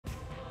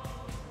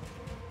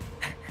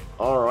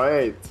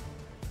Alright.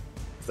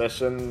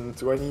 Session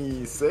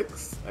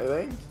 26, I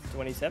think.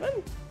 27?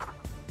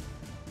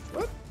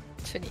 What?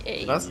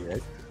 28. Last...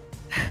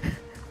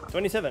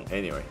 27.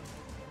 Anyway.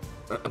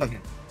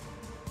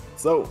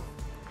 So,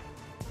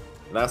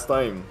 last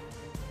time,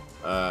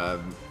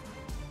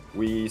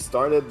 we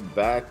started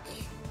back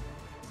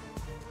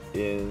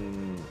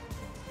in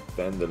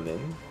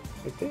Vandalin,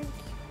 I think.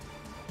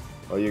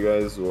 Oh, you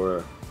guys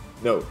were...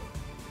 No.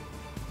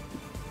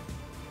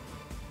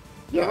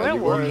 Yeah,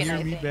 you were... walking, Can you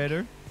hear me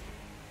better?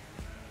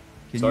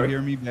 Can Sorry? you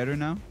hear me better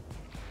now?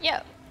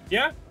 Yeah.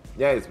 Yeah?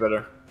 Yeah, it's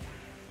better.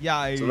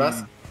 Yeah, So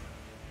last...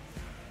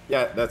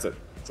 Yeah, that's it.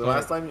 So Alright.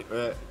 last time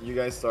you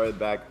guys started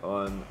back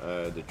on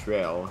the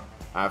trail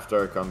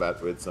after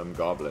combat with some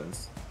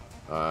goblins.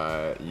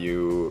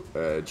 You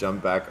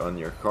jump back on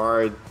your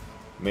card,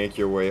 make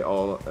your way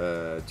all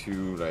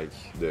to like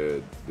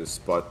the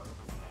spot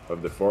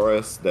of the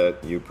forest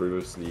that you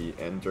previously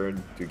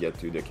entered to get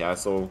to the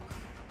castle.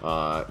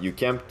 You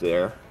camped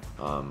there,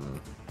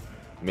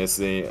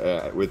 missing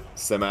with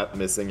Semath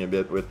missing a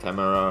bit, with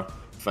Thamara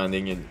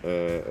finding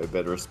a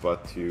better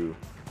spot to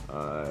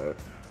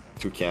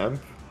camp.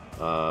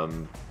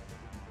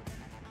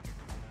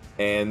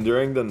 And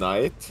during the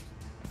night,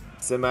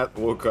 Semath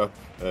woke up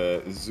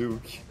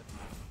Zook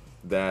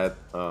that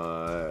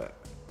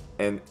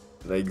and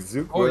like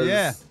Zook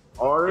was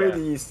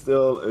already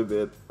still a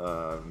bit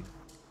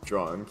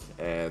drunk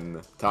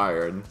and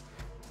tired,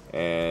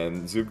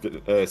 and Zook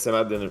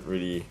Semath didn't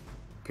really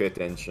pay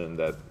attention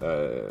that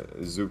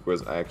Zook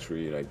was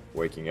actually like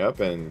waking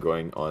up and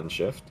going on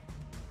shift.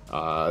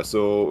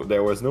 So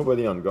there was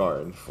nobody on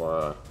guard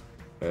for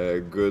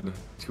a good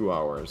 2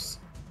 hours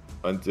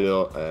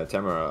until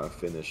Thamara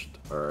finished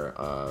her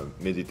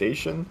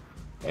meditation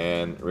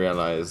and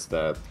realized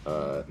that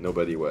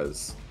nobody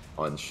was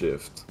on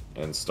shift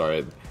and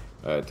started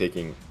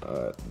taking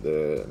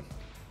the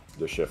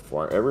shift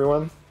for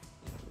everyone.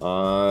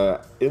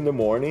 In the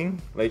morning,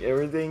 like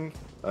everything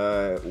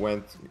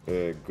went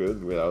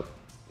good without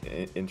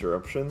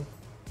interruption.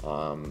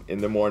 In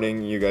the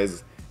morning, you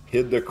guys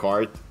hit the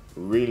cart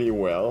really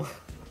well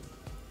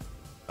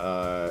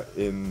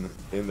in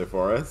the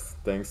forest,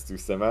 thanks to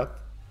Semath,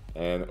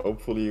 and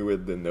hopefully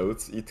with the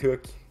notes he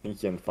took, he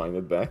can find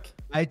it back.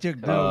 I took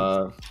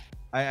notes.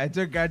 I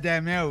took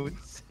goddamn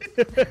notes.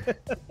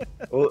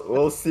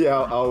 We'll see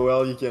how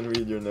well you can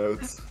read your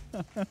notes.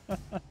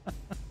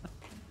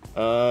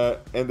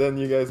 And then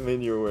you guys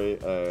made your way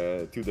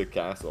to the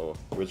castle,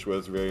 which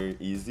was very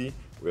easy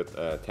with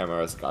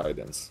Thamara's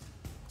guidance.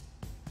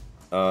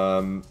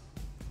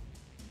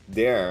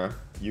 There,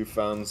 you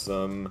found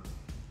some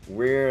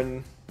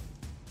weird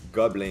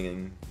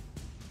goblin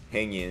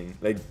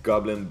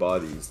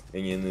bodies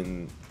hanging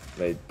in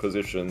like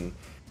position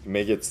to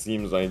make it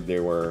seems like they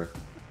were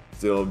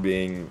still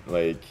being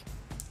like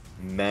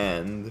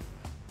manned.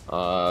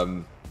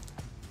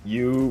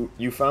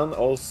 You found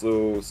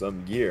also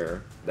some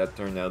gear that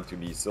turned out to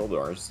be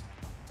Sildar's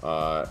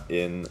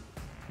in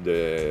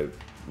the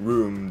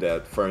room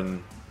that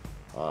Ferme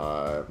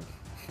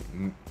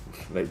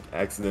like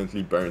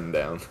accidentally burned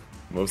down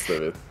most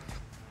of it.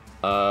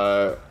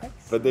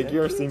 But the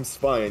gear seems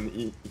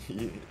fine,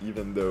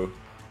 even though,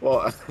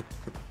 well,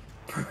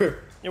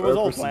 it was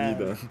all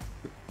planned.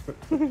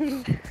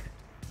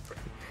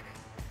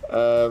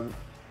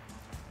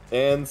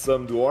 And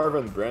some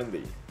dwarven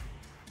brandy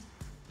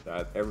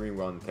that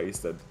everyone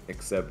tasted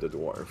except the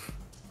dwarf.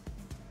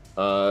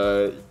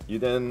 You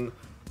then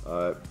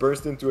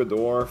burst into a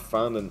door,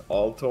 found an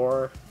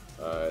altar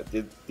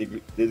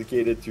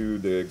dedicated to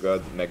the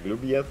god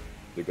Maglubiet,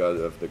 the god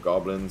of the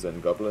goblins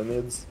and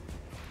goblinids.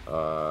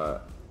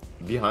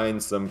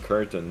 Behind some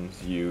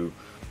curtains, you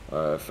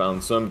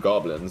found some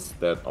goblins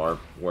that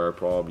were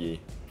probably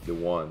the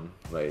one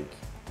like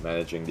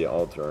managing the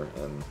altar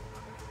and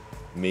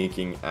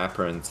making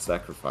apparent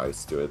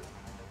sacrifice to it.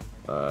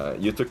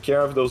 You took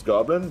care of those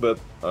goblins, but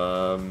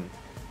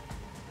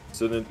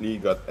suddenly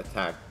got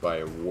attacked by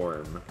a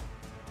worm,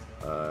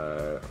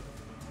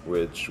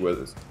 which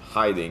was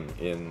hiding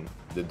in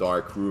the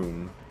dark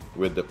room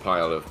with the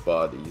pile of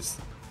bodies.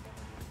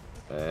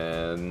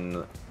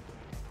 And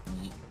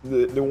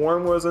the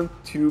worm wasn't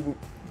too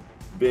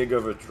big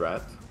of a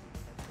threat,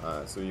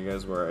 so you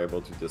guys were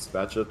able to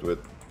dispatch it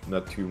with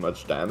not too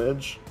much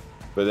damage.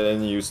 But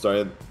then you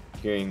started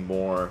hearing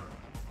more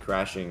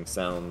crashing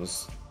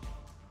sounds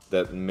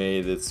that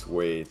made its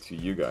way to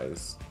you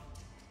guys.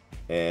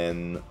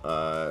 And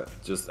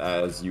just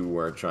as you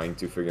were trying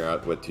to figure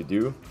out what to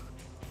do,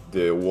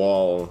 the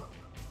wall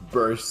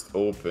burst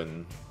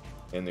open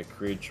and a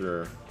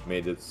creature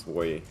made its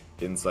way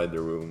inside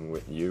the room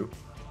with you.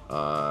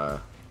 A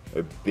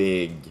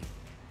big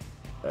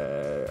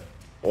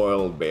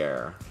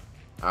Owlbear.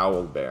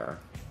 Owlbear.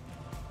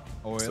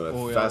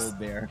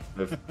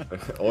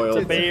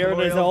 Oil Bear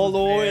is all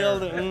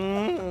oiled.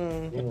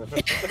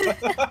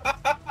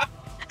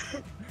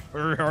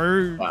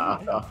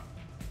 Wow.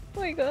 Oh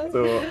my god.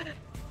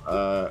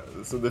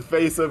 So the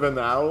face of an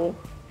owl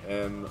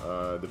and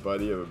the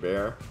body of a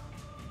bear,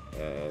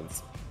 and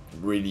it's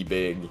really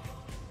big,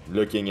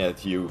 looking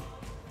at you,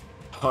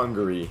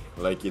 hungry,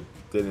 like it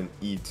didn't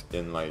eat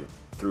in like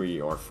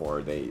 3 or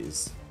 4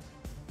 days.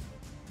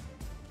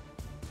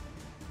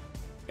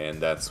 And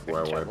that's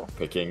where we're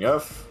picking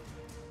up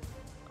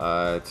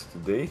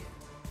today.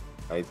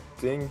 I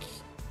think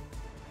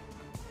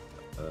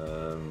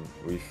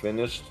we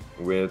finished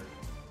with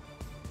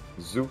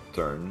Zook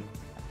turn,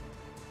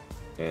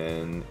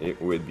 and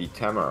it would be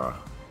Thamara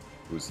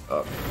who's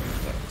up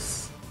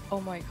next. Oh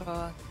my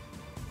god.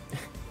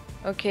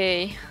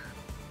 Okay.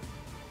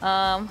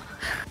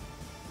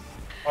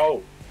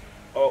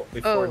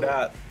 Before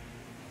that,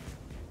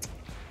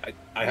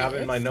 I have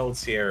in my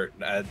notes here,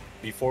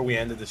 before we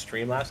ended the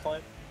stream last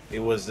time, it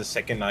was the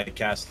second I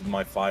casted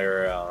my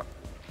fire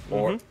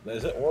orb.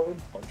 Is it orb?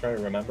 I'm trying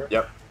to remember.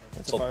 Yep.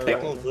 So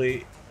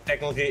technically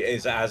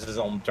is as his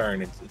own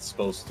turn, it's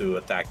supposed to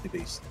attack the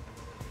beast.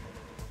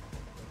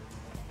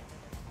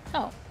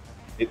 Oh.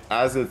 It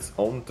has its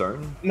own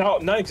turn? No,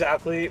 not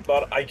exactly,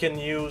 but I can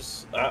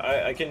use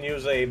I can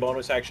use a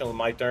bonus action on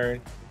my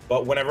turn,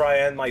 but whenever I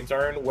end my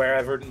turn,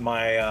 wherever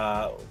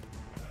my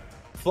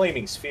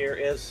flaming sphere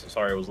is,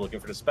 sorry, I was looking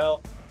for the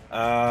spell,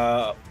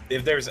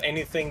 if there's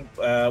anything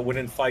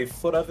within 5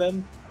 foot of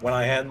him, when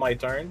I end my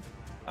turn,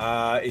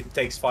 it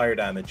takes fire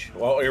damage.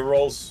 Well, it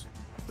rolls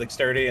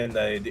dexterity and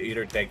it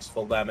either takes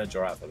full damage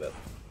or half of it.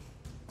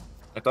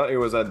 I thought it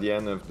was at the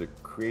end of the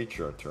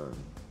creature turn.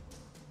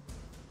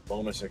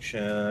 Bonus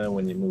action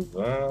when you move.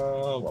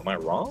 Am I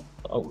wrong?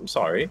 Oh, I'm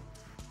sorry.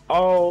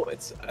 Oh,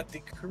 it's at the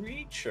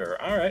creature.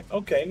 All right.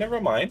 Okay.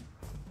 Never mind.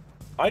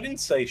 I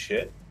didn't say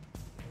shit.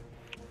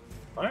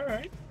 All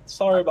right.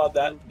 Sorry about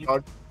that.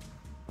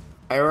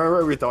 I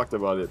remember we talked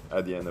about it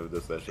at the end of the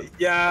session.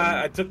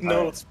 Yeah, I took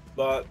notes,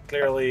 but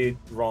clearly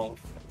wrong.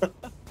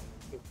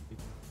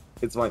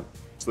 It's fine.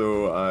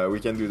 So we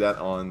can do that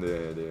on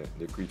the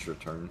creature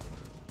turn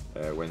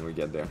when we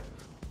get there.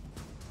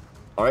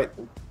 All right.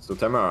 So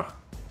Thamara,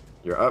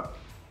 you're up.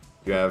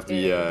 You have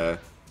the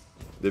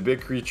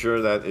big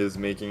creature that is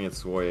making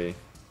its way,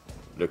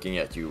 looking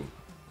at you.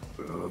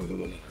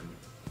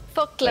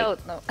 Fuck Cloud,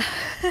 no.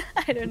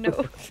 I don't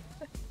know.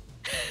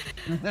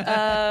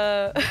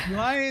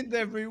 Blind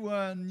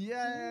everyone,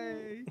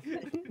 yay!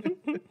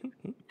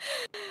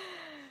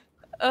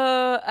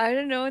 I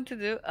don't know what to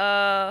do.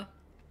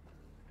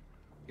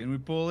 Can we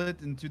pull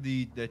it into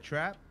the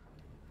trap?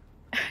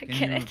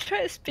 Can I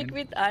try to speak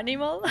with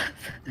animal?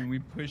 Can we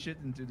push it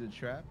into the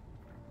trap?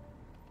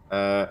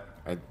 I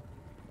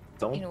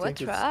don't In think what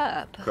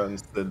trap? It's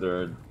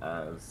considered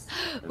as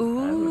an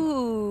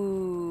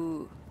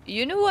Ooh.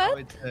 You know what? Oh,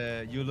 it's,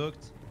 you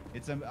looked.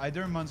 It's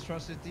either a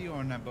monstrosity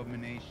or an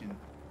abomination.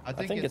 I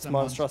think it's a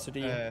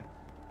monstrosity.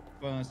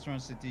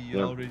 Monstrosity.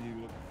 You already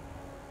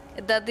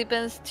looked. That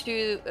depends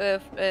to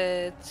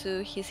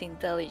his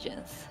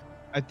intelligence.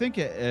 I think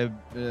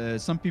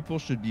some people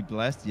should be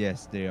blessed.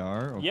 Yes, they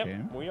are. Okay.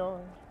 Yep, we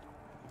are.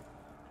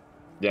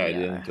 Yeah, I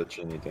didn't touch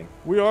anything.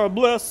 We are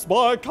blessed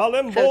by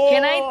Kalimbo! So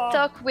can I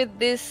talk with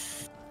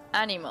this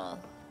animal?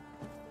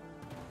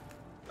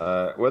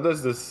 What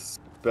does this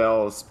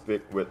spell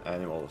speak with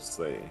animals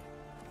say?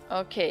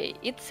 Okay,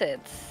 it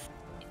says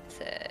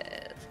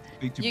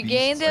you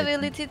gain the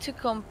ability to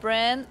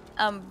comprehend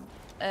and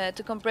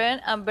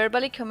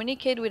verbally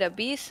communicate with a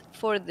beast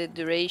for the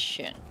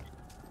duration.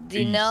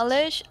 The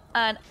knowledge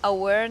and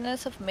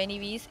awareness of many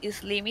beasts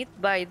is limited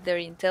by their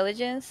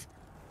intelligence,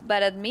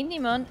 but at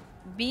minimum,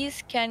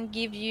 beasts can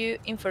give you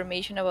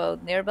information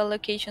about nearby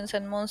locations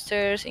and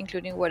monsters,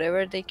 including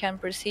whatever they can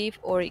perceive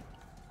or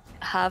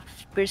have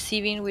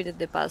perceiving within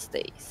the past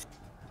days.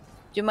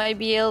 You might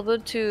be able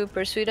to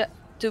pursue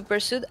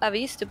a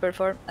beast to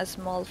perform a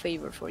small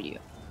favor for you.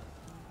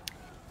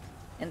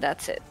 And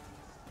that's it.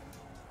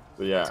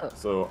 So yeah,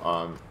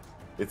 so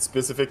it's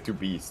specific to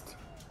beast.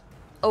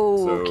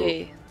 Oh, so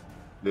okay.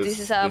 This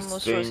is a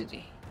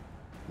monstrosity.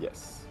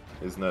 Yes,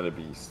 it's not a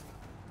beast.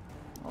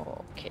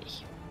 Okay.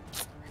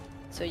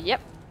 So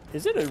yep.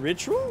 Is it a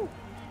ritual?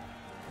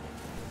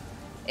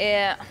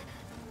 Can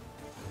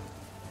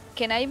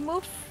I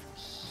move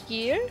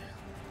here?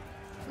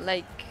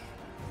 Like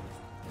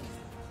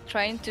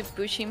trying to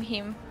push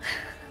him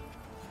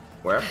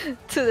Where?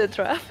 to the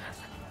trap?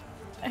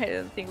 I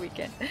don't think we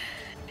can.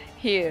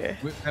 Here.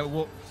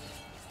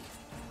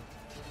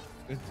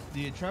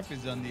 The trap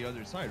is on the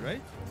other side,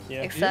 right?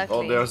 Yeah. Exactly.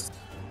 Oh,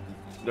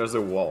 there's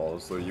a wall,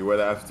 so you would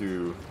have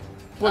to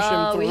push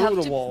him we through have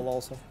the to- wall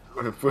also.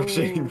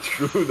 pushing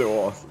through the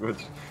walls,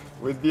 which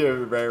would be a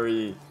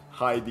very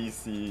high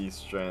DC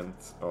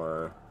strength,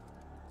 or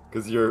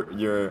because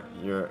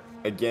you're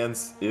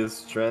against his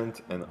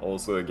strength and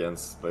also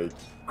against like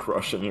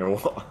crushing a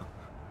wall.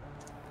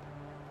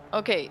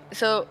 Okay,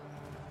 so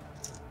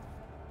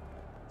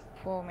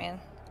oh man,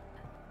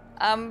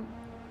 I'm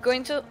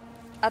going to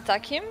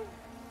attack him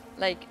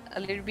like a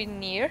little bit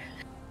near,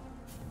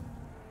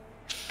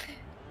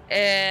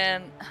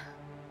 and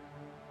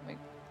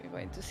we're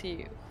going to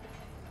see.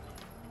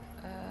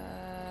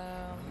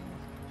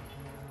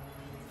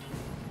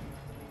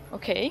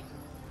 Okay.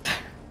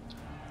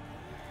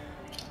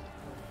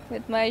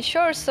 With my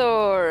short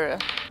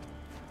sword.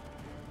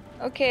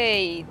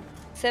 Okay,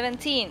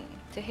 17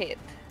 to hit.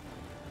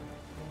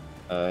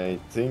 I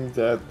think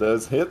that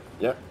does hit.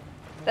 Yeah.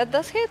 That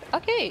does hit?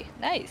 Okay,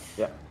 nice.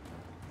 Yeah.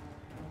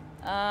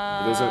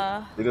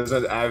 It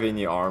doesn't have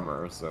any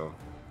armor, so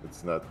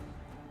it's not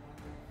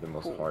the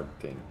most hard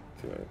thing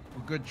to it.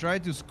 We could try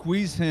to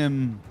squeeze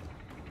him.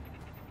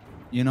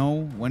 You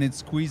know, when it's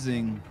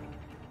squeezing.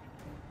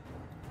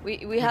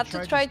 We have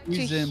to try to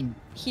him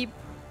he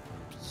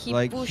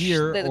like push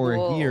here the or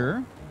wall.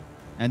 here,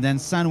 and then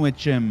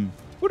sandwich him.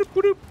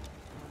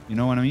 You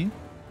know what I mean?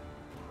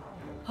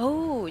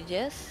 Oh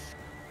yes.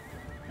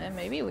 And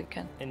maybe we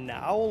can. An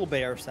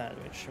Owlbear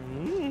sandwich.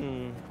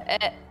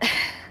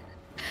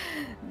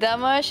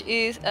 Damage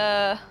is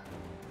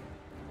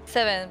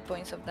 7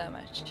 points of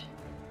damage.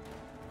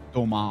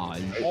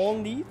 Dommage.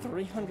 Only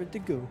 300 to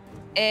go.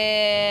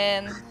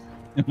 And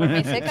for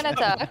my second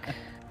attack,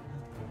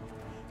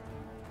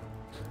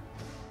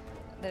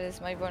 that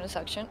is my bonus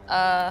action.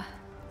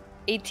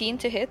 18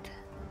 to hit.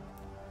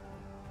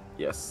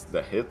 Yes,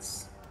 that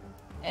hits.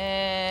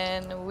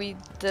 And with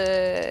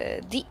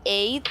the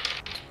D8,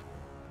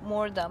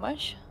 more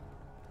damage.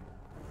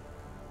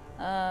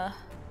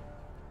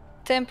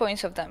 10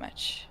 points of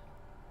damage.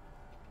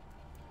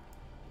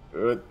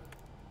 Good.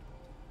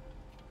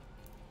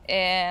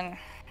 And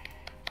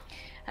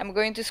I'm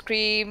going to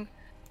scream,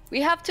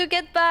 "We have to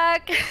get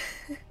back!"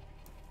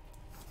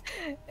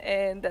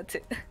 And that's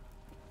it.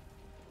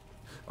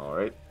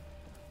 Alright.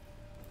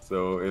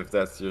 So if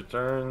that's your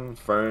turn,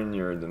 Fern,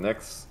 you're the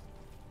next.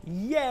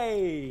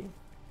 Yay!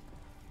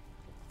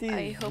 This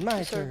I is hope my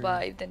to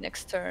survive the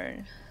next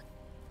turn.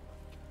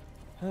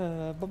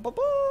 I'm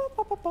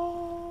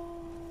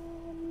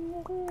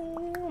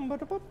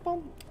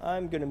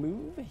gonna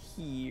move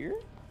here,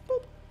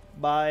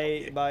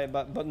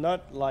 but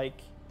not like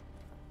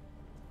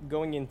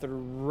going into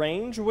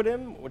range with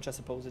him, which I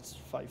suppose it's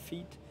 5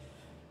 feet.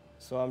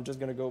 So I'm just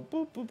gonna go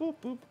boop boop boop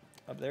boop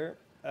up there,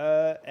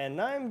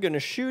 and I'm gonna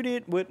shoot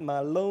it with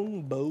my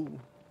long bow.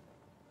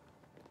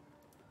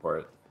 For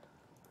it.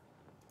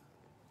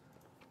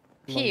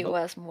 He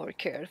was more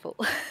careful.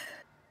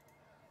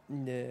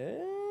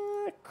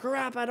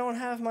 Crap! I don't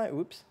have my.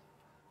 Oops.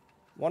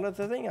 One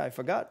other thing I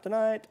forgot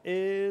tonight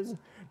is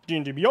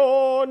D&D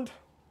Beyond.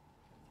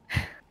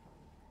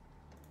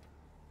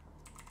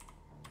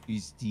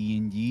 It's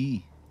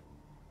D&D.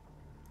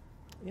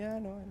 Yeah, I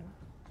know.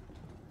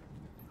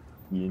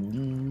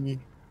 D&D.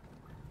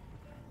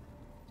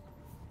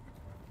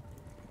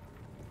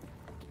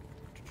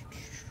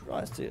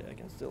 I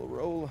can still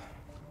roll.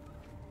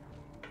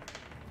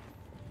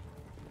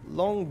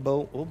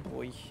 Longbow. Oh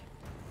boy.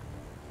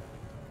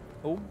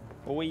 Oh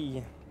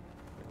boy.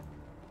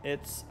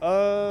 It's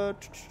oh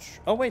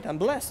wait, I'm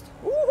blessed.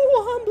 Ooh,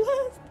 I'm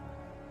blessed.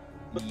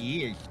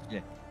 Yes.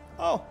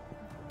 Oh.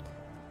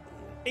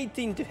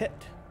 18 to hit.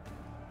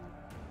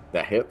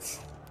 That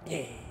hits.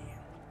 Yeah.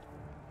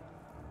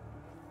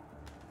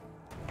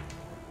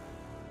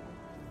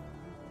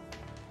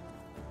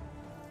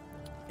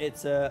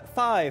 It's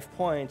 5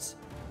 points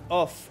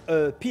of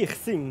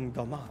piercing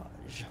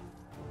damage.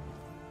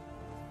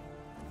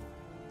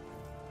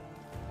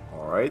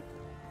 Alright.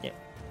 Yeah.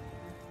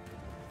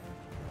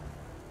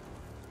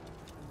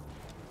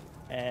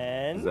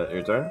 And Is that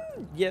your turn?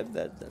 yeah,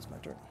 that's my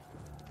turn.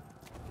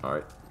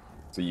 Alright.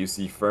 So you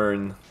see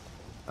Fern,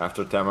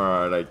 after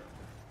Thamara, like,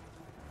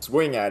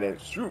 swing at it.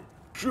 Shoot!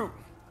 Shoot!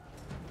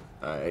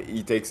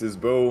 He takes his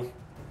bow,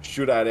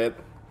 shoot at it.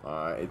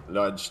 It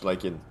lodged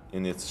like in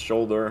its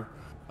shoulder.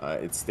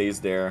 It stays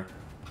there.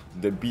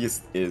 The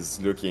beast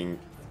is looking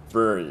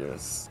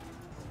furious.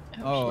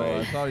 Oh, I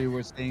Like- thought you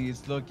were saying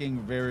it's looking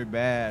very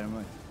bad. I'm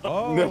like,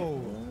 oh.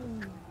 No.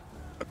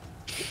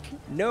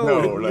 No, No,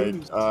 like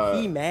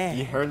he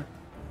mad.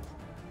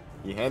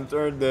 he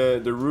entered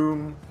the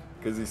room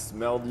because he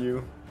smelled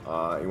you.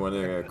 He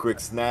wanted a quick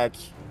snack.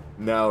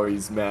 Now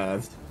he's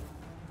mad.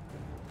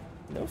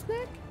 No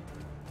snack?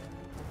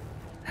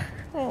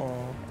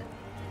 Oh.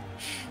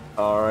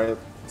 All right,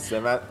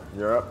 Semath,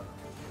 you're up.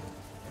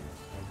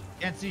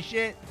 Can't see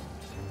shit.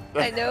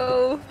 I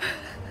know.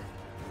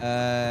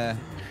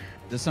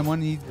 Does someone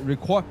need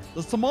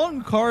Does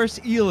someone cars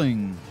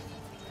healing?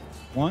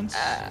 Once?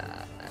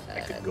 I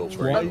could go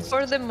for Not it.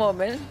 for the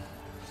moment.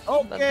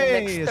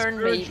 Okay, next turn,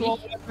 spiritual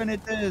maybe. weapon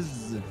it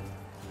is.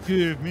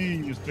 Give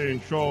me a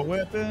spiritual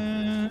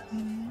weapon.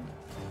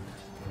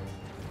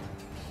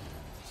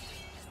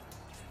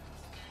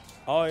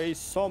 I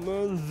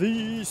summon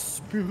the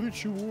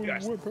spiritual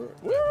Yes. weapon.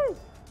 Woo!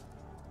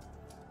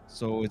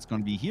 So it's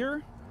gonna be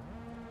here,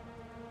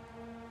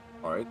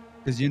 All right.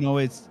 because you know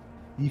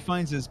he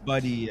finds his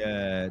buddy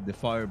the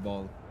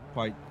fireball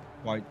quite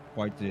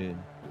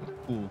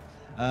cool.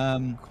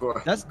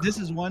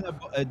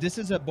 This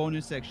is a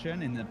bonus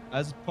section, and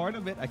as part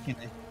of it, I can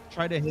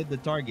try to hit the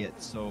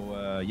target.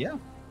 So yeah,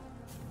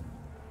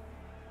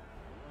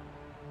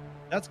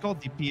 that's called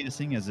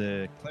DPSing as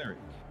a cleric,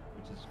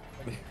 which is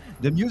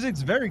the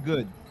music's very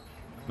good,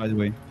 by the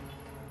way.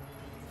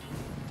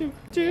 Yeah.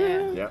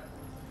 Yeah.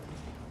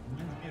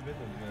 Reminds me a bit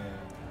of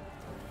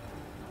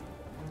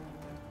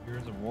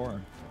Gears of War.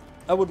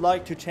 I would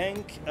like to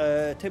thank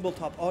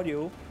Tabletop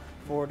Audio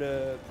for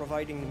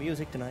providing the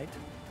music tonight.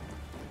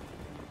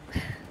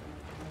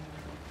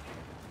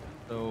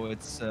 So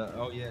it's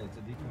oh yeah, it's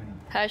a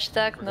D20.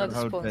 Hashtag not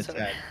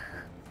sponsor.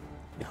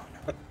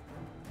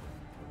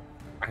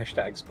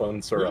 Hashtag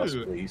sponsor us,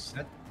 Ooh, please.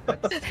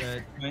 That's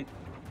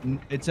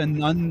it's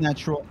an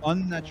unnatural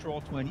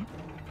 20.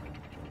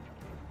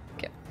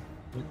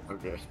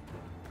 Okay.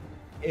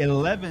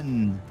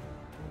 11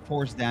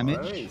 force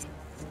damage. Nice.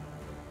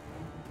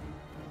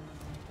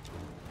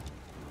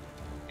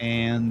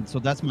 And so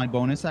that's my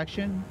bonus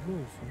action.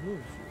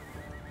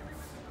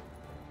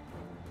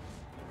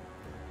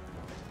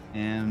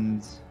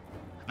 And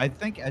I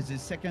think as a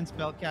second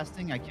spell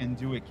casting, I can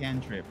do a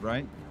cantrip,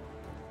 right?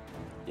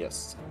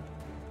 Yes.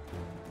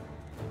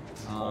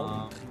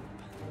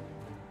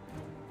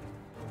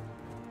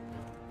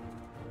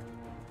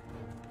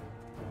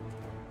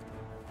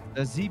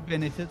 Does he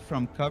benefit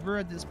from cover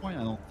at this point?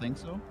 I don't think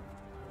so.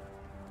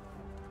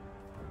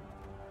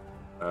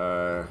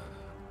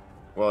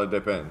 Well, it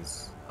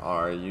depends.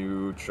 Are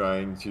you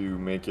trying to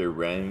make a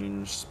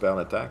ranged spell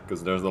attack?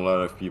 Because there's a lot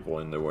of people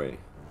in the way.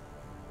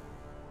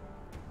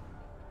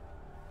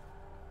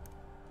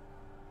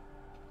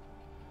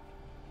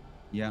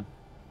 Yeah.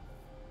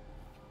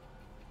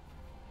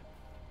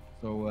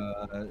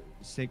 So,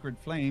 Sacred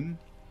Flame,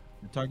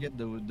 the target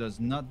does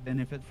not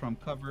benefit from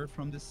cover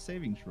from this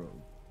saving throw.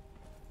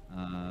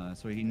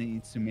 So he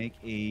needs to make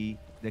a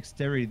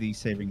dexterity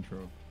saving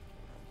throw.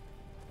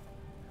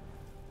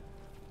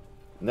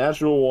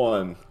 Natural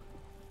 1.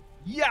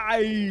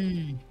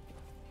 Yay!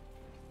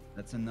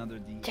 That's another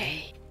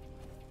D8.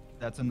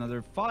 That's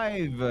another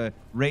 5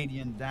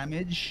 radiant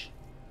damage.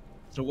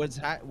 So what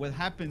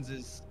happens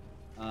is,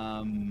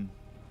 oh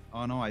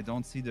no, I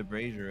don't see the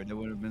brazier. That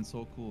would have been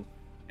so cool.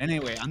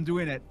 Anyway, I'm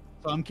doing it.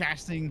 So I'm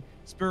casting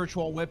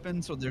spiritual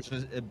weapon. So there's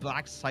a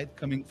black sight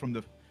forming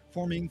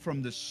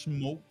from the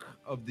smoke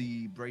of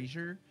the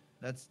brazier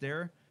that's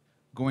there,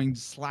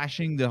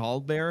 slashing the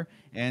Owlbear,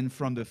 and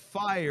from the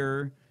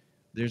fire,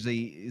 there's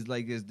the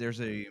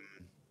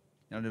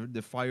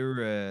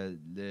fire,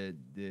 the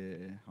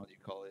how do you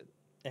call it?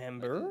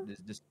 Ember.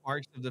 The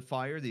sparks of the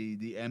fire,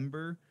 the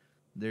ember.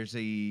 There's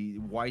a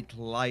white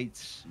light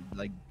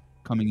like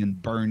coming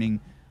and burning.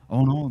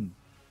 Oh no,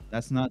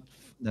 that's not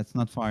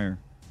fire.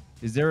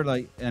 Is there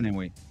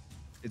anyway?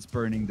 It's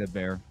burning the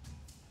bear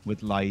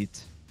with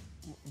light.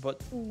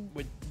 But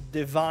with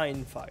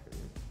divine fire.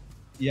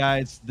 Yeah,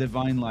 it's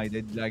divine light.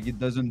 It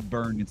doesn't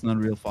burn. It's not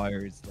real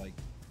fire. It's like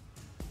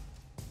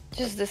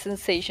just the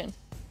sensation.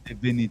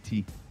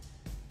 Divinity,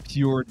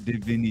 pure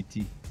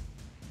divinity.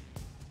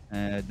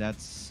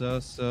 That's so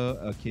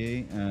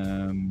okay.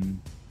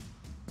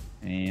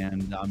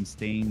 And I'm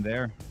staying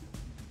there.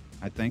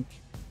 I think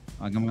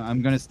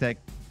I'm gonna step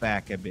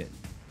back a bit.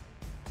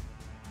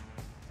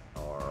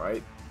 All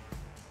right.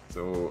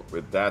 So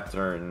with that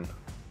turn,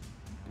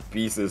 the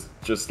beast is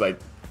just like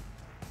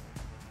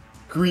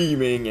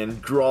screaming and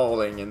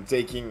growling and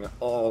taking it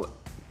all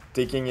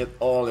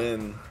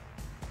in.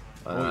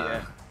 Oh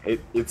yeah.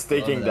 It's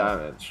taking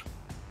damage.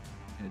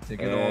 Yeah,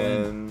 take it all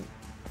in.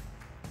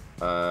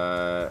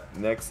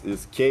 Next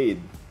is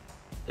Cade.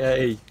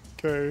 Hey.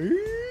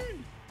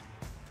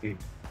 Okay.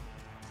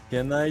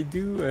 Can I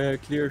do a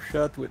clear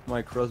shot with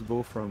my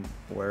crossbow from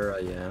where I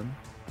am?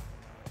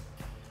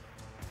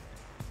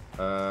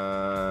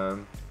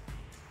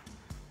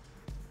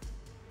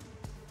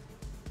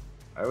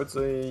 I would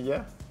say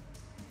yeah.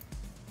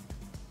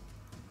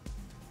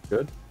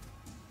 Good.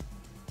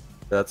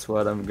 That's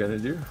what I'm gonna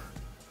do.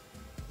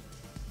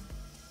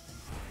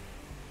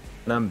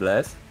 And I'm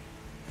blessed.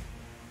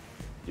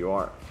 You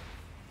are.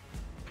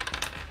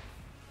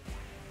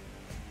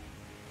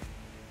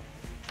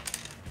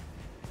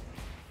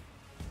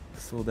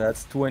 So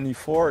that's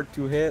 24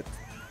 to hit.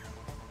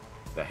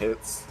 That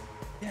hits.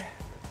 Yeah.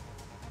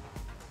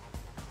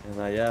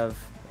 And I have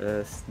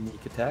a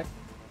sneak attack.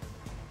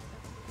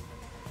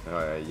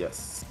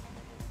 Yes.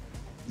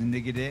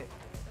 Negative.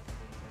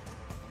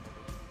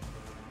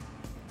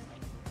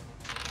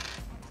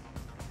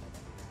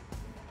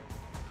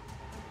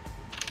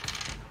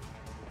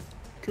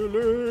 Kill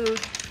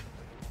it.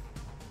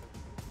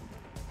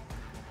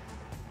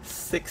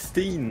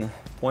 16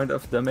 point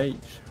of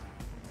damage.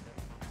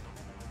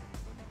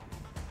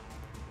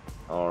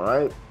 All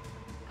right.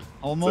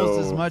 Almost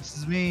as much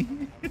as me.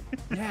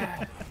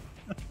 Yeah.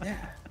 Yeah.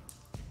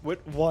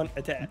 With one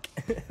attack.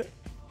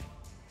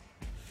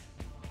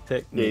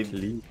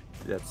 Technically,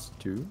 that's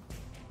 2.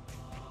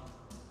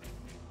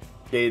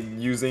 Cade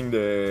using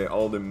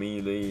all the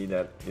melee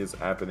that is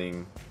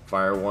happening,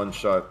 fire one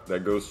shot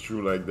that goes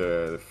through like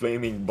the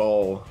flaming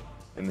ball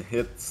and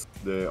hits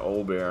the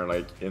Owlbear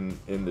like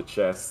in the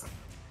chest.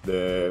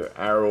 The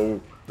arrow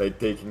like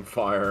taking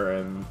fire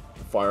and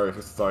fire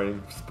is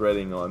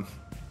spreading on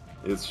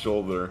his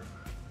shoulder.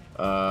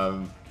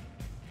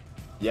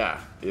 Yeah,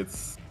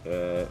 it's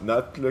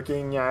not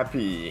looking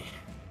happy.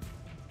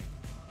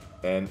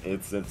 And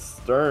it's its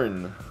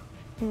turn.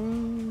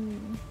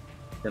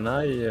 Can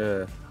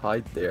I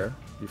hide there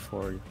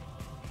before you?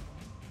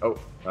 Oh,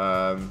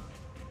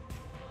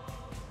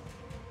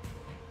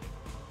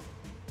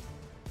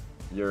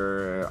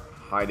 you're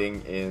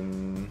hiding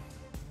in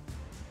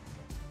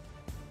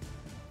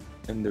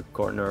the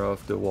corner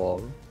of the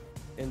wall.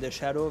 In the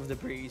shadow of the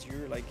breeze,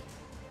 you're like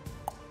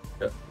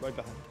right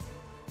behind.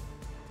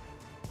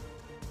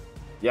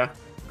 Yeah,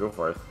 go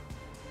for it.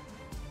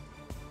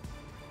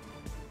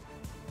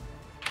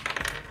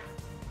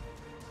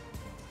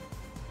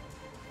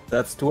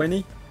 That's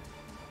 20.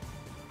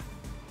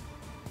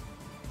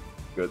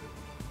 Good.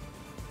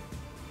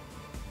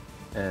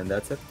 And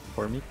that's it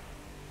for me.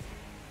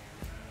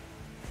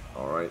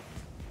 Alright.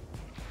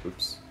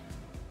 Oops.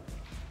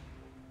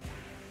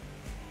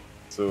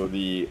 So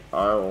the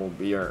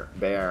Owlbear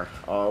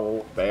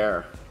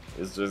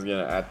is just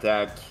gonna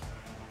attack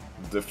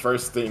the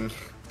first thing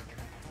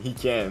he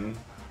can.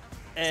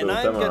 And So,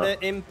 I'm Thamara. gonna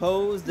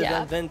impose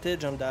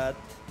disadvantage on that.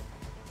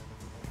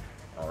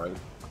 Alright.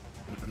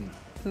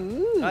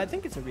 Ooh. I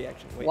think it's a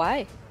reaction. Wait.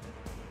 Why?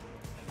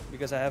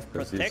 Because I have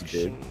 'Cause it's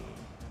protection. big.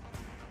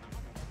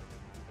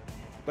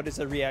 But it's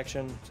a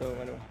reaction, so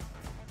anyway.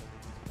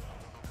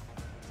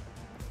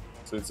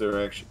 So it's a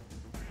reaction.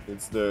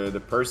 It's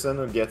the person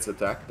who gets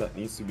attacked that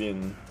needs to be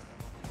in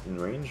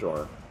range,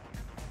 or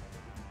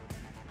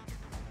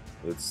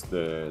it's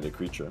the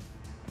creature.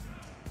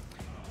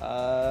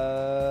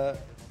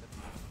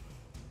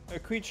 A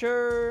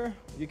creature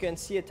you can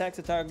see attacks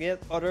a target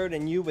other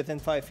than you within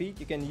 5 feet.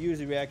 You can use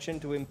a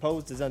reaction to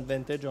impose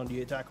disadvantage on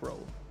the attack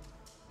roll.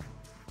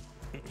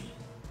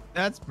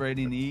 That's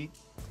pretty neat.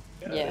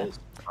 Yeah.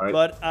 Alright.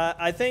 But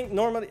I think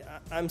normally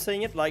I'm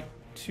saying it like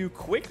too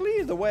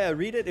quickly. The way I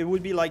read it, it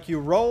would be like you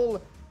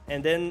roll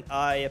and then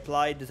I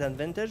apply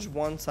disadvantage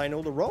once I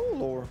know the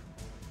roll, or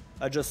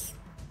I just.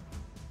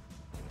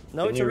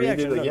 No, Can it's you a read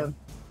reaction. it no. again?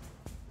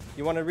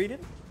 You want to read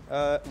it?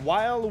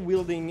 While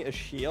wielding a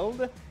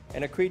shield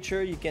and a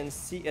creature you can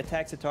see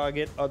attacks a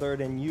target other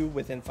than you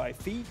within 5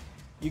 feet,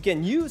 you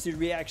can use a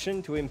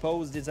reaction to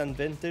impose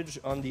disadvantage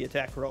on the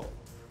attack roll.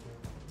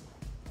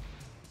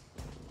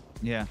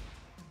 Yeah.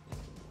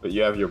 But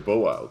you have your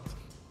bow out.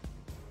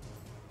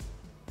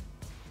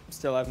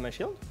 Still have my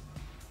shield?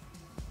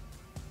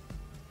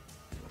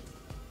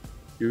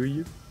 Do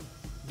you?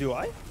 Do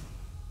I?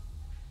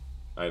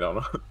 I don't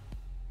know.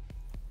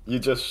 You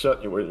just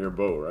shot you with your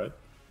bow, right?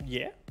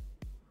 Yeah.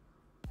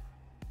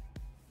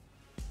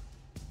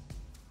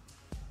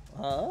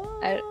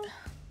 I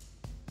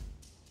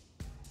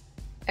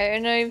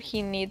don't know if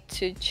he needs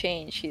to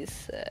change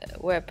his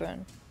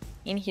weapon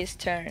in his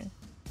turn.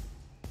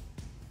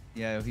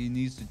 Yeah, he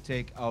needs to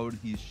take out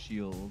his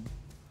shield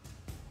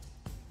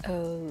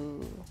Oh.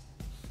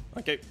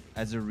 Okay.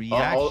 as a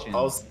reaction,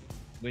 I'll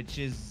which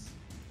is,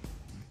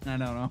 I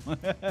don't know.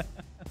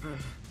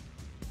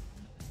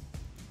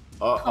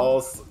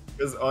 also,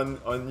 because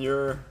on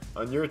your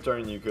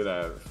turn you could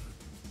have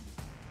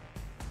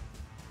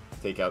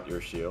take out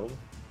your shield,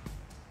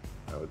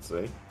 I would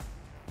say.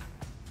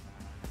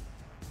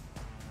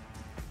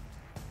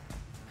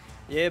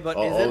 Yeah, but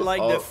is it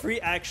like the free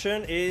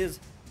action is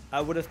I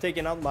would have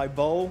taken out my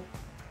bow,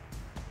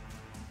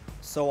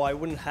 so I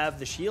wouldn't have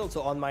the shield.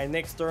 So on my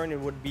next turn, it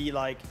would be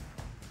like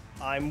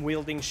I'm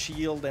wielding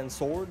shield and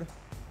sword.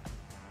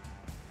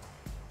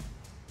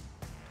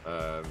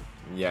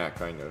 Yeah,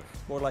 kind of.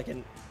 More like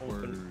an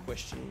open Word.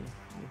 question.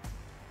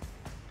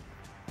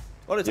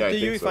 Well, it's Yeah, up I to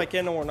you think if so. I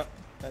can or not.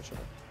 Actually.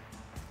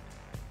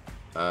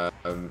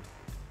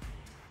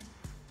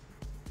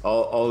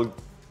 I'll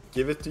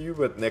give it to you,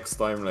 but next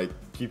time, like,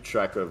 keep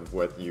track of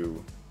what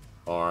you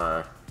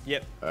are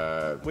Yep.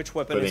 Which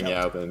weapon putting is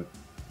out and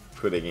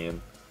putting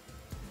in.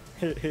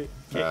 Okay.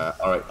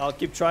 Alright. I'll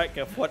keep track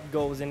of what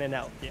goes in and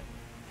out. Yeah.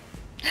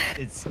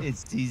 it's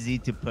easy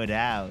to put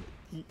out.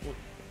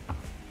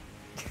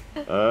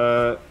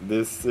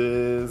 This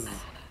is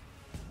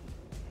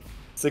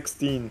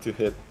 16 to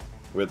hit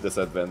with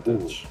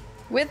disadvantage.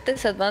 With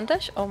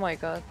disadvantage? Oh my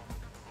god.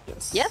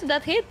 Yes. Yep,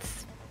 that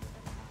hits.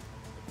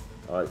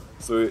 Alright,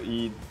 so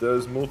he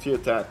does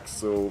multi-attack.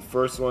 So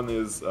first one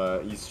is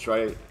he's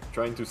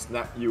trying to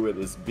snap you with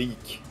his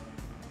beak.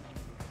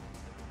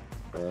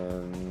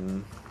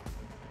 And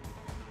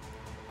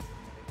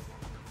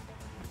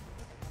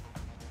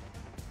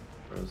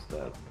where's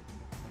that?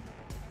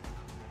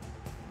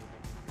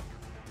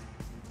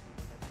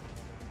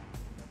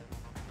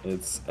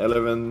 It's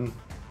 11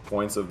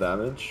 points of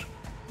damage.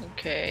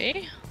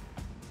 Okay.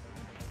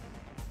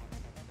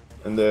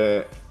 And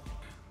the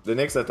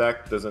next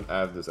attack doesn't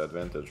have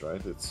disadvantage,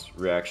 right? It's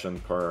reaction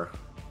per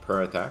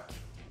attack.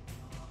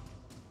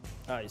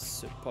 I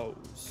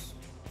suppose.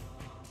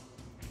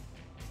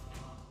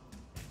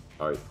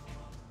 Alright.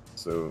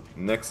 So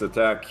next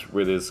attack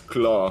with his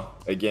claw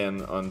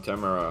again on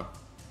Thamara.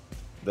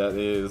 That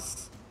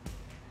is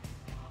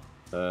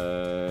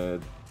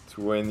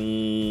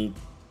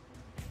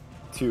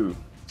 22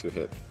 to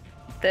hit.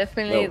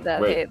 Definitely No,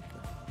 that wait. hit.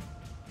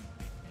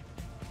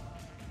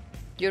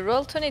 You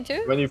rolled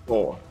 22?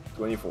 24.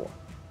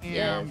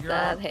 Yes, girl.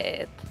 that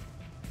hit.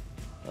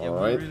 Yeah,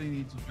 Alright. we really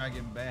need to drag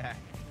him back.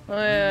 Oh,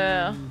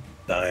 yeah.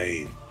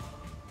 Die.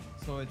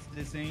 So it's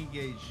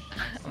disengage.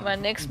 My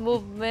next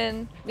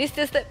movement. Missed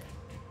a step.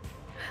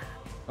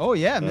 Oh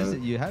yeah,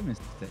 you have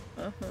missed it.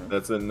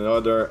 That's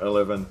another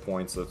 11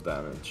 points of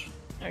damage.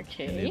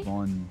 Okay.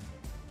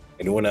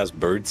 Anyone has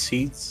bird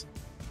seeds?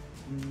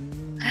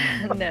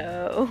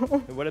 No.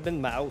 It would have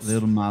been mouse.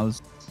 Little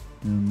mouse.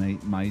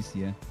 Little mice,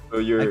 yeah. So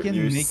you're I can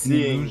make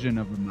seeing... an illusion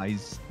of a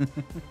mice.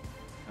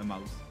 A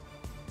mouse.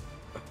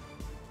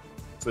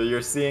 So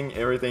you're seeing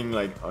everything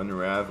like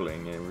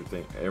unraveling,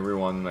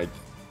 everyone like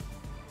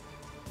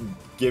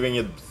giving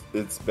it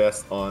its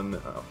best on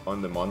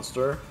the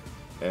monster,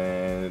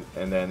 and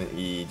then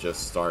he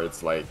just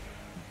starts like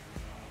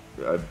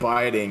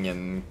biting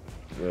and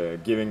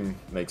giving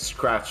like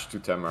scratch to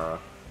Thamara,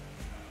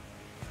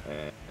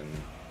 and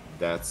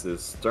that's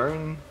his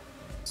turn.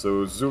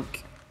 So Zook,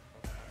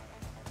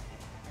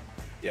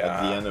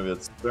 at the end of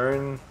its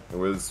turn, it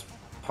was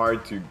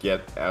hard to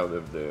get out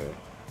of the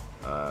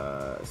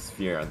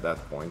sphere at that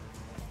point.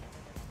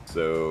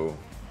 So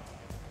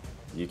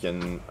you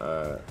can.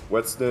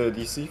 What's the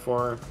DC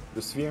for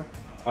the sphere?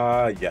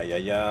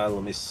 Yeah.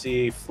 Let me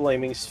see.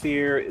 Flaming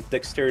sphere,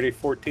 dexterity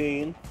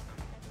 14.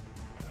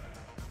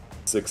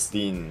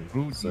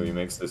 16. So he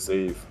makes the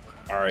save.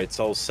 All right.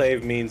 So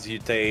save means you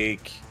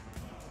take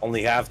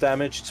only half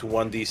damage to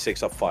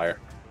 1d6 of fire.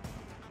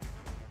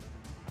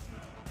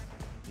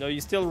 No,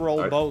 you still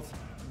roll both,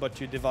 but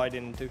you divide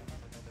into.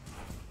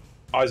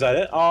 Oh, is that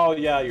it? Oh,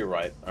 yeah, you're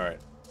right. All right.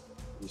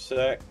 You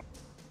sec.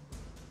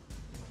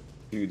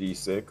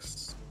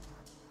 2d6.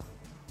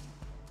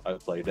 I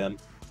played them.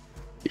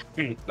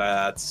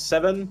 That's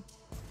 7.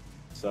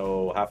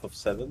 So half of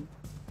 7.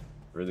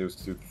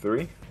 Reduced to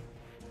 3.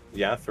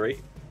 Yeah, 3.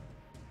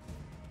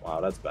 Wow,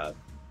 that's bad.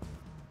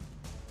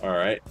 All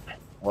right.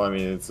 Well, I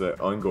mean, it's an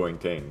ongoing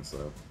thing,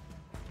 so.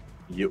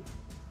 Yep.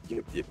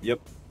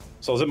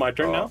 So is it my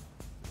turn now?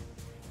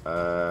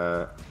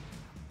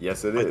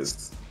 Yes, it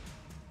is.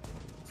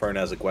 Fern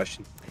has a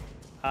question.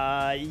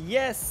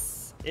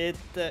 Yes.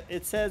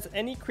 It says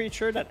any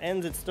creature that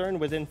ends its turn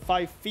within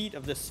 5 feet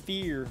of the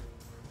sphere.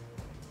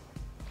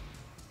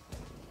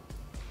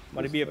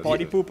 Might it be a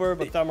party pooper,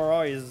 but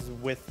Thamara is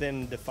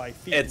within the 5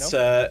 feet.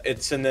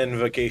 It's an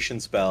invocation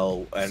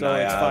spell, and so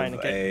I it's have fine,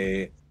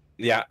 okay.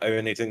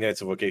 anything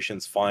that's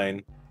invocation's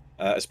fine.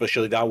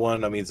 Especially that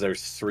one. That means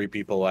there's 3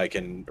 people I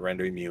can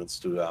render immune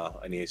to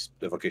any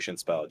evocation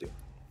spell I do.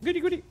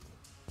 Goody.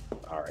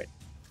 All right.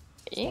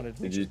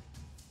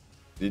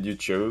 Did you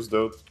choose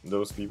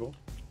those people?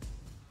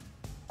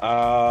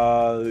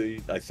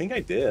 I think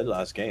I did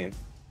last game.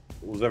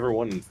 Was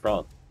everyone in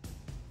front?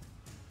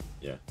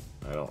 Yeah,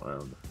 I don't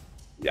remember.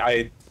 Yeah,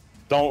 I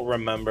don't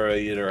remember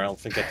either. I don't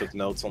think I took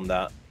notes on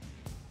that.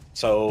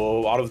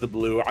 So out of the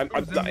blue,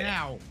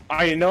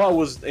 I know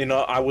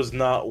I was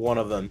not one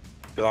of them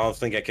because I don't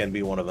think I can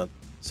be one of them.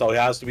 So it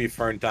has to be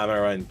Fern,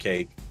 Thamara, and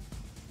Cade.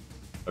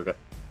 Okay.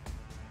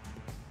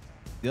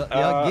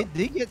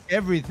 They get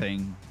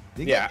everything.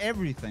 They get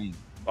everything.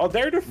 Oh,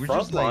 they're the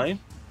front line.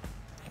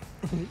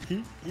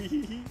 You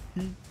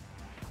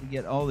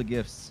get all the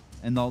gifts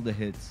and all the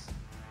hits.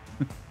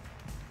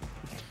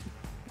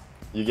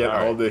 You get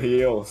all the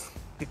heals.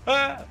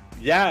 Yeah,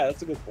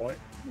 that's a good point.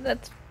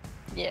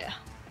 Yeah.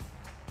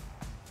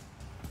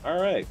 All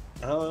right.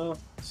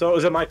 So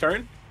is it my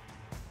turn?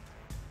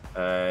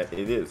 It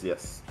is,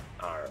 yes.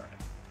 All right.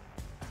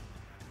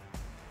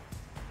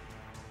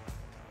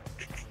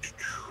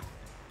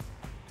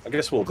 I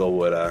guess we'll go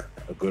with a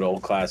good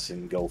old class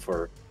and go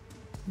for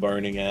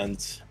Burning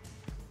Ends.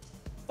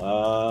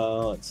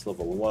 It's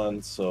level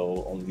 1,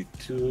 so only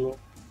 2.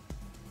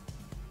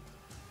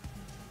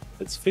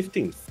 It's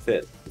 15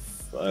 foot.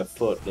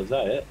 Does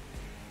that hit?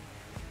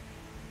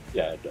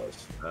 Yeah, it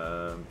does.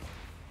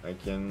 I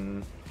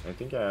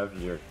think I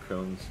have your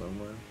cone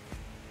somewhere.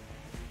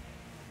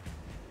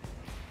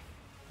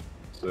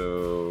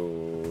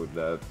 So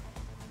that.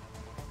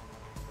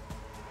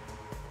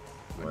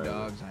 Hot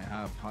dogs. I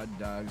have hot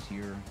dogs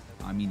here.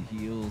 I mean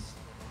heels.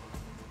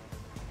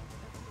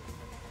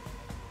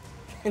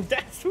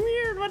 That's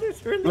weird, but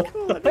it's really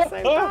cool at the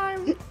same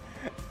time.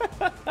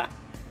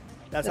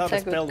 That's how the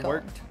spell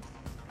worked.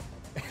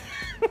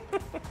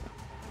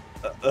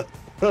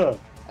 Oh,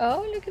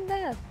 look at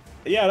that.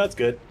 Yeah, that's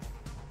good.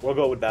 We'll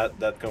go with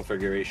that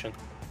configuration.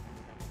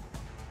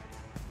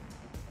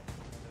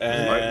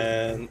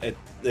 And it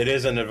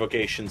is an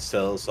invocation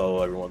still,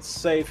 so everyone's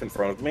safe in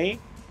front of me.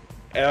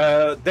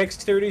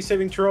 Dexterity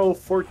saving throw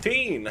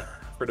 14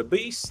 for the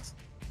beast.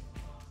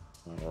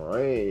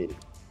 Alright.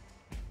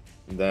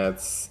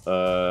 That's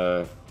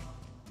come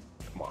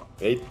on.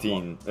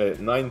 18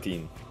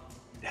 19.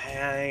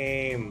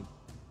 Damn.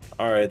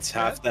 Alright, it's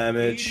half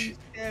damage.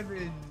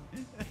 87.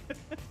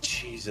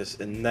 Jesus,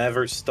 it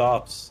never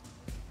stops.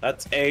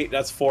 That's 8,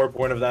 that's 4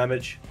 points of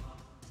damage.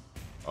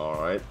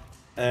 Alright.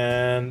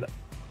 And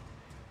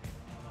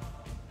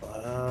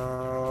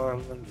I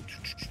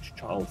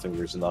don't think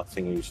there's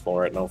nothing useful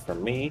right now for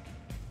me.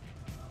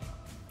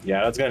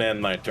 Yeah, that's gonna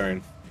end my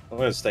turn. I'm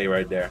gonna stay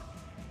right there.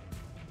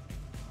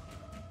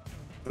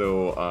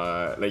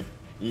 So, like,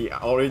 he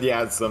already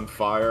had some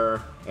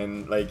fire,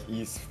 and, like,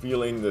 he's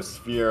feeling the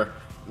sphere.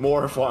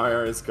 More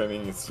fire is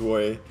coming his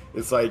way.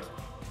 It's like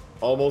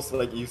almost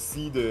like you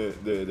see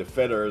the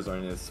feathers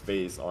on his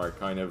face are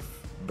kind of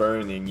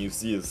burning. You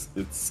see its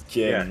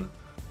skin,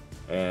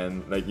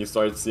 and like you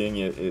start seeing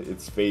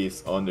its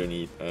face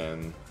underneath,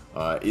 and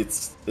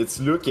it's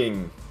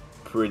looking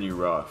pretty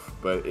rough,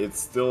 but it's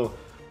still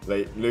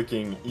like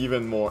looking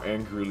even more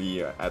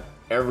angrily at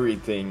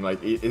everything. Like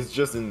it's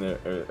just in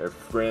a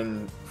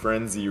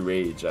frenzy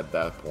rage at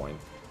that point,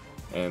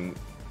 and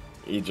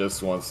he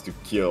just wants to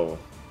kill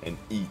and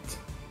eat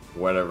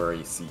whatever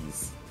he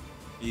sees.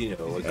 You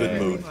know, a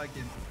good mood.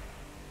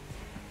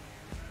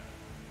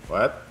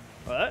 What?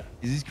 What?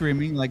 Is he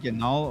screaming like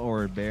an owl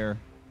or a bear?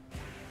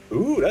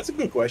 Ooh, that's a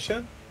good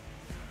question.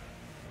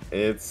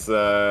 It's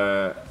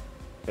more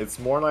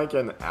like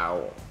an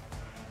owl.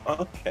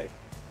 Okay.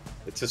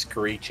 It's just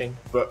screeching.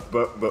 But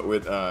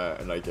with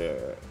like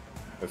a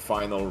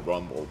final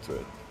rumble to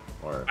it.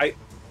 Or I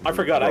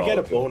forgot. I get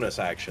a bonus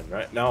action,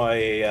 right? Now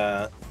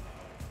I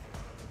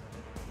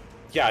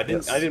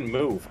didn't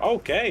move.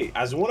 Okay.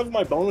 As one of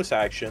my bonus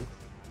action,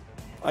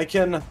 I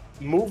can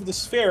move the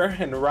sphere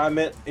and ram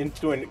it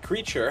into a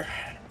creature.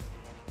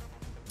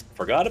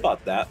 Forgot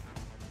about that.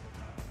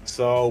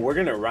 So we're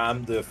gonna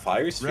ram the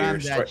fire sphere. Ram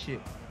that shit.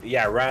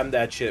 Yeah, ram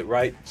that shit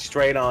right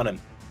straight on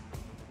him.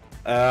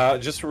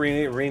 Just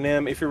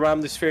rename. If you ram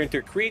the sphere into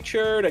a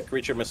creature, that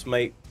creature must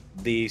make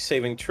the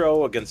saving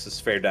throw against the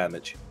sphere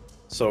damage.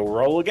 So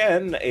roll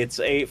again. It's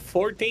a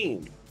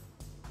 14.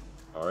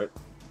 all right.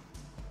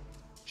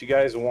 Do you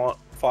guys want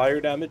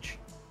fire damage?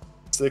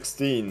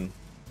 16.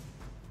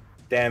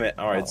 Damn it.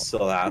 All right,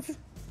 still half.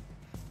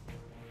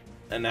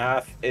 And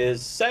half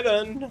is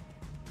 7.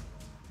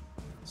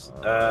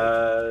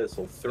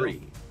 So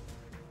 3.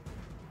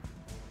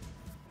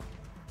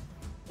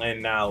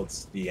 And now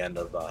it's the end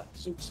of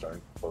Zook's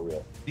turn, for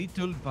real.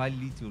 Little by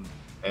little.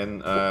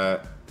 And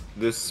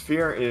the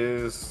sphere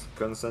is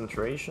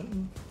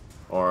concentration,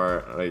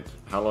 or like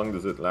how long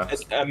does it last?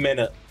 It's a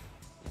minute.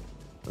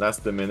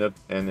 Last a minute,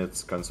 and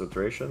it's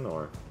concentration,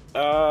 or?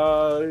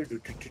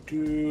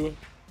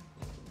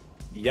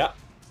 Yeah.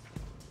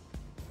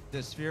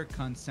 The sphere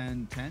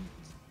consentent.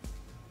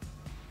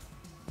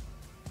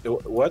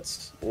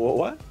 What?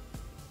 The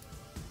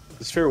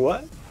sphere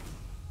what?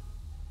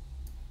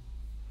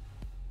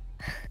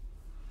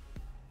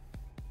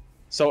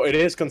 So it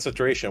is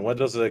concentration. What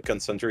does the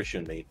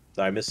concentration mean?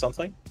 Did I miss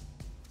something?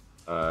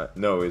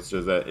 No, it's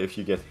just that if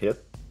you get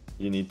hit,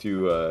 you need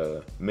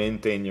to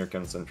maintain your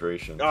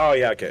concentration. Oh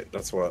yeah, okay.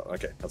 That's what.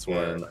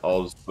 And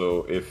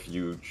also, if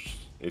you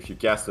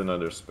cast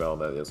another spell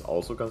that is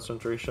also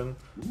concentration,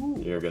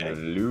 you're gonna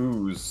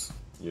lose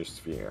your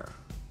sphere.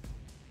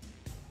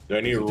 Do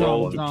I need to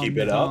roll to keep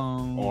it up,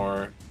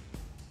 or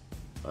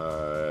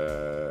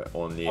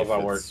only how if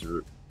that it's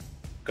work?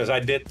 Because I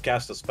did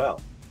cast a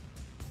spell.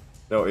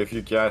 No, if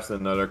you cast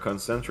another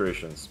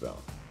concentration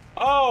spell.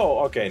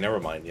 Oh, okay,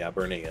 never mind. Yeah,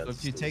 burning it. So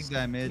if you take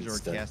damage or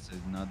cast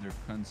another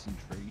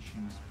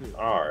concentration spell.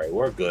 All right,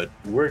 we're good.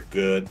 We're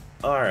good.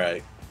 All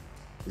right,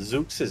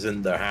 Zook's is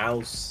in the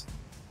house.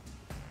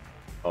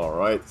 All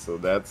right, so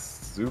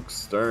that's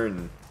Zook's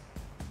turn.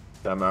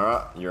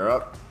 Thamara, you're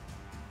up.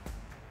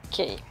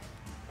 Okay.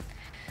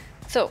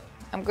 So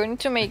I'm going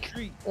to make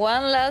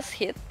one last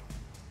hit.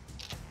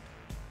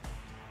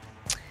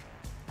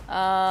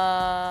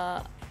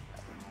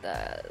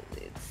 That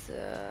it's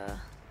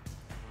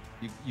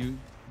you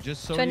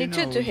just so 22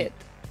 you know, to hit.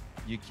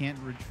 You can't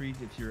retreat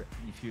if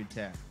you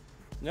attack.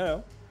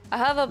 No. I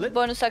have a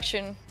bonus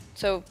action,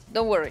 so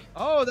don't worry.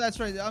 Oh, that's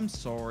right. I'm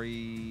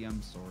sorry.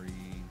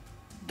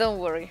 Don't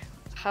worry.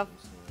 Have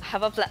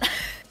a plan.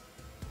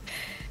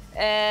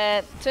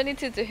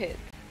 22 to hit.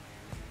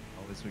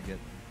 Always forget.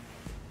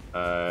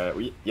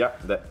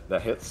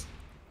 That hits.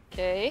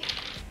 Okay.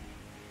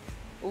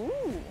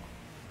 Ooh.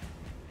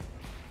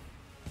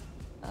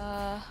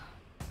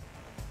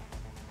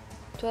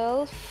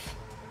 12,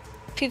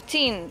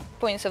 15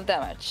 points of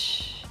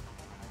damage.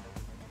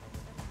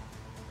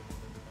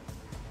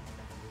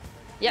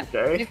 Yeah,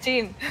 Okay.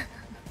 15.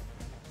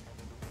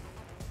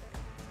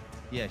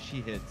 Yeah,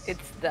 she hits.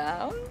 It's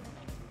down.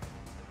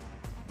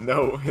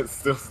 No, it's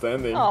still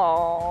standing.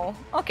 Oh,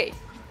 okay.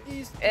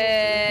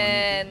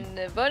 And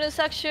bonus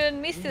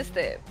action, Misty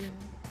Step.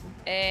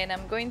 And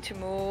I'm going to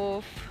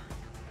move.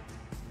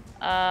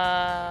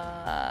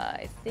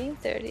 I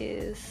think there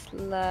is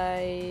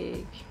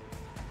like.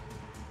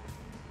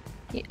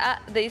 Yeah,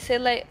 they say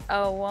like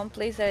one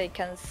place that I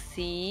can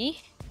see,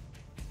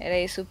 and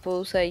I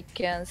suppose I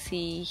can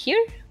see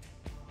here,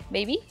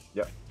 maybe.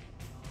 Yeah.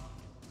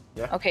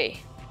 Yeah.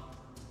 Okay.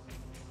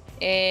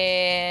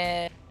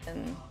 And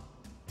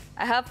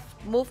I have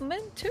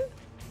movement too.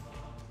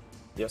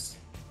 Yes.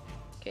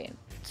 Okay,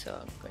 so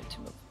I'm going to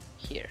move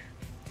here.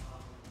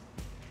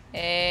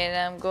 And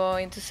I'm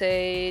going to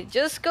say,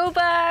 just go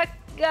back,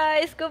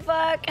 guys, go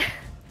back.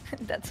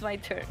 That's my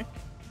turn.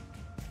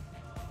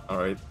 All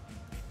right.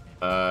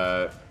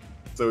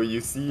 So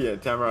you see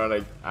Thamara,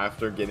 like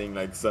after getting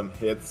like some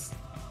hits,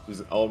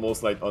 she's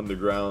almost like on the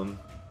ground,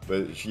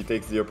 but she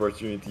takes the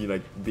opportunity,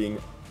 like being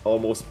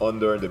almost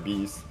under the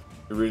beast,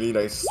 to really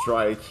like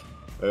strike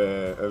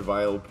a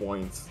vital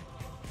point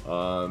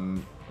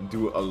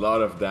do a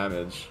lot of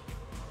damage.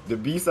 The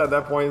beast at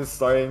that point is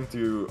starting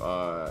to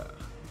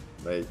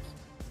like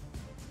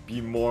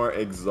be more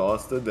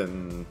exhausted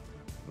and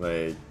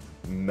like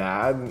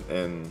mad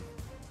and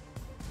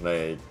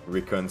like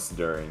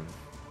reconsidering.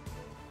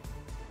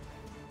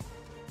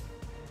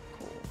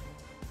 Cool.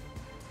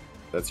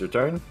 That's your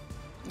turn?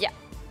 Yeah.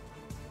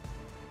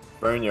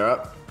 Fern, you're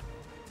up.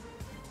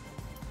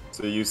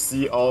 So you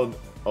see all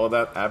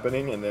that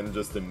happening and then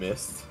just a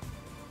mist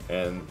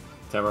and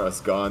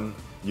Thamara's gone.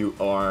 You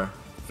are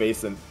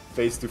face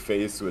to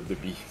face with the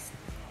beast.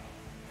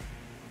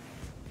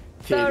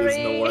 Cade is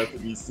nowhere to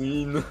be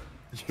seen.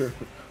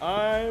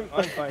 I'm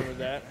fine with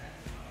that.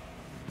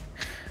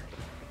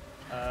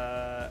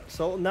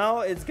 So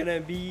now it's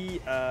gonna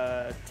be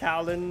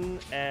Talon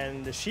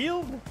and the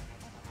shield.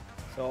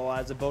 So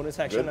as a bonus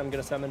action, I'm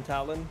gonna summon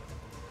Talon.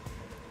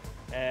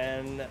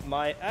 And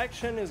my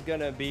action is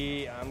gonna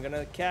be I'm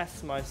gonna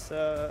cast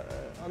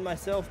on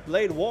myself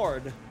Blade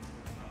Ward.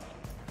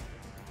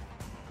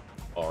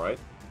 All right.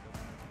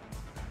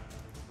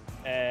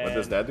 And what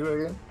does that do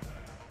again?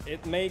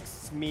 It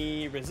makes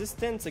me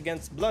resistance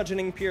against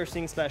bludgeoning,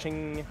 piercing,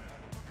 slashing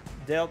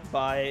dealt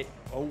by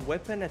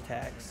weapon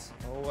attacks.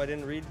 Oh, I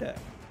didn't read that.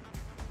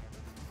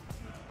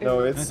 No,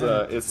 it's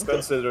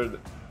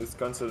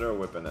considered a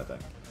weapon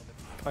attack.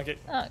 Okay.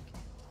 Okay.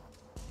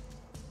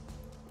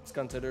 It's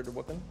considered a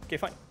weapon. Okay,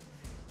 fine.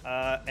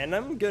 And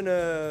I'm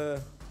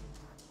gonna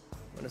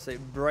say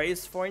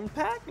brace for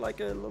impact, like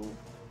a little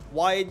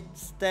wide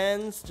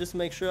stance, just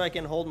make sure I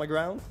can hold my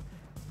ground.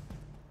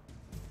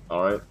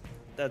 All right.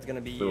 That's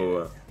gonna be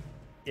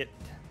it.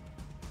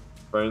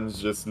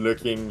 Fern's just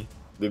looking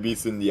the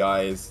beast in the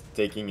eyes,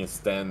 taking a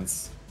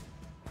stance.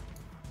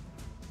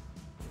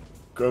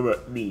 Come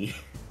at me.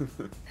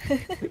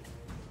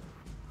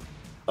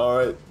 All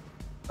right.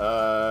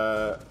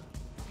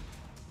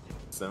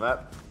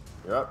 Semath,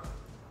 you're up.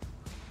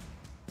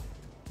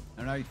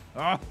 And I.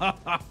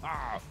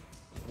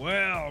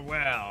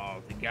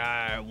 Well, the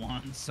guy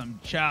wants some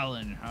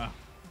challenge, huh?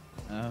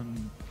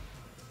 I'm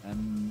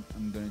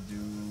gonna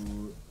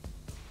do.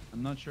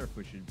 I'm not sure if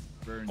we should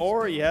burn.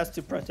 Or he has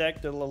to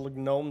protect the little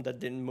gnome that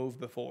didn't move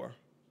before.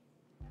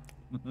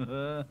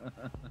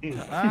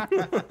 Yeah.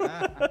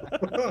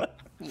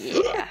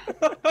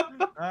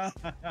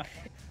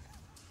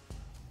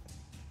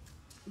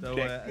 So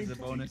as a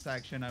bonus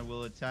action, I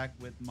will attack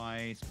with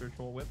my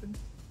spiritual weapon.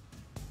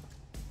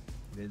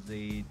 It is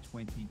a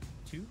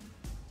 22,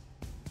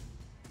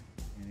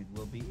 and it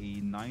will be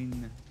a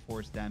 9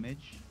 force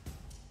damage.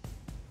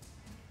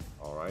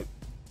 All right.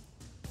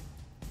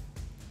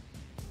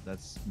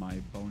 That's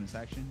my bonus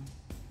action.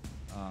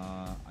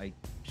 I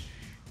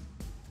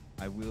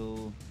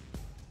will.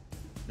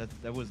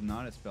 That was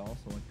not a spell,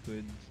 so I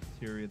could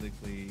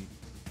theoretically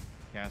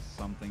cast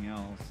something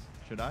else.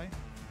 Should I?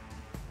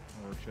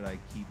 Or should I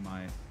keep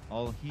my?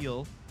 I'll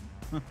heal.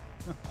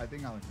 I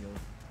think I'll heal.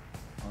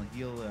 I'll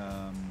heal.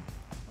 I'll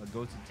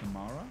go to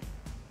Thamara.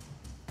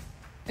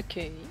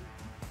 Okay.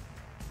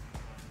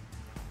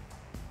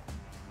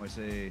 I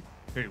say,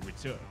 hey,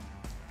 what's up?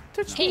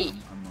 Touch Hey. me.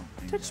 I'm not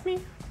saying Touch that. me.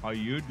 How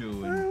you I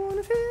doing?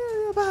 wanna feel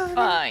your body.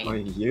 How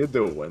Fine. you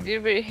doing?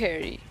 You're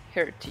very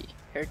hurty.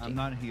 I'm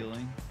not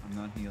healing. I'm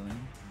not doing it.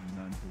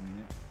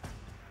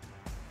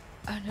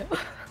 Oh no.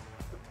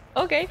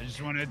 Okay. I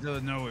just wanted to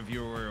know if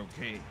you were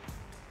okay.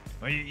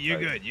 Well, you're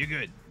Right. good. You're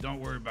good. Don't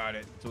worry about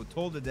it. So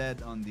Toll the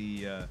Dead on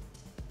the.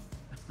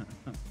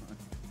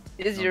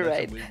 Is no, you're that's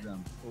right. A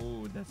wisdom.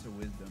 Oh, that's a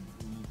wisdom.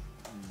 Ooh.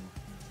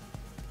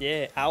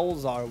 Yeah,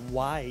 owls are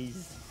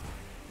wise.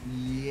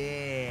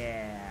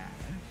 Yeah.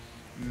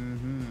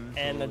 Mm-hmm.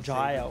 And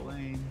agile.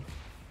 And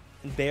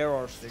bear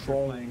are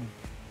strong.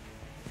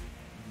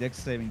 Dex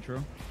saving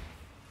throw.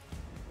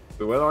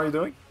 So what are you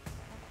doing?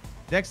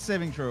 Dex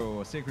saving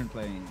throw. Sacred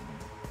Plane.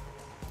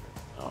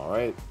 All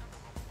right.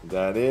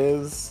 That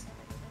is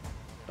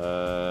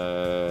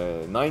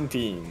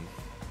 19.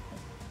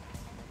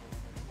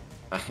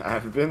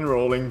 I've been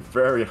rolling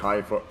very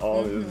high for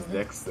all his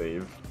dex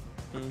save.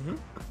 Mm-hmm.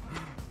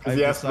 Because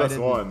he has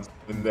 +1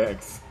 in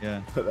dex.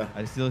 Yeah. But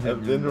I still hit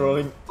I've been him.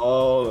 rolling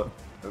all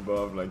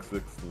above like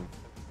 16.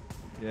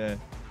 Yeah.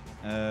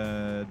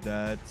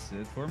 That's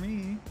it for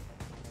me.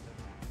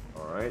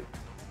 All right.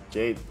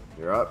 Cade,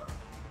 you're up.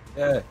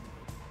 Yeah.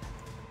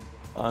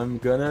 I'm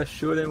gonna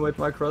shoot him with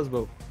my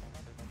crossbow.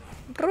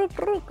 Good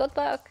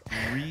luck.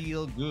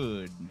 Real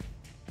good.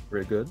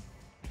 Very good.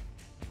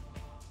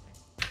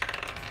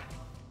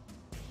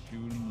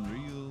 Shooting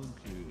real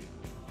good.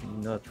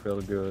 Not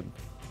real good.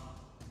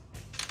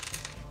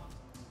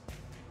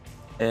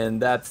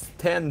 And that's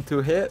 10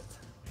 to hit.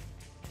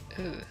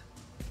 Ugh.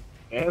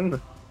 And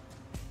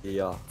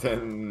Yeah.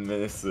 10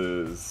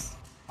 misses.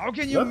 How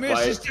can you Not miss?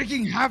 quite. He's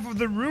taking half of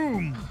the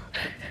room.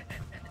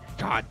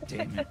 God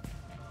damn it.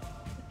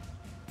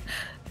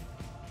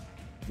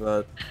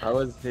 But I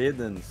was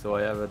hidden, so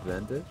I have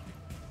advantage.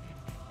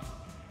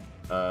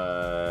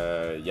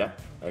 Yeah,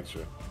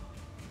 actually.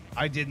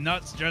 I did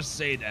not just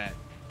say that.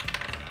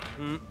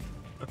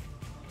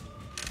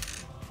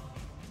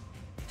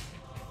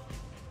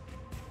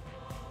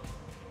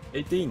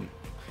 18.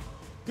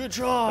 Good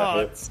shot.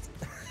 Hits.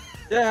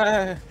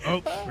 Yeah. Oh,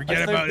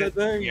 forget about it.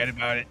 Forget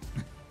about it.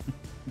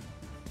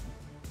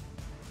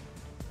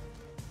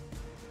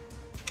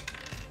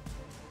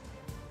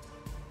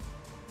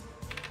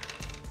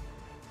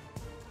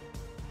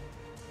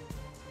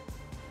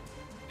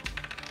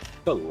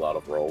 A lot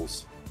of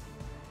rolls.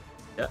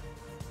 Yeah.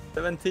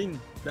 17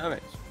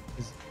 damage.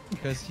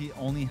 Because he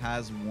only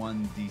has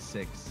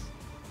 1d6.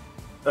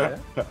 Yeah.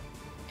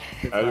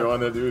 How do you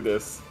want to do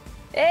this?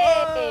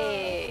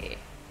 Hey!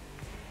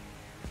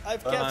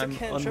 I've cast a I'm on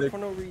cantrip the- for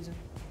no reason.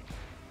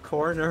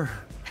 Corner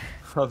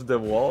of the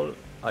wall,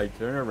 I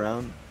turn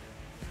around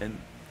and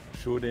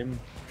shoot him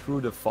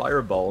through the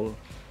fireball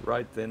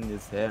right in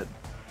his head,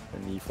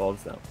 and he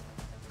falls down.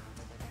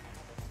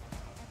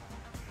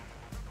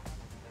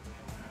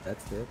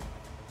 That's it.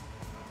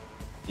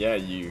 Yeah,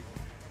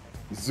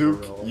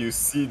 Zook, Overall. you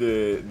see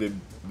the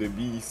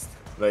beast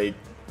like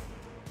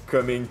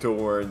coming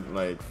toward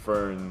like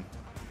Fern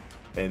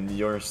and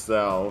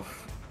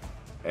yourself,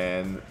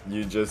 and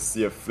you just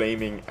see a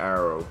flaming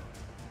arrow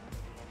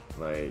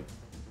like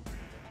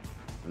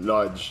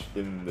lodge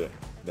in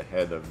the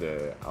head of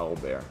the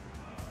owlbear.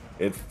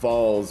 It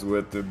falls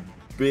with a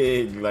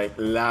big like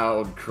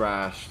loud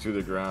crash to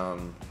the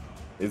ground.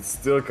 It's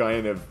still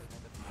kind of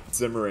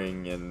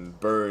simmering and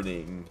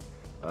burning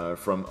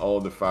from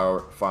all the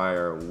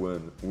fire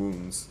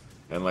wounds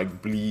and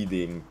like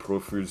bleeding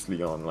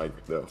profusely on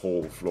like the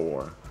whole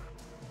floor,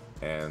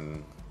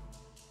 and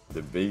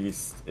the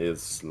beast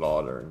is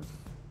slaughtered.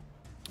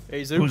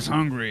 Hey, Zook. Who's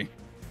hungry?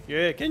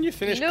 Yeah, can you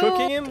finish No.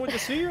 cooking him with the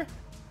sphere?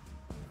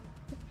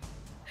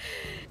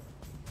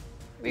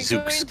 We're Zook's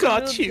going to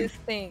got loot you. this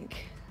thing.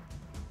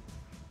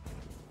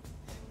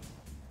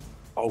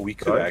 Oh, we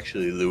could Sorry?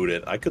 actually loot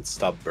it. I could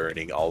stop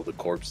burning all the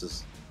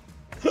corpses.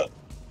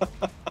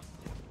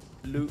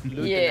 Loot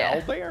Yeah.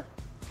 an owlbear?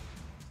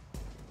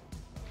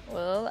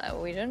 Well,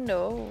 we don't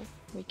know.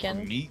 We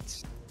can.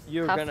 Meat.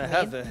 You're Half gonna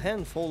have meat. a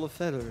handful of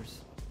feathers.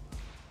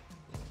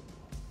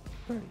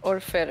 Or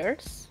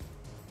feathers.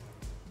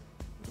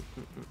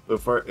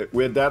 So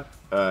with that,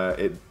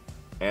 it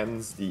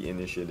ends the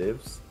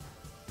initiatives.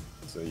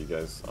 So you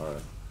guys are.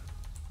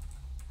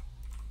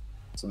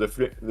 So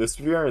the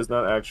sphere is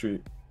not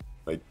actually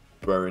like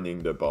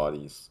burning the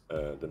bodies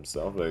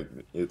themselves. Like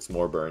it's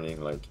more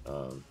burning like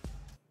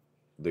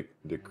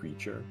the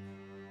creature.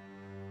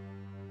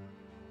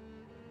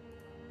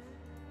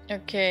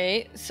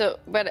 Okay, so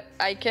but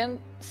I can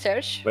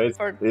search But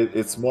for.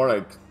 it's more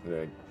like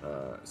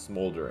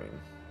smoldering.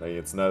 Like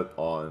it's not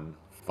on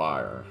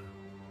fire.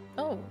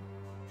 Oh,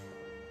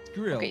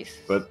 Grill. okay.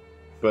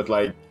 But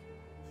like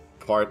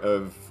part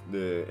of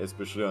the,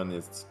 especially on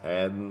its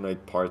head,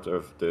 like part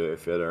of the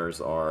feathers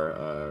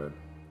are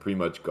pretty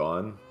much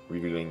gone,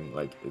 revealing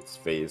like its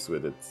face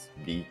with its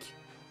beak.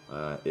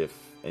 If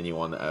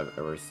anyone have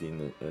ever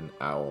seen an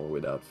owl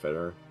without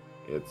feather,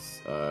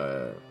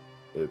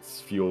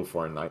 it's fuel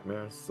for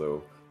nightmares.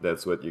 So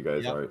that's what you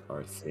guys Yep.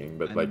 are seeing.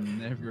 But I like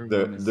never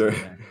the wanna see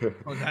that.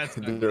 Oh, that's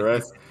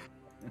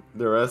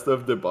the rest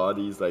of the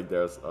bodies, like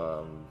there's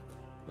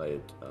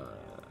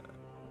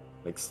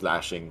like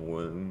slashing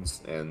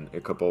wounds and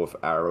a couple of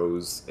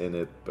arrows in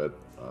it, but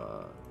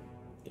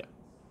yeah.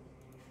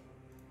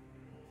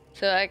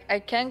 So I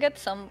can get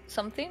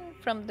something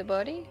from the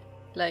body,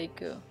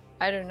 like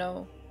I don't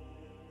know.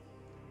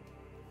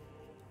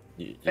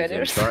 You can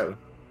Feathers? try.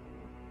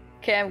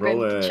 Okay, I'm Roll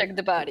going to a- check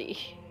the body.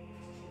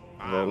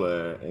 Roll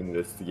a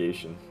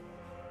investigation.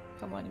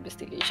 Come on,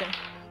 investigation.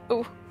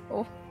 Oh.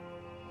 Oh.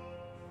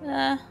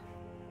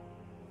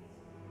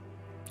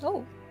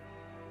 Oh.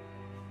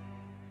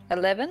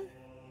 11.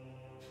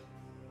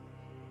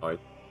 Alright.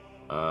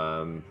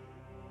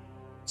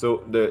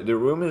 So the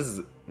room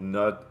is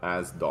not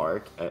as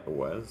dark as it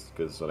was,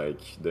 because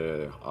like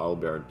the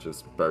owlbear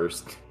just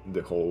burst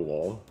the whole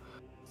wall.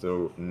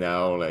 So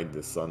now like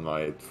the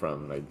sunlight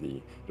from like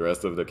the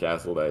rest of the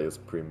castle that is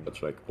pretty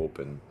much like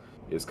open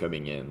is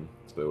coming in,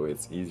 so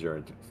it's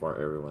easier for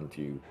everyone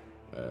to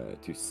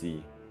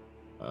see.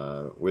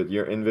 With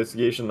your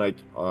investigation, like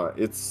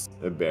it's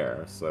a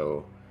bear,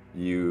 so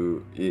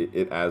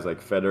it has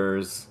like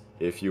feathers.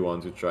 If you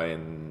want to try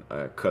and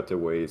cut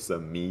away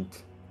some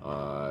meat,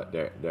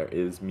 there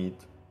is meat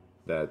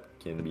that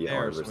can be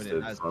Bear, so harvested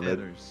it has from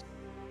feathers.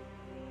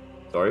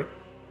 it. Sorry,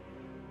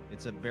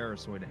 It's a bear,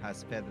 so it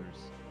has feathers.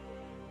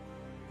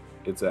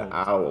 it's an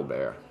owl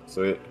bear,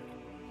 so it's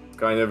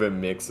kind of a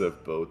mix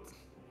of both.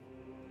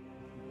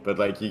 But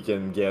like you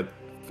can get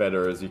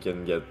feathers, you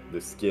can get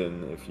the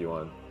skin if you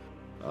want,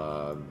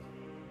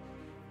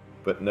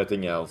 but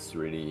nothing else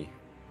really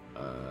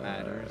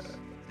Matters.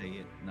 Say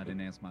it.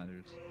 Nothing else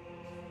matters.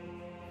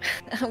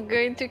 I'm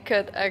going to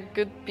cut a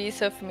good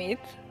piece of meat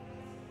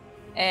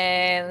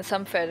and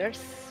some feathers.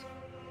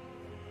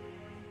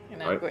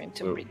 And I'm Alright, going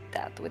to so- bring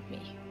that with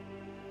me.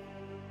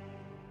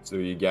 So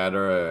you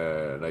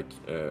gather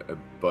a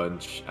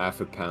bunch,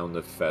 half a pound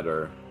of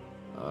feather.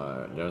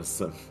 There's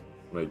some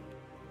like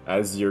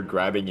as you're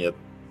grabbing it,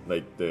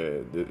 like the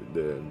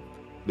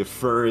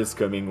fur is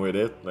coming with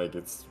it. Like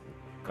it's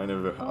kind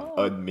of a Oh.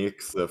 odd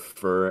mix of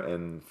fur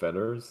and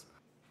feathers.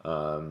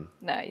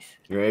 Nice.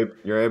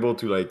 You're able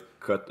to like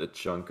cut a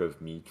chunk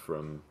of meat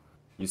from.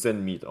 You said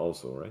meat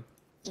also, right?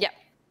 Yeah.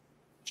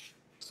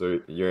 So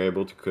you're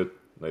able to cut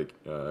like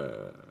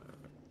a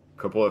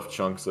couple of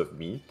chunks of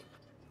meat,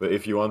 but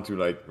if you want to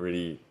like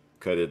really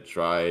cut it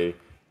dry,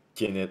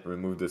 skin it,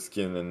 remove the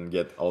skin, and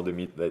get all the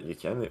meat that you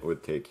can, it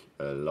would take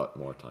a lot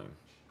more time.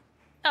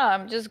 Oh,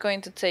 I'm just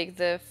going to take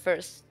the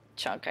first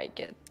chunk I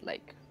get,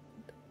 like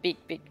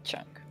big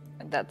chunk,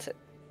 and that's it.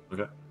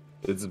 Okay.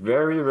 It's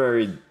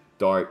very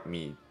dark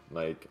meat,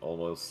 like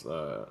almost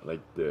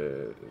like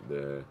the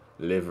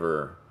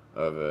liver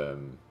of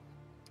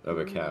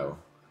a cow.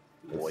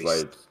 It's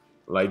Moist.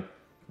 like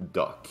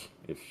duck.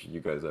 If you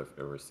guys have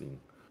ever seen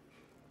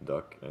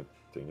duck, I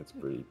think it's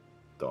pretty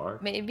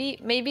dark.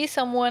 Maybe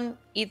someone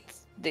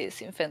eats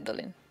this in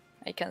Phandalin.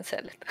 I can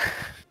sell it.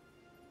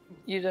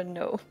 You don't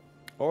know.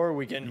 Or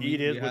we can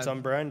eat it with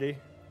some brandy.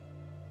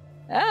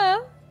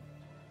 Ah.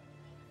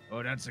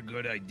 Oh, that's a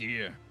good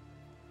idea.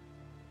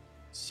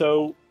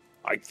 So,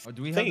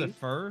 do we have the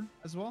fur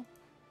as well?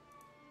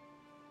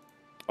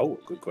 Oh,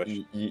 good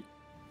question.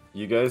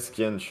 You guys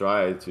can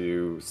try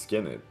to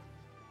skin it,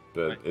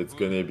 but it's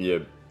gonna be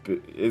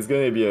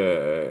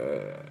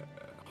a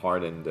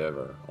hard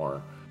endeavor,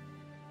 or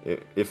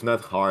if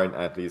not hard,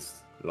 at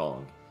least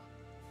long.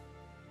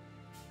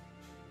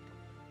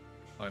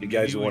 You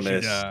guys want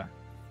to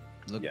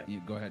look? Yeah.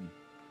 Go ahead.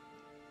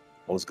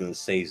 I was gonna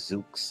say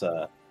Zook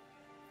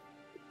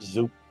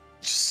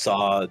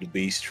saw the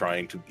beast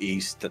trying to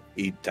eat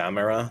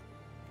Thamara,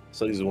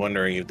 so he's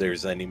wondering if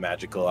there's any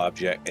magical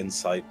object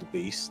inside the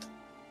beast,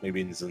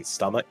 maybe in his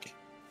stomach.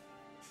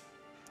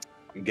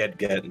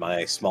 Get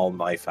my small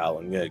knife out.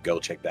 I'm gonna go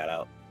check that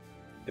out.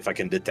 If I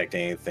can detect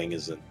anything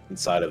is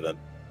inside of him.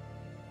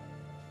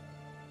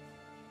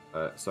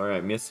 Sorry,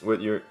 I missed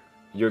what you're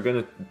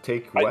gonna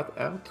take what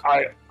out?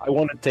 I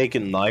want to take a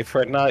knife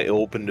right now and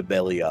open the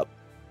belly up.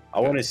 I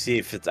want to see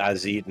if it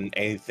has eaten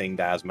anything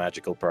that has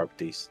magical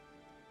properties.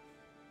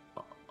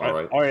 All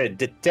right. Or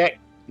detect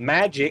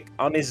magic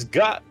on his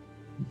gut.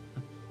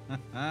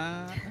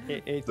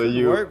 It So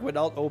could work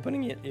without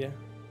opening it, yeah.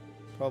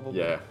 Probably.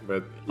 Yeah,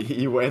 but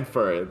he went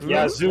for it.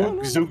 Yeah,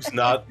 Zook's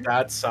not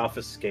that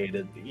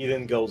sophisticated. He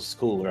didn't go to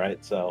school,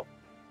 right? So,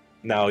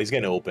 no, he's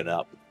gonna open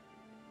up.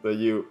 So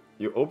you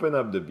open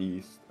up the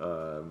beast.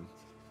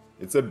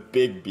 It's a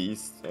big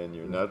beast, and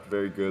you're not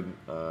very good.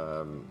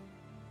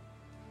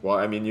 Well,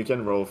 I mean, you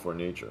can roll for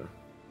nature.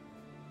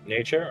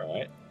 Nature, all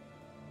right.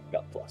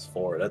 Got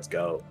 +4. Let's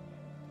go.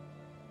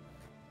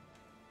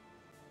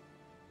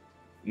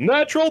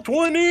 Natural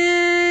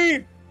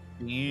 20.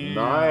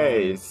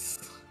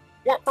 Nice.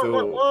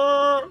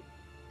 So,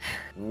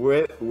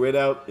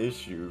 without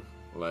issue,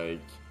 like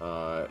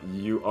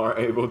you are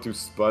able to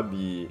spot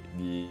the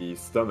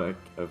stomach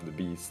of the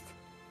beast,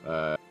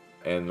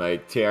 and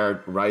like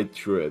tear right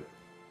through it.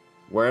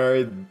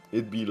 Whether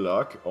it be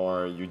luck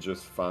or you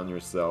just found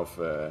yourself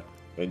a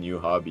new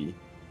hobby,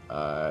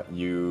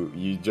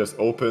 you just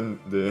open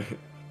the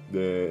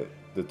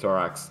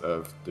thorax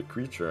of the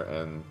creature,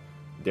 and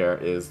there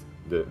is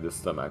the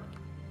stomach.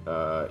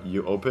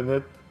 You open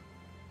it,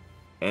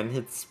 and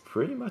it's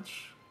pretty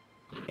much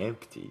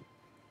empty.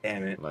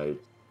 Damn it. Like,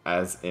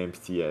 as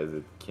empty as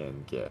it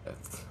can get.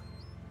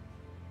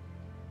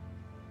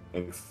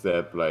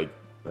 Except, like,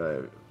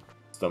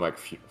 stomach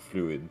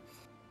fluid.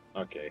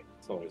 Okay,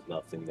 so there's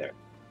nothing there.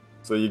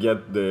 So you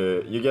get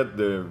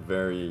the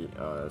very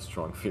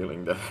strong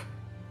feeling that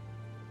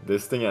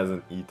this thing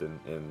hasn't eaten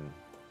in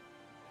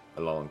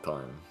a long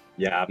time.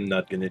 Yeah, I'm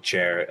not gonna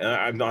check.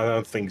 I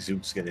don't think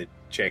Zook's gonna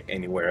check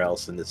anywhere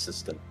else in the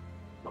system.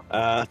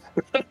 All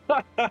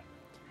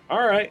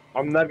right,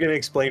 I'm not gonna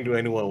explain to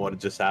anyone what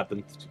just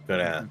happened. Just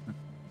gonna,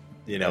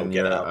 And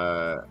get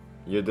out.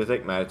 Your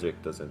detect magic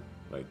doesn't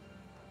like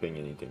ping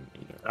anything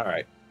either. All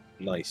right,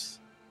 nice.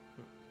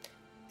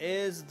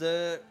 Is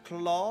the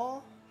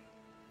claw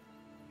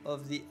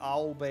of the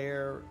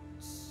owlbear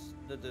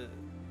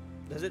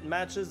does it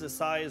matches the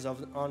size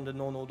of on the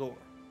no door?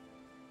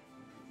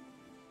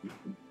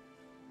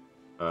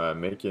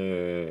 Make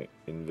a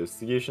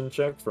investigation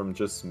check from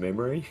just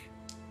memory,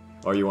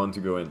 or you want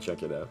to go and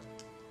check it out.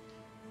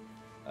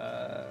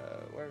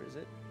 Where is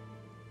it?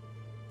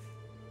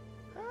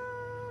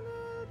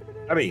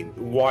 I mean,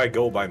 why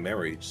go by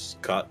memory?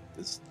 Just cut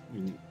this,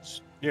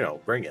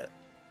 bring it.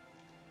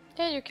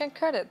 Yeah, you can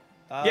cut it.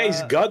 Yeah,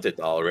 he's got it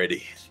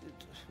already.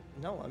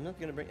 No, I'm not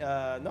gonna bring.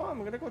 No,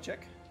 I'm gonna go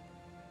check.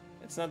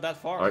 It's not that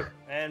far, Alright.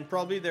 and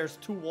probably there's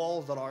two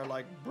walls that are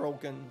like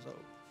broken, so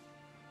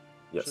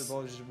Yes.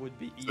 suppose it would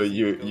be easy. So to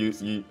go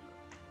see. you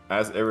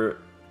as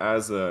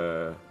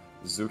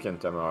Zook and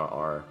Thamara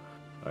are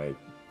like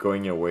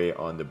going away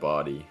on the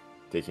body,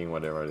 taking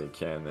whatever they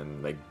can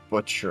and like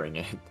butchering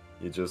it.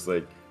 You just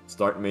like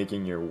start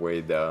making your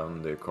way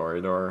down the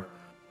corridor,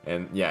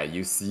 and yeah,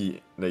 you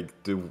see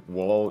like the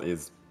wall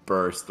is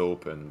burst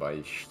open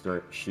by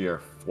sheer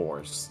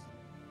force,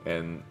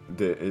 and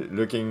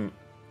looking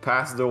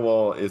past the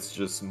wall, it's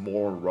just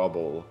more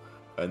rubble,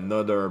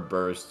 another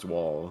burst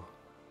wall,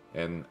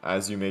 And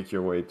as you make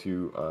your way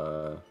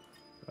to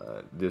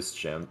this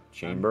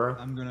chamber,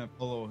 I'm gonna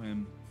follow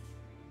him.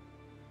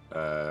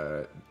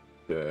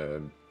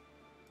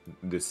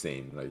 The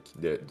same, like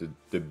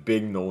the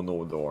big no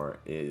door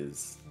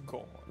is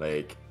Gone.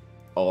 like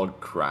all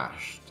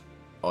crashed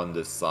on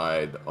the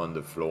side, on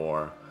the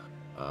floor.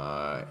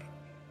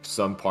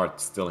 Some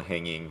parts still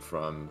hanging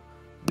from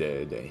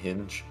the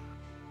hinge,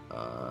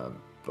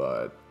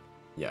 but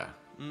yeah.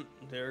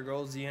 There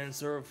goes the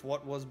answer of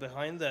what was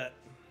behind that.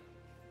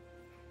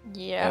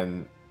 Yeah.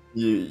 And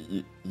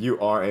you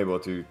are able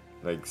to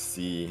like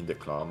see the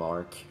claw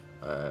mark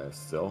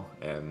still,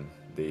 and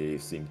they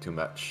seem to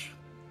match.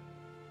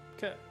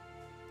 Okay.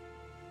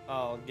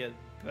 I'll get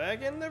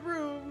back in the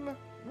room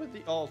with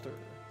the altar.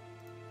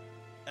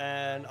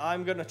 And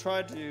I'm gonna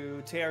try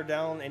to tear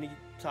down any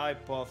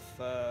type of,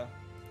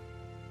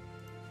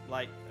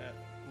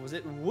 was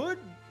it wood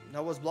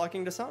that was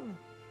blocking the sun?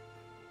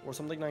 Or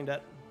something like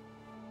that?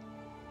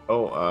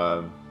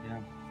 Oh,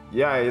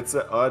 yeah, it's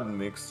an odd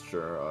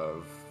mixture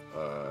of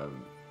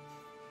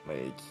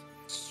like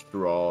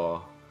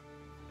straw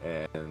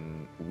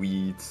and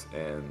wheat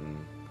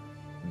and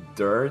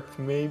dirt,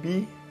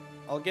 maybe.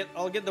 I'll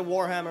get the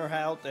warhammer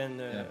out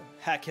and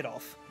hack it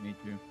off. Me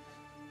too.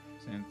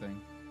 Same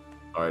thing.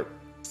 All right,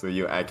 so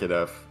you hack it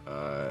off.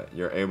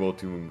 You're able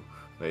to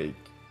like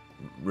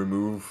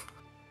remove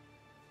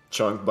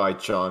chunk by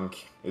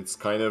chunk. It's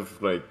kind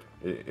of like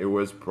it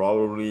was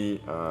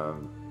probably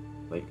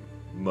like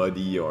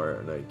muddy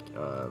or like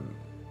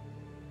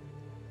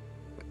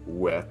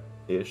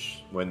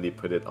wet-ish when they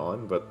put it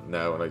on, but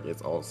now like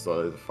it's all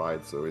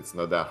solidified, so it's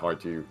not that hard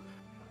to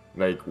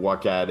like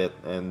walk at it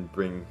and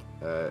bring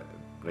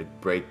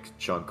like break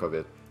chunk of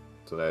it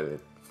so that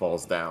it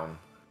falls down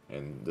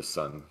and the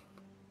sun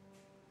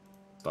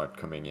start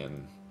coming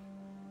in.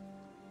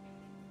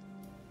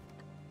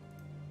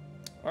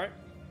 All right.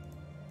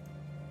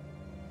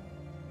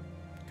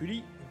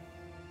 Goodie.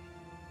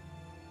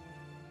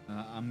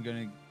 I'm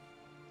gonna.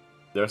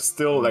 There's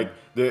still like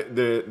the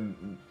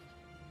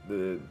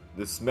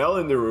smell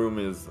in the room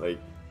is like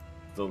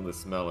still the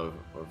smell of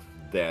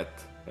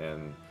death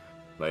and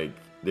like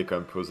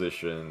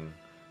decomposition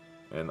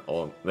and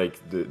all, like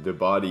the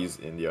bodies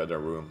in the other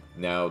room,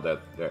 now that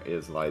there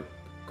is light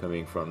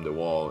coming from the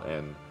wall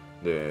and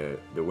the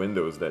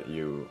windows that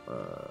you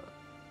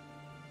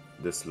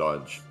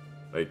dislodged.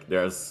 Like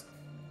there's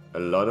a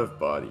lot of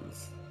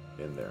bodies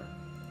in there.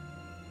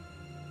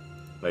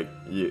 Like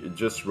you,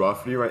 just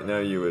roughly right now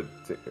you would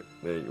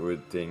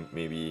think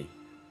maybe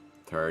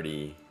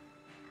 30,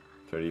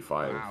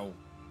 35. Wow.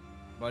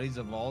 Bodies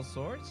of all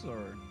sorts, or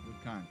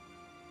what kind?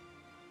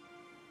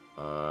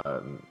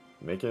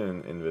 Make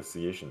an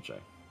investigation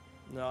check.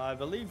 No, I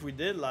believe we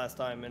did last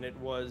time, and it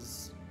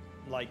was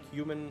like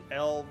human,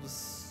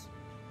 elves.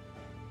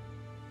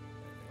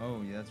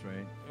 Oh, yeah, that's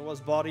right. It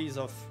was bodies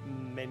of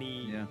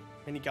many kind.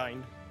 Any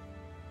kind.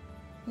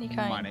 Many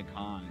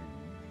kind.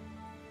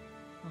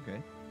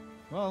 Okay.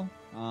 Well,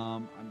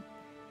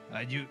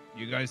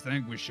 you guys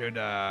think we should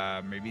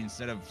maybe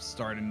instead of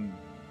start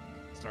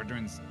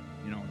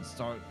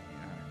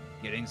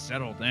getting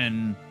settled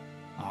in,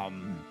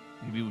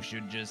 maybe we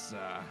should just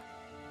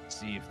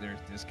see if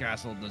this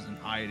castle doesn't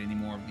hide any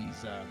more of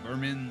these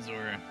vermins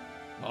or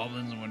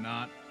goblins and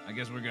whatnot. I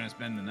guess we're gonna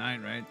spend the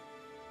night, right?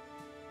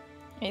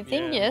 I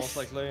think yes.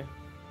 Most likely.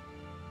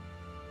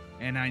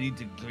 And I need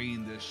to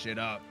clean this shit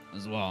up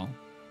as well.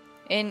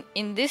 In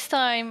this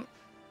time,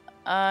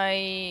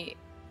 I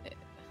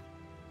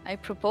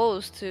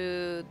propose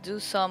to do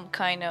some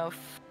kind of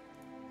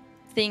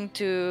thing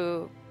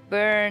to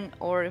burn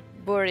or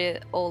bury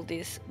all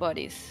these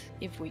bodies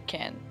if we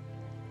can.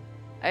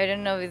 I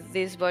don't know if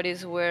these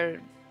bodies were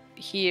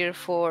here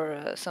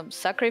for some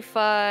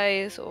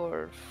sacrifice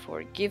or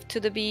for gift to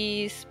the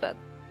beast, but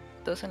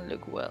doesn't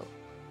look well.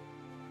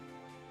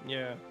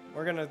 Yeah,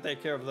 we're gonna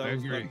take care of those. I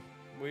agree.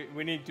 But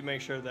we need to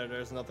make sure that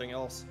there's nothing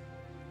else.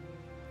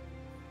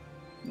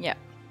 Yeah.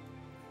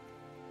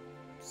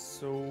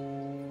 So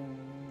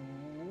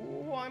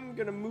I'm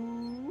gonna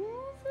move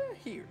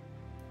here.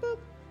 Boop.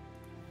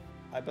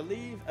 I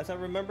believe, as I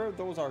remember,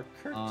 those are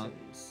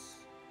curtains.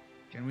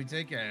 Can we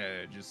take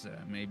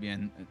maybe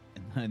an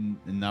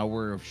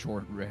hour of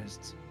short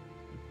rest?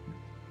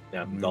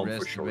 Yeah, I'm We down for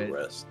rest a short bit.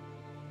 rest.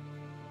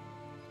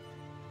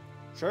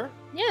 Sure.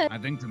 Yeah. I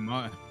think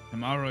tomorrow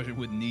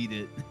would need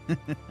it.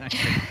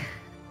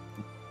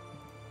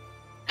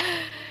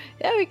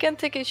 Yeah, we can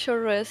take a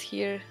short rest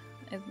here.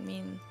 I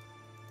mean,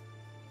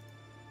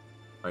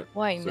 Right.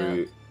 why So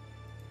not?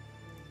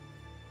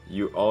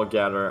 you all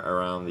gather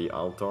around the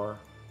altar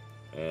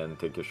and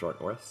take a short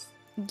rest.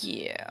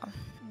 Yeah.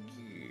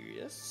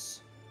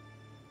 Yes.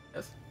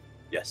 Yes.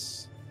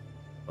 Yes.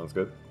 Sounds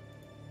good.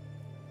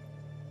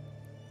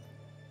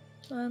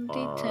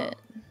 2010.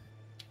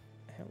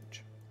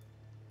 Ouch.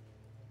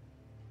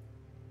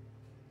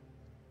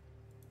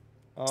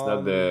 It's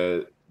not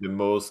the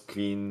most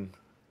clean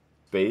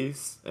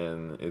space,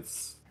 and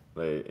it's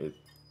like it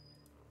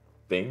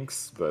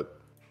stinks, but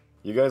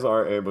you guys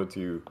are able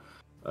to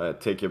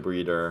take a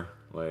breather,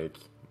 like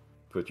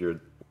put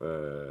your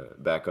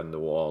back on the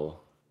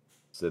wall,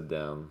 sit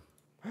down,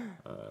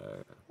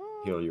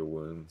 heal your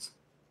wounds.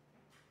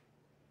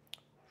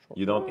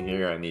 You don't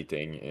hear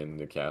anything in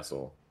the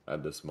castle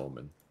at this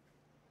moment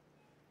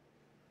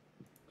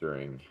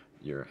during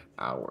your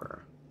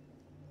hour.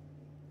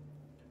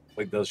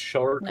 Wait, does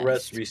short Nice.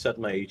 rest reset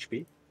my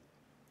HP?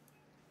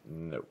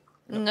 No.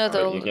 Not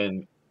But all. you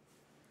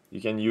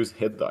can use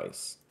hit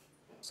dice.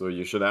 So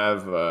you should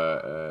have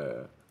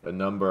a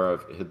number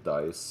of hit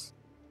dice.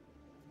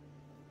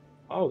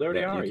 Oh, there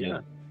they that are. you Yeah.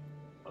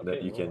 can,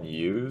 that you hold can on.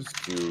 use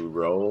to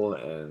roll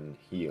and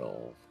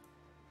heal.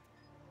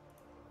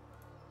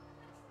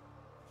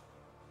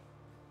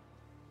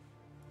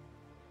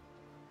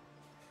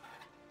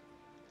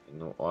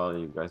 And while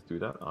you guys do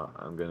that,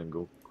 I'm gonna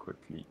go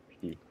quickly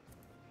pee.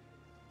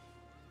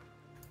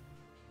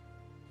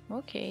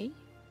 Okay.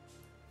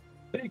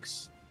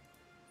 Thanks.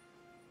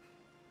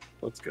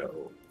 Let's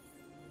go.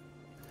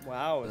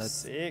 Wow, Let's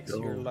 6.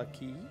 go. You're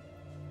lucky.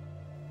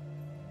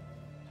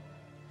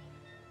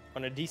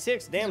 On a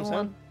D6, damn Just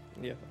son.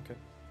 one. Yeah, okay.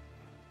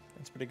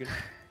 That's pretty good.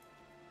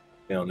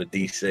 Yeah, on the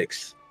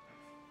D6.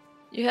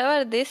 You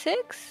have a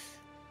D6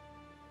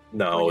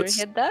 No, for your it's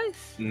hit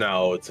dice?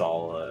 no, it's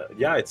all.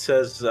 Yeah, it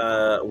says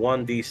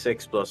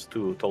 1d6 plus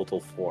 2, total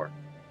 4.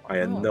 I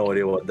had Oh, no okay.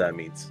 idea what that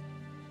means.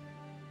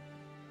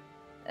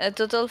 A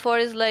total 4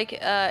 is like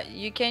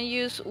you can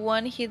use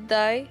one hit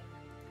die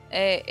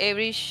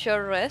every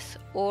short rest,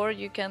 or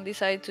you can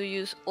decide to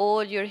use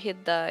all your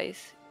hit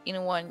dice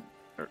in one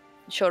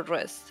short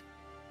rest.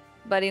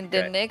 But in the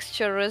Okay. next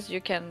short rest,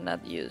 you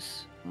cannot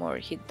use more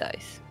hit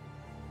dice.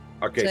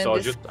 Okay, So so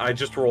in this- I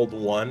just rolled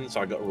 1, so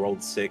I got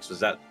rolled 6. Was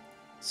that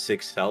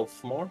 6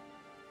 health more?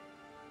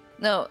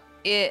 No,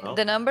 Oh.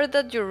 the number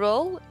that you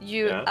roll,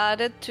 you Yeah.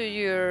 add it to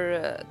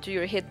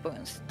your hit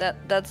points. That's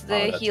the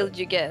that's heal it.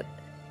 you get,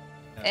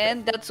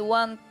 and that's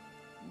one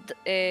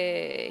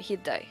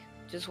hit die,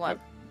 just one.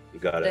 You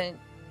got it.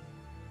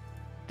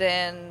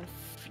 Then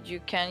you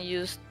can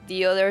use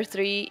the other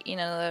 3 in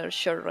another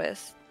short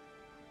rest.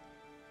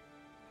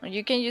 Or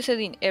you can use it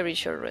in every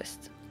short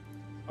rest.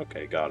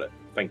 Okay, got it.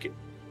 Thank you.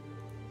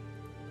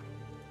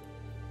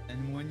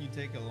 And when you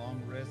take a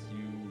long rest,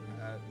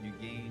 you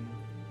gain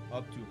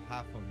up to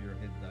half of your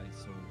hit dice.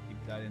 So keep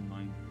that in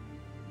mind.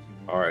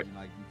 All right.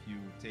 Like if you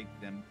take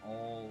them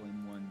all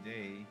in one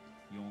day,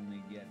 you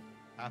only get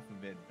half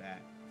of it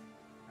back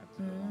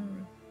after the long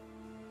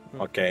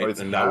rest. Okay, Oh, it's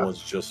and that half?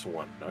 was just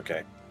 1.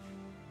 Okay.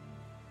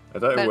 I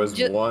thought But it was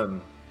ju-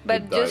 one.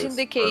 But hit just in dice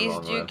the per case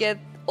long you rest. get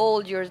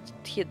all your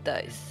hit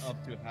dice. It's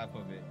up to half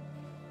of it.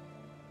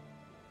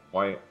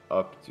 Why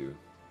up to?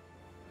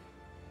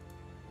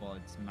 Well,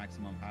 it's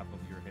maximum half of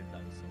your hit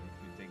dice. So if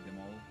you take them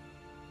all,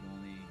 you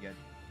only get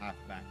half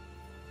back.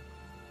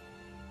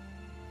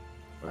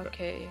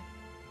 Okay.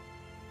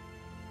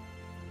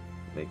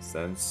 Makes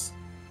sense.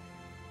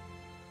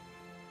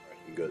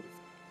 Good.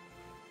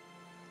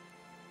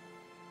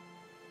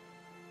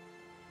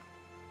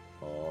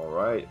 All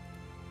right.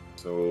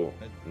 So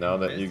Let's now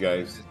that you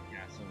investigate guys, this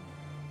castle.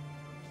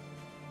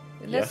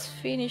 Let's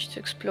finish to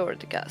explore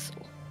the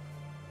castle.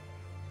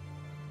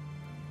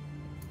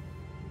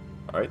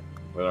 all right.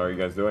 What are you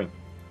guys doing?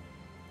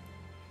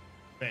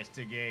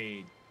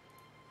 Investigate.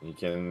 You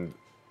can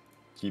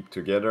keep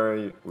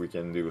together. We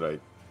can do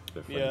like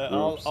different Yeah,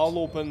 groups. I'll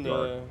open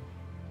Or- the.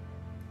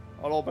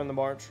 I'll open the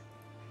march.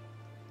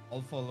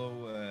 I'll follow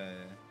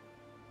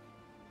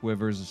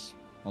whoever's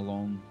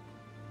alone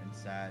and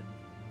sad.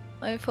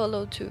 I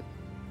follow too.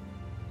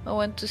 I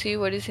want to see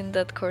what is in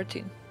that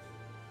curtain.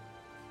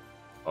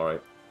 All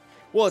right.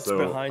 What's So,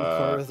 behind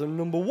curtain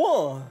number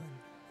 1?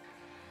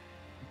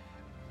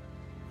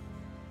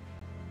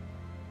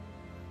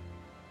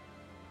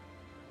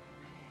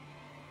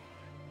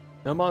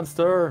 A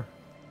monster!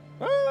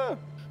 Ah!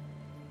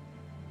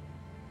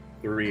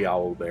 3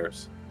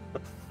 owlbears.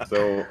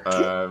 So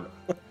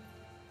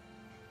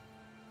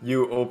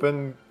you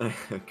open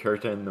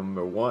curtain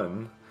number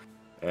 1,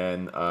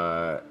 and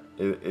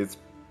it's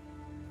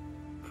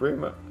pretty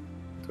much.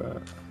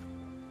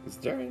 Is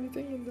there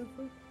anything in that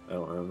one? I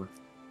don't remember.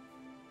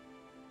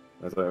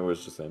 I thought it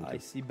was just empty. I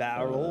see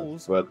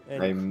barrels. But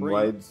and I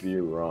might crates. be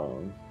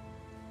wrong.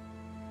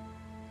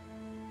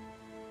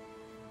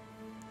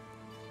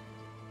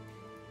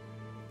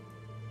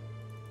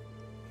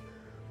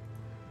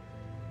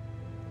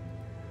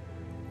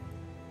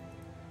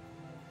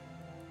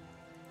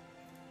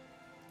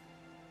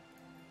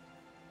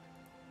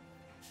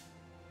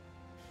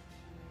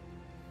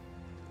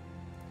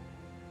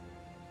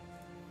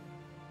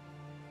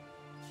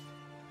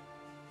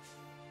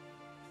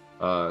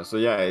 So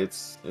yeah,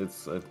 it's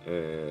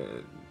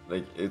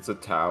like it's a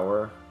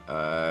tower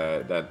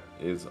that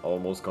is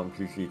almost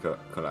completely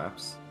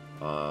collapsed.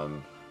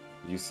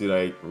 You see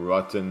like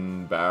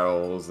rotten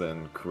barrels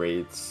and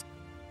crates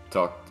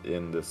tucked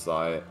in the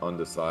side on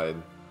the side,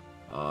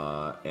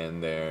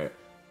 and there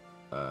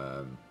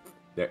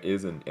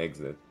is an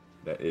exit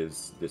that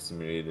is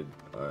disseminated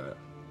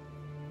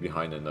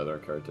behind another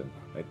curtain.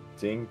 I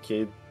think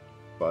Cade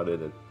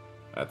spotted it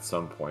at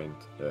some point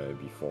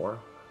before,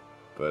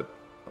 but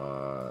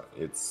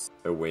it's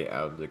a way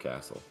out of the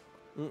castle.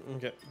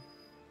 Okay.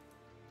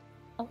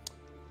 Oh.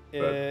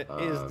 But,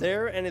 Is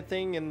there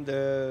anything in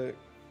the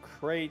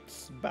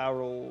crates,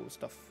 barrel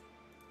stuff?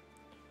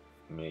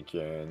 Make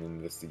an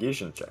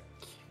investigation check.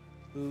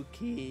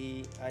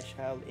 Okay, I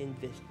shall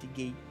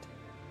investigate.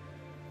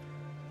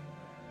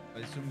 I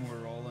assume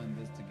we're all in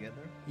this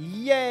together.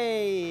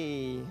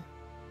 Yay!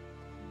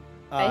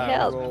 I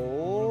helped.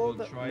 rolled.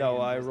 We'll try No,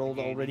 I rolled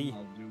investigating. already.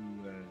 I'll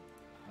do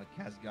a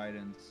cast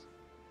guidance.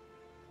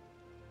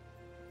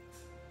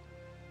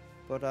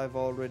 But I've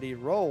already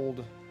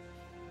rolled.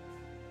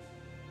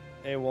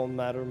 It won't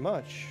matter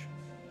much.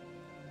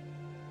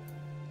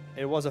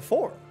 It was a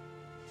 4.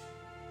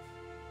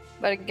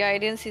 But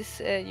guidance is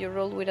you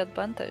roll with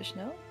advantage,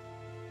 no?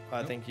 I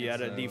Nope, think you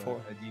had it's a D4.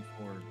 A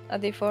D4. A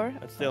D4?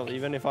 But still,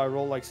 even if I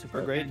roll like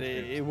super great,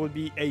 it would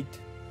be 8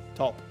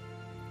 top.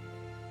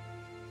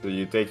 So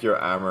you take your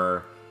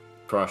hammer,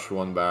 crush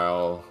one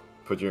barrel,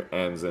 put your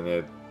hands in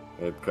it.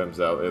 It comes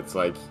out. It's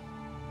like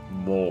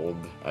mold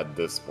at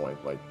this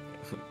point. Like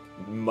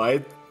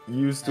might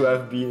used to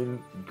have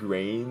been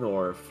grain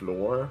or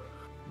floor,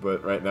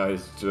 but right now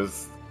it's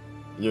just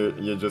you're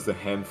just a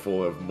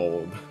handful of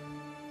mold.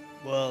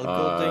 Well,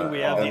 good thing we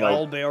have the and, like-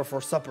 Owlbear for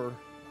supper.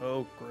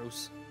 Oh,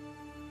 gross.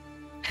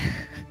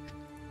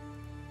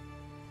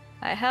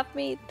 I have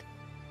meat.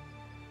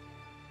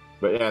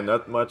 But yeah,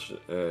 not much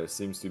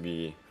seems to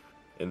be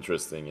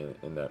interesting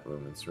in that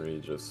room. It's really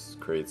just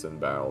crates and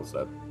barrels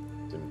that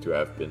seem to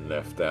have been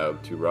left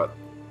out to rot.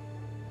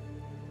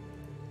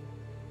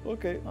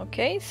 Okay.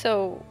 Okay,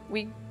 so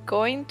we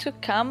going to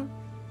camp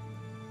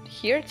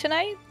here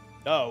tonight?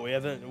 No, we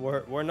haven't.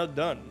 We're not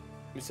done.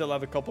 We still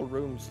have a couple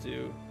rooms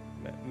to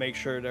make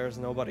sure there's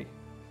nobody.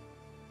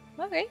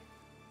 Okay.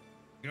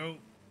 Go.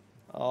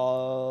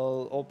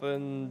 I'll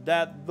open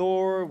that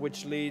door,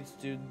 which leads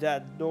to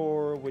that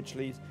door, which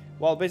leads.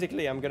 Well,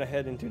 basically, I'm gonna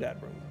head into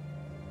that room.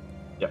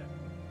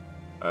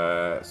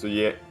 Yeah. So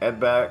you head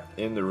back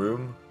in the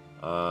room,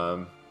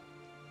 and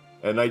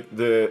like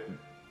the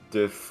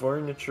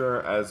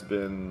furniture has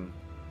been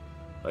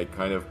like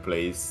kind of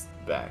placed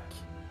back,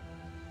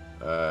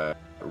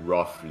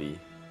 roughly.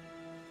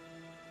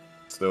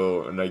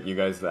 So like you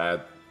guys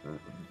had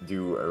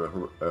do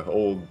a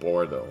whole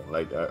bordeaux,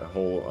 like a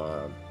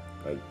whole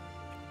like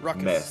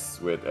Ruckus.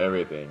 mess with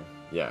everything.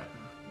 Yeah.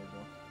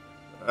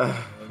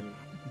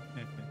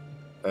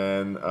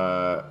 And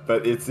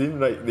but it seemed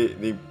like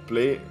they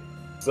play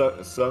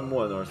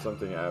someone or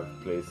something have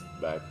placed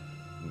back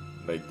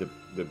like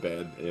the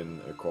bed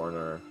in a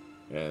corner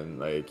and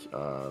like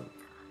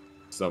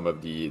some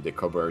of the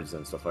cupboards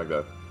and stuff like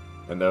that,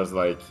 and there's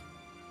like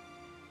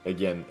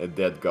again a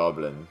dead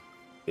goblin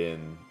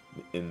in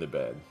the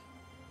bed.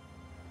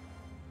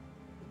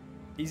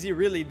 Is he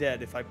really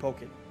dead if I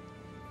poke it?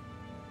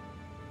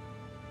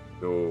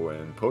 Go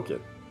and poke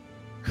it.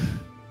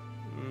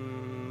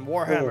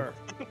 Warhammer.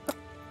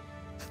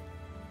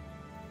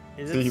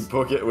 Is So you it?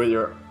 poke it with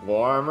your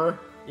warhammer?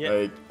 Yeah.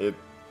 Like it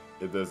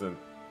doesn't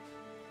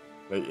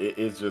like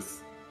it's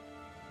just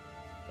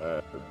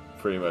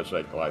pretty much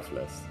like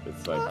lifeless.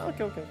 It's like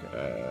Okay.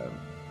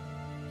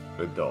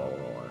 a doll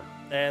or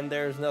And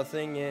there's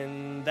nothing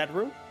in that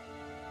room?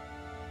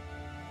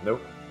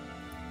 nope.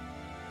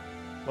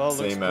 Well,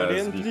 looks Same as pretty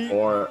empty.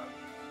 before.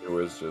 It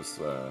was just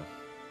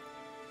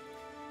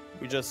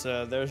We just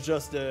there's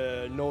just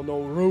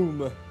no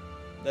room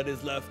that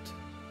is left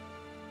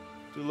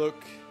to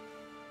look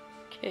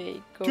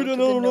Okay, go to the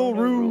no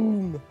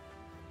room.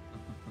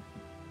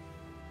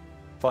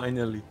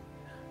 Finally.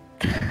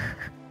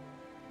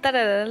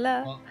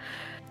 Ta-da-da-da. Well,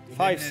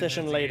 5 then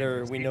session it's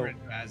later, we know.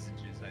 secret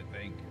passages, I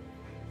think.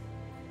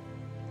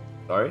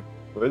 sorry.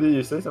 What did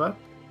you say, Semath?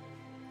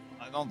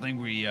 I don't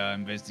think we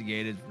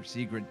investigated for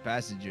secret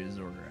passages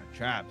or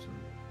traps.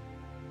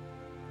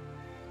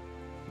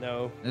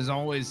 No. There's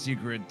always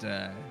secret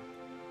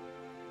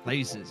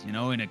places, you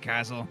know, in a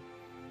castle.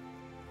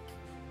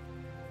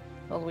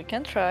 Well, we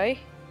can try.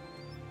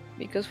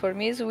 Because for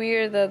me it's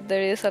weird that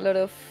there is a lot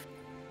of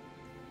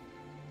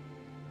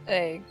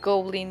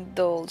goblin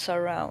dolls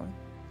around.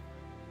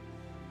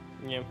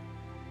 Yeah.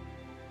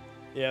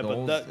 Yeah,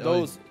 Dolls? but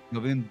those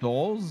Goblin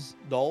dolls?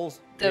 dolls,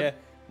 The-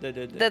 the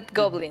That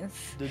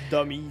goblins. the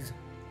dummies.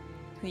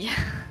 Yeah.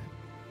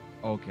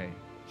 Okay.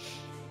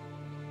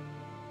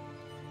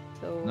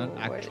 So Not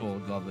where- actual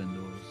goblin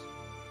dolls.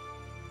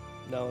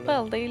 No.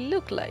 Well, they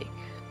look like.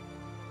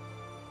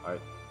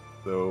 Alright.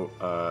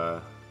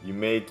 So you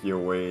make your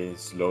way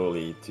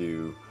slowly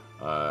to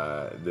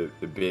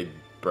the big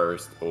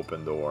burst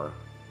open door.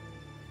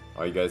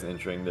 Are you guys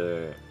entering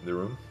the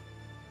room?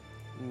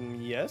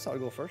 Yes, I'll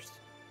go first.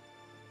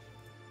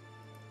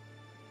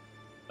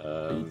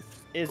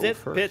 Is Go it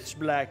first. pitch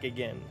black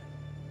again?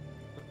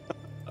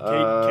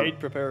 Uh, Cade,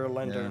 prepare a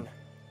lantern.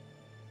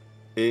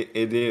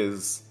 It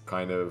is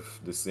kind of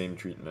the same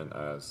treatment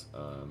as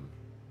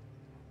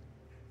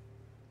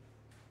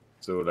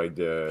so like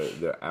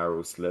the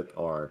arrow slit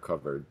are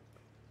covered.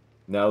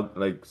 Now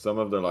like some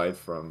of the light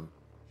from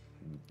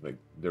like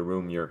the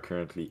room you're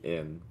currently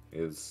in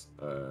is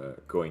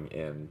going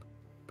in,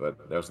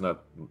 but there's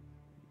not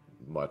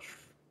much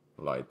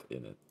light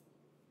in it.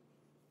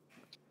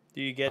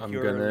 Do you get I'm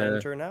your gonna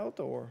lantern out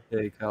or?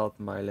 take out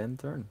my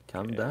lantern.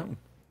 Calm Okay. down.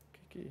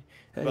 Okay.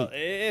 Hey, Well,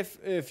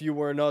 if you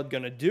were not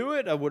gonna do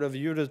it, I would have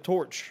used a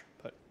torch.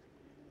 But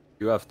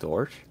you have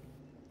torch?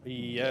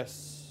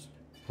 yes,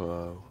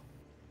 Whoa.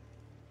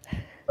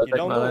 I'll you take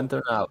don't my know.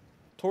 lantern out.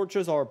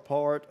 Torches are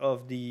part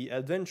of the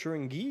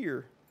adventuring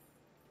gear.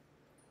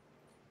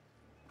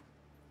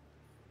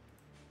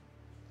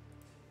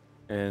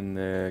 And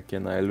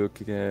can I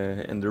look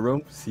in the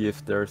room, see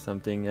if there's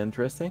something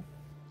interesting?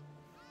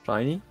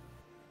 Shiny?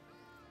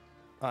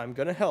 I'm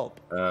gonna help.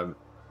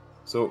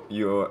 So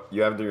you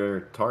have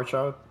your torch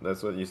out?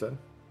 That's what you said?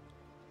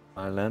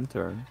 My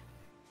lantern.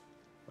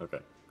 Okay.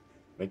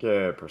 Make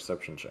a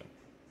perception check.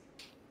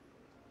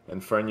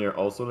 And Fern, you're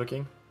also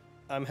looking?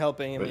 I'm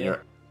helping him. But Yeah.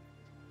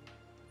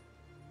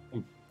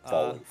 you're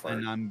Following And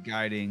Fern. I'm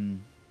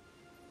guiding.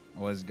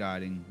 Was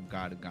guiding.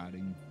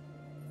 Guiding.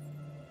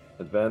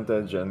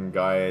 advantage and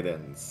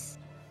guidance.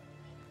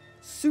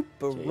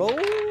 Super Okay.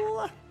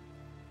 roll.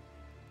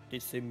 They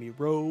see me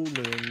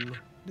rolling,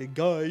 the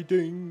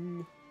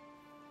guiding.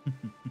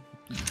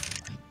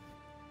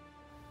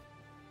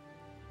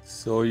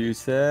 So you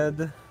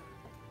said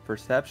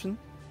perception?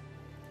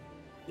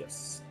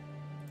 Yes.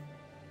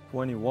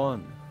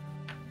 21.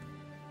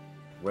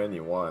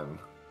 21.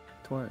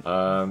 20.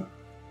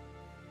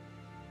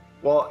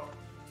 Well,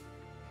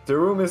 the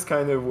room is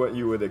kind of what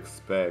you would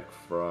expect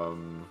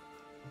from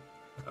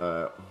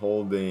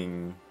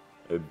holding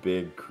a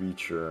big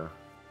creature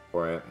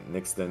for an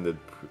extended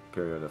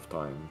period of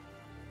time.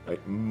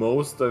 Like,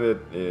 most of it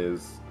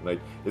is like,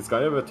 it's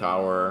kind of a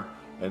tower,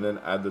 and then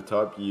at the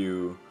top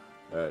you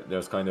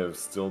there's kind of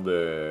still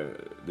the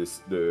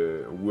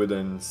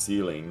wooden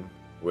ceiling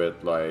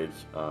with like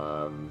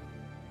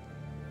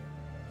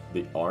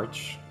the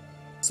arch.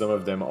 Some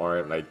of them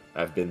are like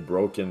have been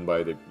broken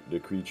by the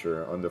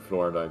creature on the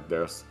floor. Like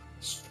there's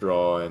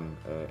straw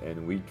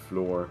and wheat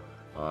floor.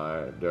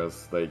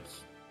 There's like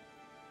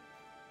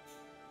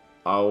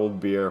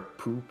owlbear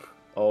poop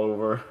all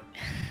over.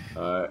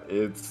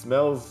 It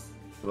smells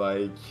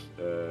like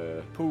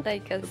Poop.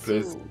 Like a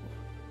place, zoo.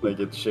 like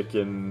a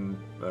chicken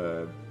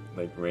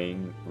like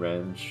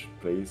ranch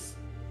place.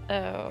 I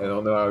Oh.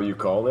 don't know how you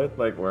call it,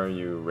 like where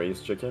you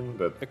raise chicken,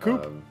 but A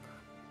coop.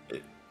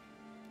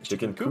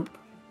 Chicken coop.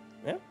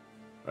 Yeah.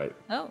 Right.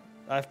 Oh.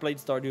 I've played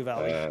Stardew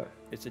Valley.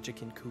 It's a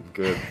chicken coop.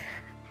 Good.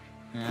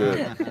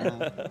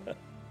 Good.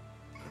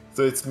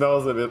 So it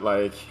smells a bit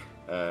like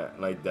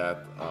that.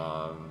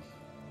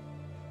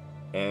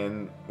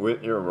 And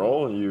with your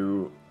roll,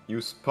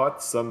 you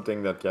spot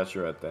something that catches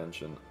your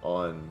attention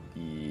on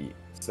the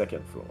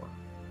second floor.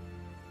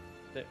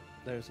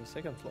 There's a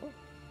second floor.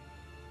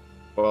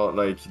 Well,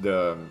 like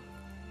the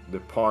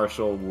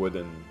partial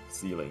wooden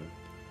ceiling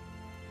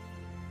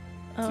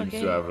seems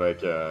to have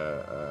like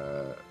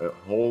a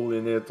hole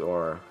in it,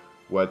 or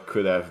what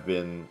could have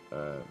been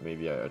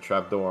maybe a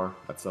trapdoor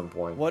at some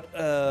point. What?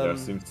 There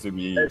seems to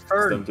be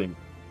Fern. something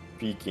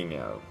peeking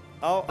out.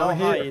 How Over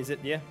high here. is it?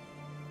 Yeah.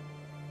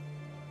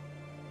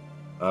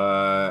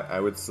 I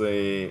would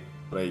say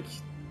like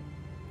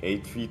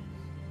 8 feet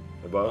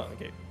above. Oh,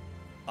 okay.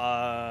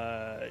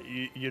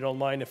 You don't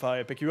mind if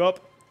I pick you up,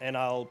 and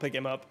I'll pick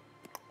him up,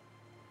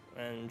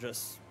 and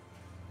just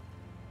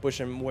push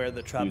him where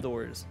the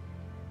trapdoor is.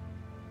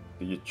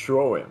 Do you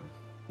throw him?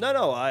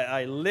 No,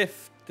 I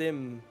lift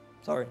him.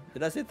 Sorry,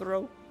 did I say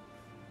throw?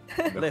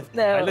 Lift.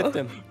 No. I lift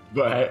him.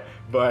 But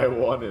I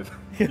wanted.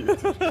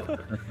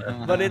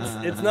 But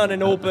it's not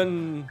an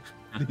open.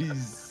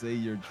 Please say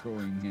you're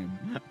throwing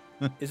him.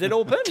 Is it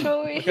open?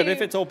 Throw Because if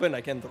him. it's open,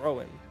 I can throw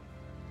him.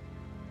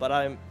 But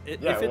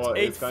if Yeah, it's well,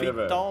 8 it's kind feet of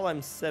a- tall,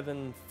 I'm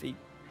 7 feet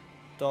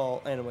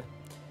tall. Anyway.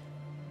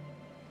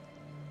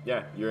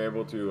 Yeah, you're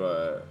able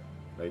to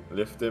like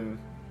lift him.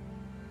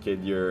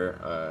 Kid,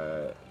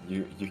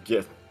 you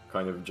get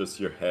kind of just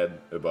your head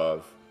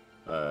above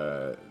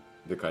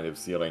the kind of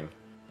ceiling,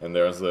 and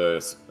there's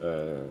a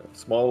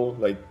small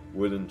like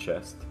wooden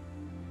chest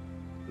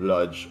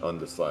lodged on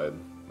the side,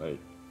 like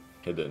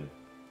hidden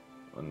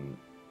on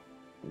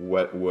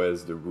what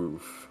was the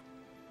roof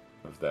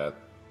of that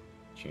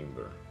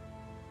chamber.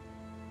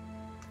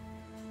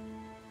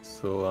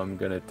 So I'm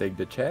gonna take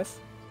the chest.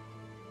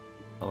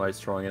 Am I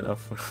strong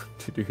enough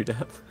to do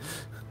that?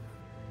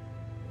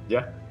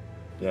 Yeah,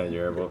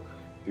 you're able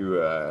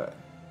to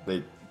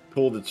like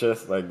pull the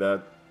chest like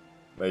that.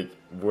 Like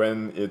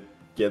when it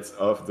gets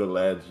off the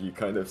ledge, you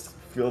kind of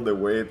feel the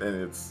weight, and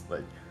it's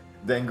like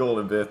dangle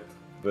a bit.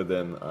 But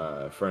then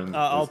Fern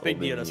I'll is pick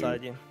the holding other you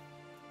side, yeah.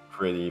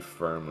 pretty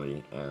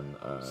firmly, and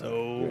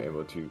So- you're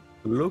able to.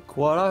 Look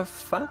what I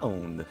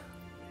found.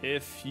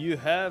 If you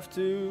have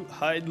to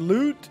hide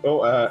loot,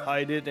 Oh,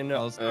 hide it in a.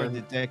 I'll start Um,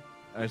 detect.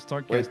 I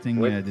start wait, casting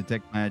wait.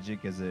 detect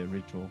magic as a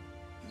ritual.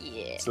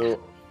 Yeah.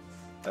 so,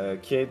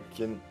 Cade,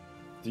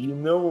 do you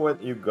know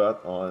what you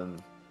got on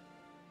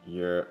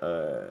your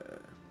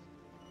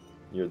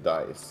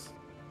dice?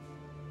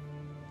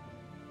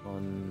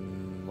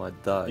 On my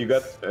dice. You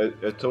got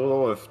a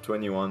total of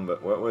 21,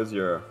 but what was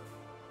your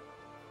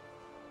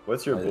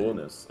What's your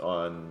bonus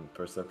on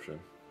perception?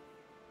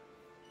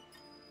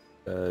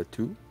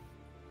 2.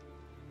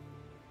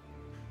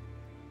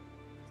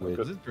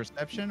 Was it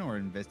perception or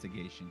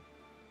investigation?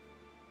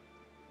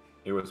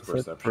 It was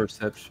perception.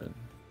 Perception.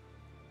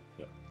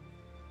 Yeah.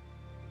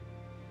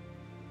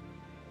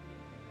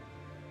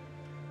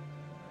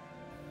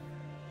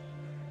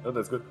 Oh,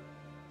 that's good.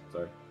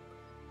 Sorry.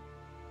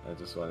 I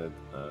just wanted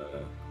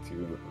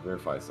to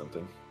verify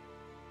something.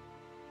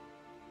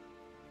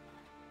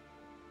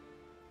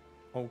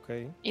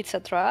 Okay. It's a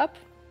trap.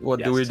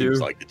 What do we do?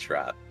 Seems like a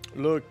trap.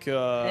 Look,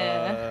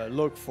 Yeah.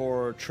 look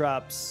for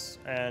traps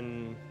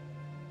and.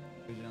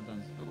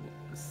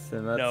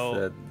 Semath No.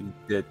 said we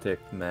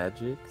detect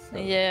magic. So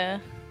Yeah.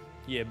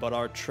 Yeah, but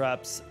our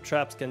traps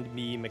can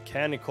be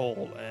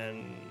mechanical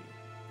and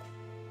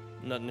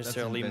not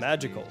necessarily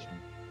magical.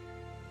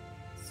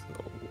 So,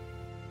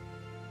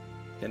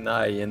 can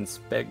I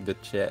inspect the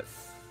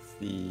chest,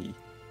 see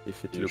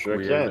if it You looks sure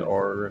weird can.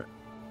 or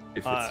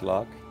if it's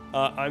locked?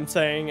 I'm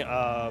saying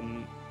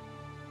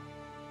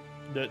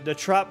the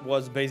trap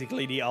was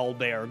basically the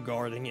owlbear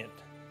guarding it.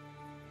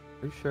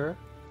 Are you sure?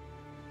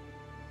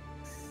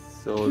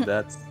 So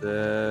that's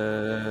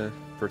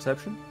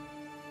perception?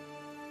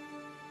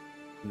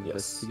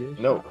 Yes.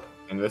 Investigation? No.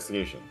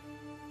 Investigation.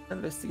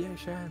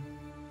 Investigation.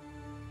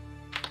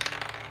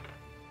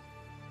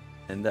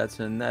 And that's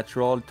a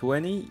natural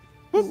 20.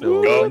 So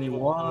Go.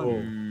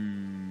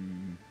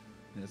 21.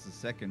 That's the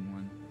second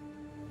one.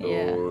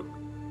 Yeah. So,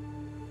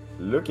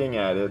 looking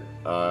at it,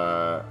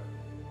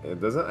 it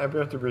doesn't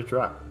appear to be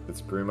trapped.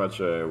 It's pretty much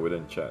a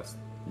wooden chest.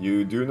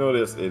 You do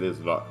notice it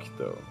is locked,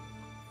 though.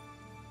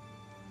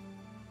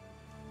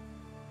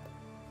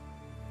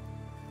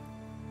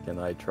 Can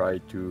I try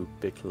to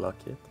pick lock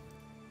it?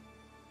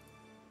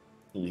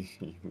 You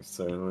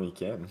certainly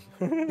can.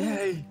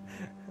 Yay!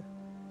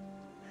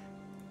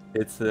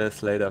 It's a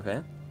sleight of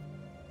hand.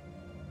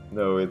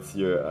 No, it's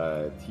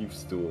your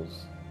thief's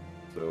tools.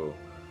 So,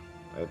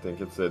 I think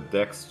it's a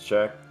dex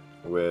check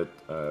with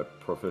a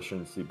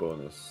proficiency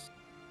bonus.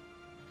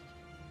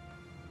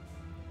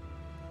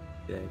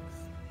 Dex.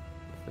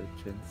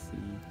 Proficiency.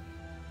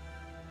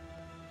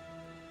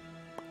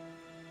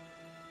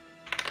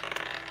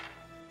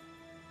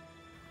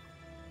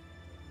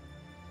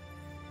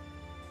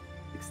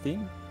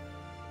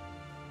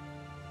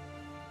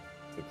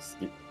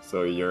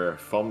 So you're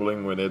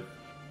fumbling with it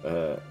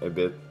a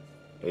bit.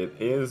 It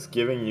is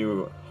giving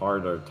you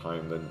harder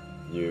time than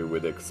you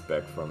would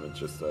expect from it,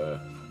 just a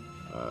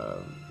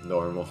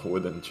normal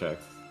wooden check.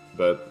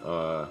 But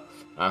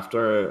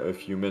after a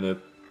few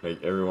minutes,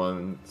 like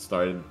everyone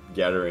started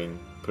gathering,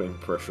 putting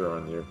pressure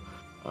on you.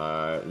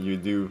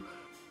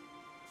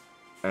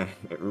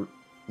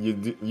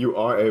 You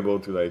are able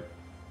to like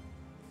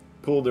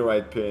pull the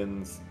right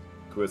pins,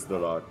 twist the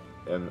lock,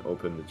 and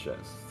open the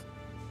chest.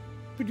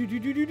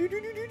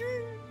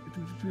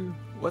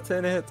 What's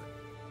in it?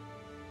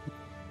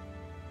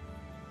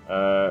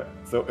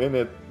 So in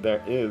it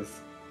there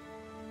is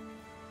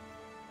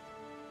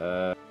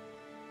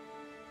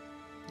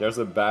there's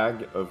a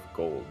bag of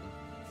gold,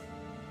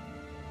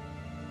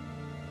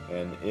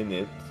 and in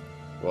it,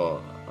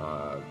 well,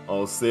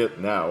 I'll say it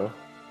now,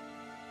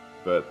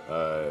 but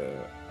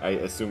I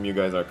assume you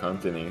guys are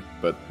counting it,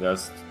 but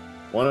there's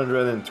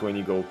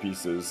 120 gold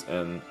pieces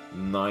and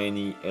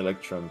 90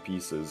 electrum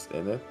pieces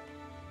in it.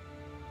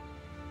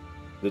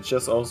 The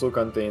chest also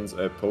contains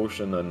a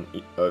potion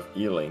of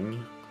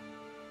healing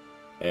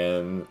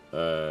and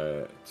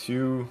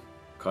 2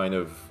 kind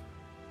of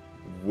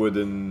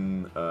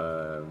wooden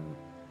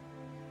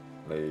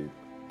like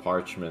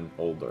parchment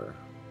holder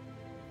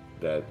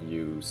that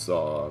you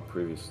saw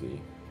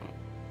previously.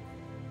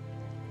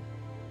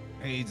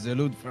 Hey, it's the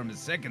loot from the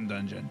second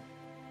dungeon.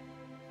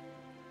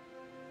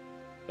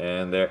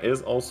 And there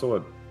is also a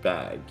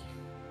bag.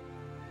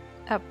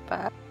 A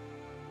bag.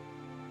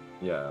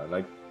 Yeah,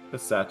 like a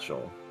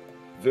satchel.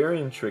 Very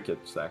intricate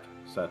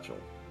satchel.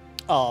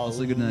 Oh,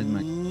 Also good night,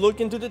 Mike.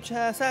 look into the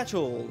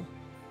satchel.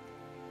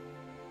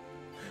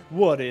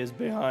 What is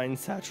behind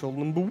satchel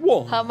number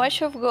 1? How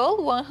much of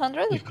gold?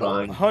 100 of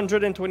gold?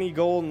 120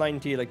 gold,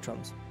 90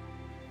 electrons.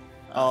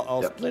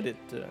 I'll Yep. split it.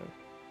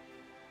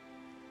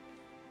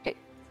 Okay.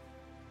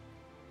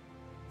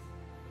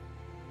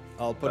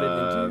 I'll put it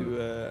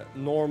into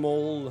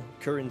normal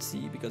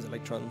currency because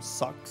electron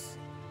sucks.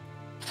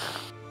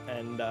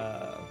 And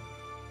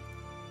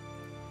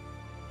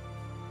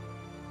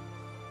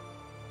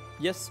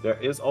yes. There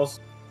is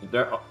also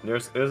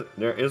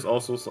there is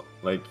also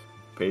like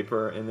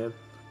paper in it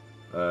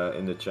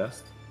in the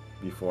chest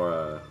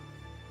before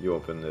you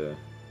open the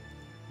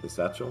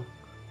satchel,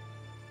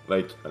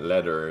 like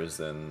letters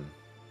and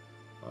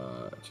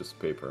just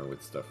paper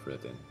with stuff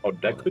written. Oh,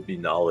 that could be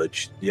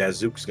knowledge. Yeah,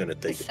 Zook's gonna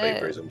take the It's, uh,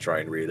 papers and try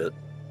and read it.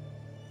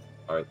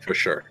 Alright, For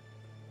sure.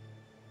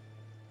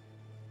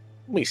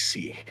 Let me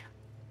see.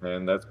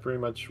 and that's pretty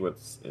much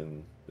what's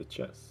in the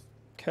chest.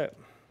 Okay.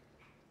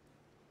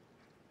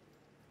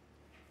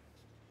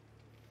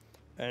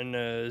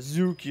 And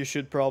Zook, you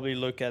should probably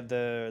look at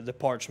the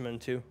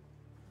parchment too.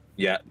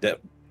 Yeah,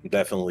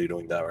 definitely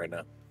doing that right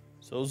now.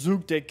 So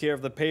Zook take care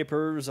of the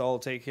papers. I'll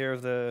take care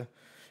of the.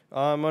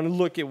 I'm gonna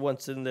look at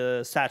what's in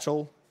the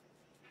satchel.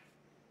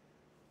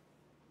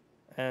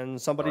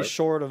 And somebody's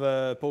short of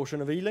a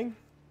potion of healing.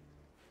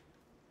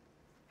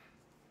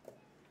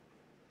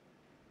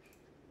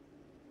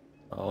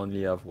 I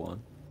only have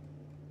one.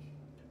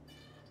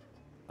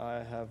 I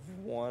have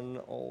one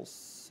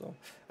also.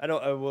 I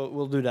don't.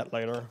 We'll do that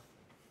later.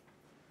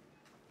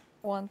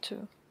 1,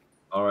 2.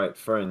 All right,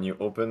 Fern, you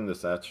open the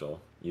satchel.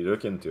 You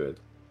look into it.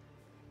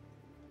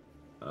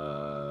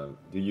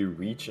 Do you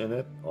reach in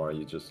it, or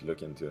you just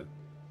look into it?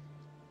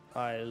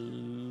 I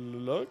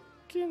look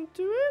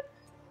into it.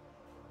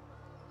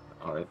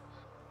 All right,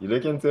 you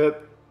look into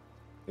it.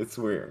 It's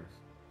weird.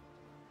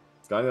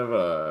 It's kind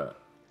of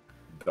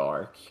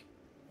dark,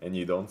 and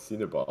you don't see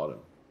the bottom.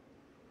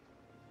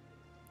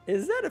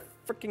 Is that a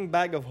freaking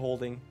bag of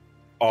holding?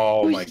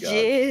 Oh my god.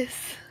 Yes.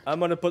 I'm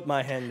gonna put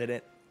my hand in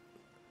it.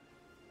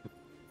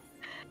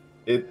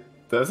 It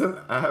doesn't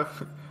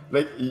have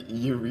like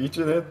you reach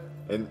in it,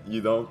 and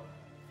you don't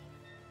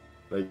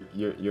like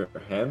your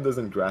hand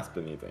doesn't grasp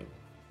anything.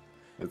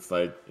 It's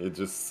like it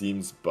just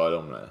seems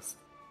bottomless.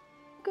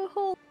 Go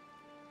home.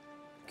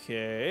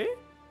 Okay.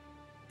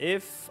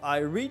 If I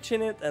reach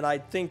in it and I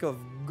think of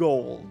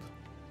gold,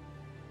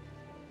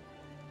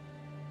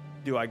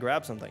 do I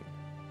grab something?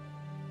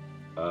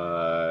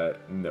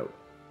 No.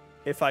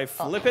 If I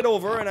flip it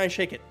over and I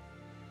shake it,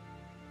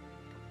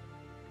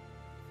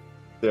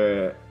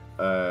 There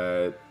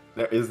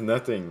is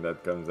nothing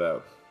that comes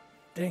out.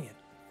 dang it.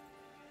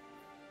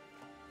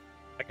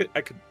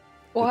 I could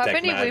What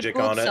detect happened if we magic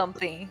put on it.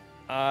 something?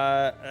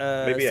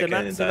 Maybe I can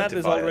Semath is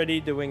identify it. already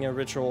doing a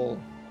ritual.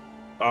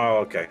 Oh,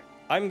 okay.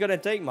 I'm gonna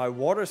take my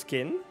water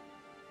skin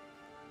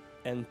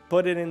and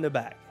put it in the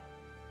bag.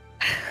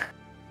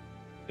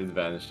 It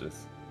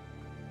vanishes.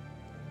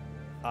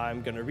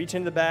 I'm gonna reach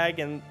in the bag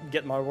and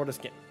get my water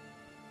skin.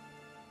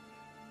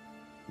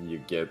 You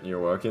get your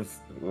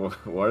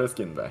water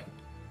skin back.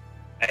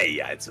 Hey,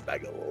 yeah, it's a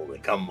bag of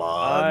holding. Come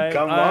on,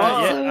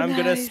 I'm So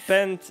gonna nice.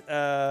 spend.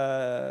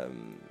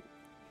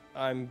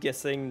 I'm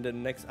guessing the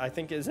next. I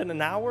think is it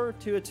an hour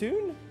to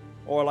attune,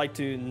 or like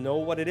to know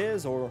what it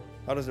is, or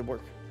how does it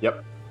work?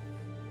 Yep.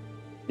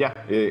 Yeah,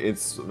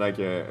 it's like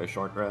a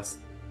short rest.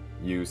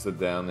 You sit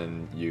down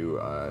and you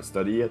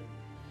study it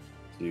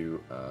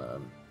to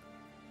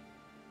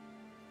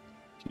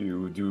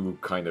do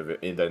kind of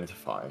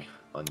identify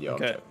on the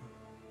Okay. object.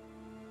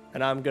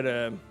 And I'm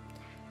gonna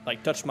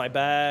like touch my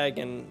bag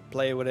and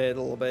play with it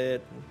a little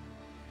bit.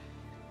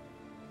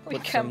 We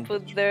Put can some-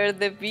 put there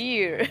the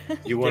beer.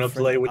 You want to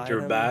Different play with your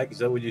item. bag? Is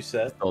that what you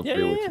said? Don't Yeah,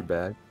 play yeah, with yeah. your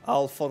bag.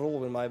 I'll fuddle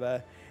with my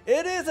bag.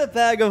 It is a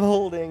bag of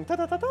holding.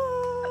 Ta-ta-ta-ta!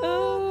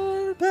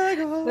 Oh, Bag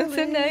of holding. that's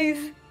so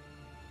nice.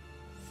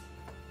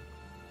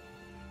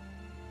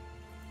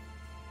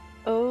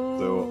 Oh.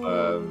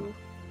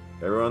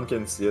 So everyone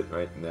can see it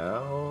right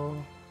now,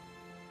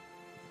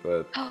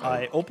 but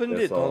I opened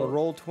guess it on I'll-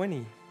 roll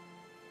 20.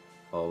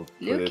 I'll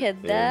put Look it at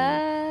in-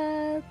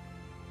 that.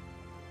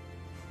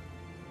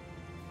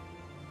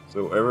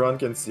 So everyone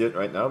can see it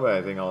right now, but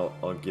I think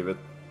I'll give it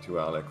to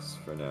Alex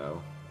for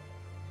now.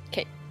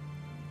 Okay.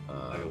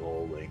 Bag of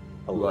holding.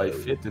 Do I Hello.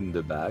 fit in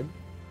the bag?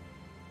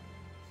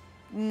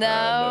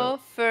 Now,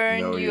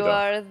 Fern, No, you you don't.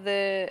 are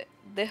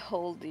the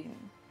holding.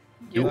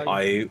 Do Bag.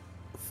 I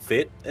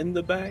fit in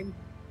the bag?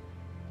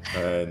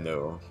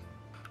 No.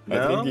 I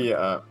No? think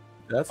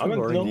That's a I'm a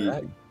boring gnome.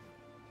 bag.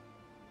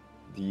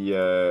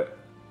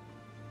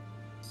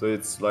 so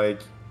it's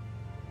like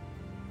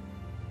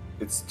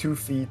it's 2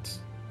 feet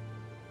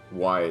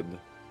wide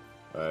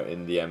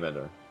in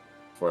diameter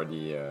for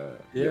the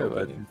Yeah,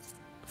 but opening. it's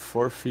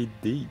 4 feet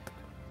deep.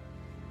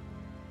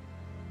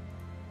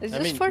 It's I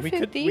just mean, for we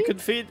 50.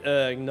 could feed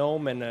a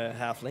gnome and a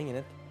halfling in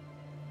it.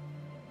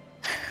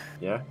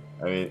 Yeah,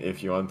 I mean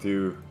if you want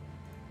to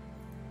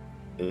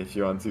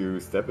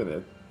step in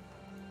it,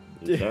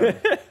 you can.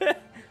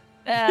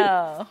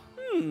 Oh.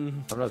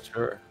 I'm not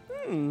sure.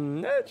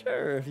 Not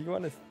sure if you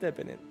want to step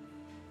in it.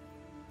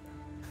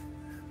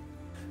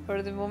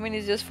 For the moment,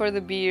 it's just for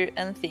the beer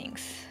and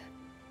things.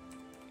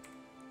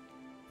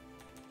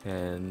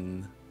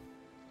 And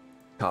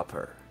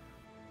copper.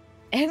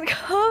 And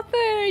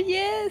copper,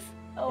 yes.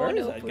 Oh Where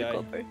is no, that poor guy?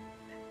 copper.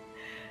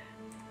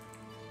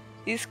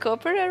 Is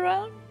copper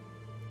around?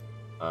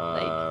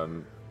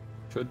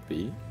 Should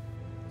be.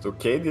 So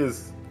Cade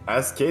is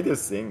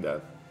seeing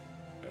that,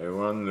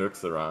 everyone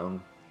looks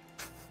around,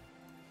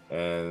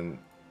 and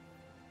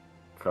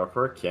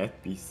Copper can't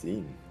be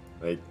seen.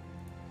 Like,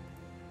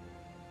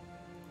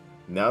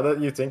 now that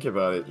you think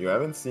about it, you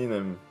haven't seen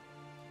him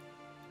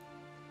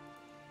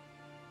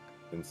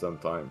in some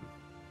time.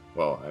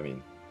 Well, I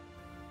mean,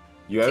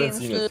 you haven't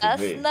Since seen it last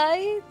today.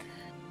 night?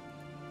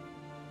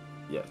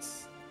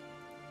 Yes.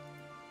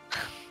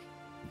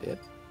 Did.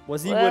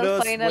 Was he Well, with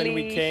us when finally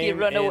we he came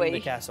ran in away. the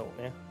castle?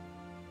 Yeah.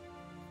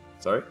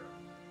 Sorry?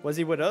 Was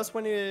he with us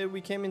when we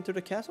came into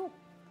the castle?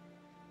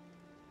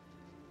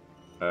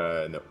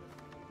 No.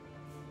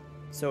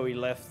 So he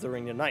left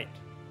during the night.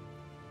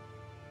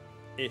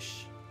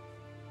 Ish.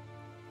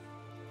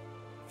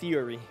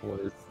 theory.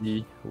 Was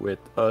he with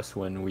us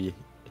when we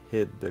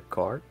hit the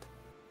cart?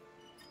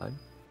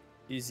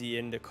 Is he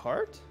in the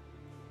cart?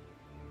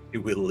 He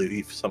will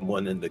leave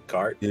someone in the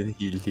cart. Did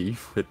he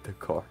leave with the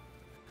cart?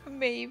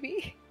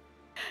 Maybe.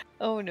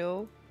 Oh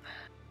no.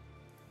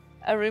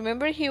 I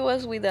remember he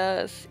was with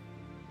us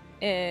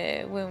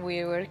when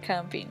we were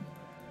camping.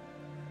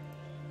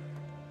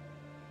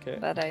 Okay.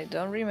 But I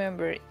don't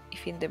remember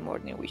if in the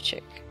morning we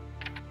check.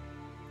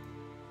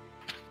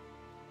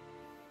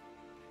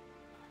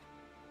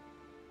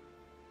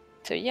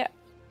 So yeah.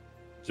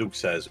 Zook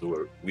says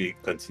we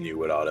continue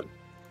without him.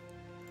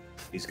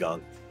 He's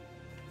gone.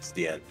 It's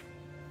the end.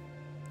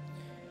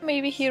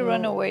 Maybe he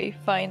ran away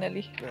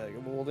finally. Yeah,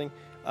 good holding.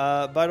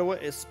 By the way,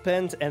 it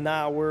spent an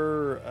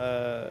hour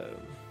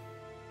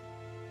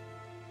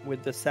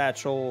with the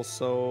satchel,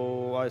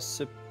 so I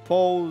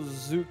suppose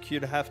Zook,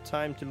 you'd have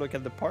time to look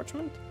at the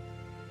parchment.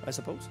 I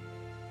suppose.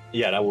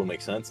 Yeah, that would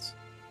make sense.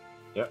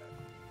 Yeah.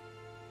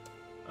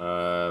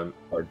 Are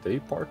they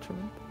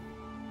parchment?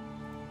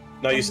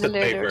 No, you And said the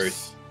letters.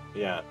 papers.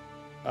 Yeah.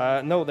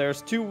 No,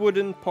 there's 2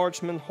 wooden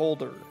parchment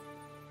holder.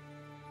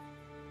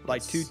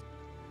 Like Yes. 2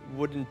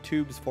 wooden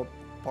tubes for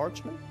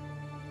parchment?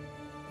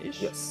 Ish?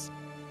 Yes.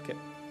 Okay.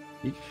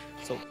 Each?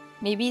 So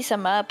Maybe it's a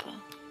map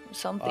or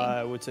something.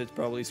 I would say it's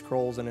probably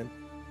scrolls in it.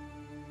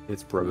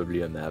 It's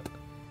probably a map.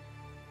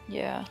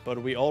 Yeah.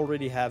 But we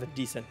already have a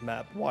decent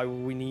map. Why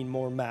would we need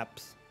more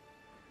maps?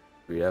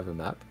 We have a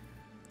map?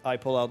 I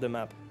pull out the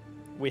map.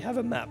 We have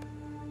a map.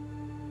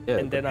 Yeah.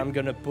 And then I'm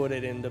gonna put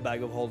it in the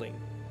bag of holding.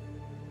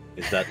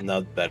 Is that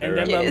not better? And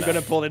then than I'm Yes. that?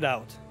 gonna pull it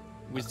out.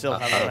 We still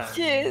have a map.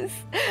 Yes.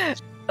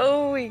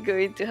 Oh, we're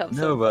going to have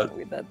No, some but fun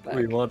with that bag.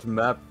 we want a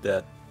map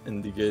that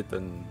indicate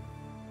a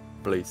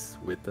place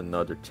with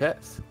another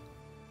chest.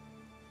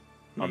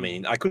 I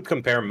mean, I could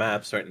compare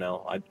maps right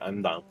now.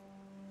 I'm down.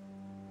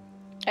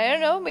 I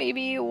don't know,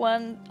 maybe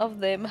one of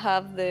them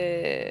have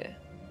the...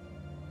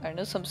 I don't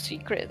know, some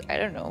secret. I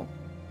don't know.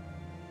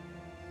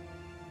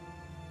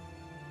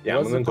 Yeah,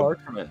 What's I'm the going to...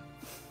 parchment?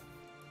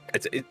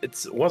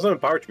 It wasn't a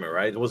parchment,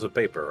 right? It was a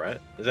paper, right?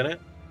 Isn't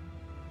it?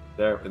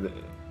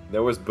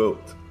 There was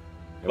both.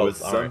 There Both, was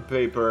some alright.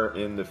 paper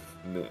in the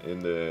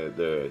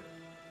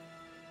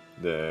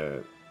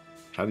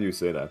how do you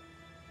say that?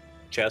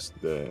 Chest.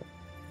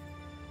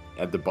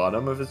 At the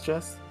bottom of his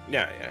chest.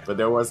 Yeah, yeah. But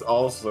there was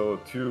also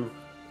 2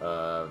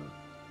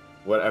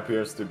 what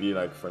appears to be,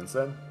 like Fran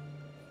said,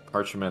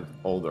 parchment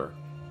holder.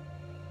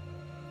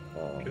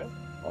 Okay.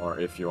 Or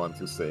if you want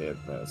to say it,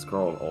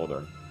 scroll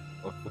holder.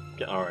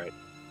 Okay, all right.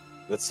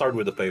 Let's start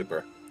with the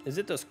paper. Is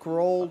it a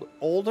scroll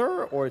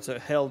holder or it's a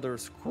Helder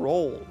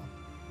scroll?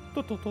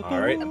 All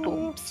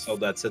right. So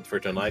that's it for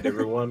tonight,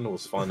 everyone. It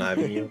was fun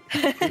having you.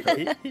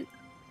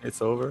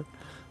 It's over.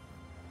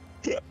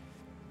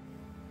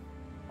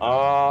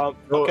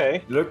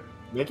 Okay. Look,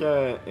 make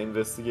an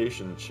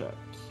investigation check.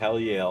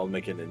 Hell yeah, I'll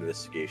make an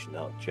investigation.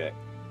 I'll check.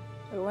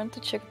 I want to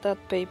check that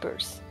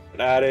papers.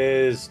 That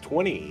is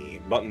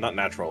 20, but not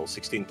natural.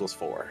 16 plus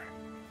 4.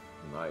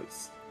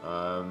 Nice.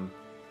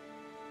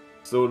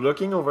 So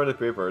looking over the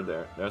paper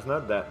there's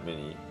not that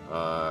many.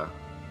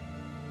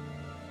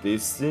 They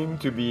seem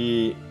to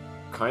be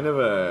kind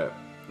of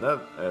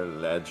not a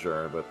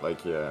ledger, but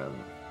like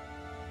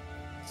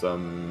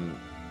some...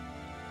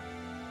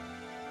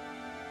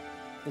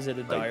 Is it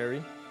a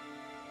diary?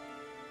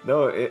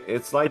 No,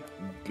 it's like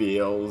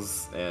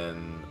bills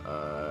and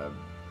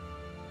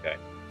Okay.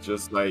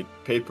 just like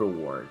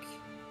paperwork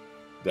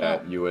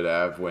that you would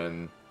have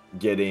when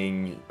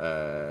getting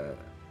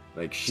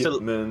like Still-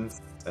 shipments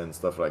and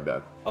stuff like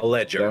that. A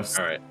ledger. Yes.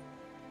 All right.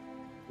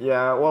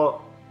 Yeah,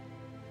 well,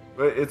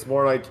 but it's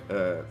more like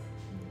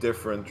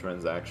different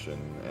transaction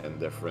and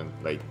different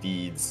like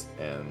deeds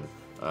and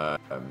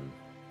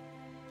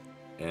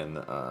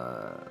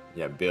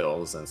yeah,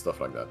 bills and stuff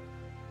like that.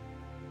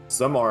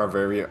 Some are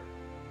very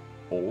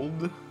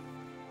old,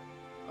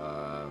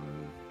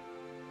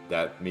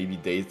 that maybe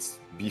dates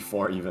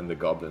before even the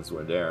goblins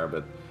were there,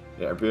 but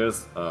it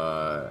appears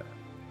the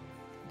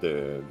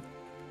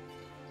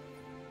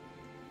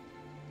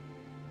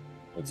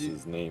what's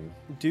his name?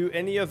 Do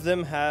any of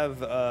them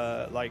have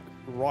like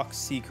Rock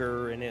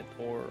Seeker in it,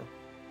 or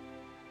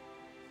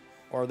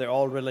are they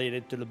all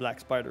related to the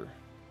Black Spider?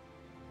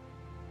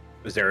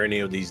 Is there any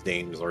of these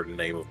names or the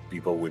name of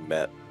people we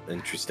met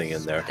interesting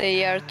in there?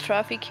 They are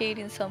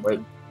trafficking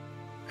something.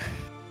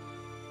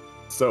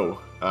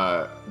 So,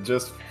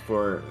 just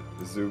for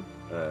Zook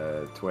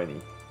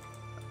 20.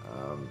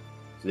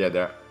 So yeah,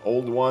 they're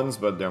old ones,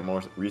 but they're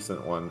more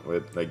recent one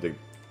with like the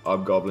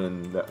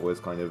hobgoblin that was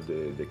kind of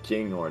the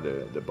king or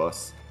the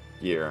boss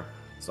here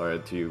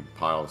started to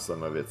pile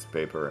some of its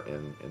paper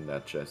in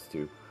that chest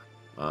too.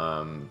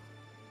 And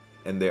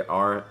there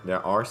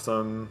are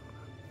some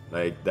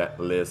like that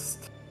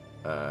list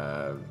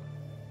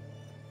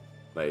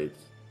like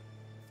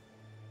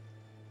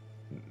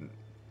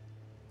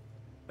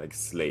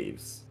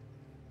slaves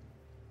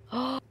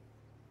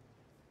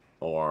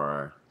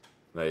or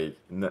like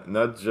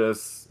not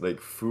just like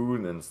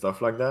food and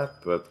stuff like that,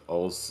 but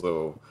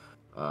also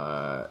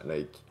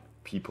like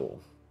people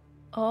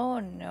Oh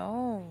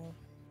no.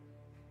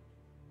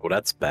 Oh,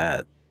 that's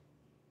bad.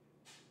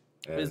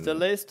 Is the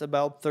list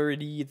about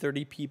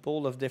 30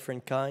 people of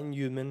different kind,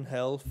 human,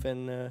 health,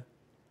 and...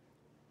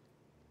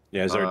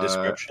 Yeah, is there a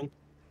description?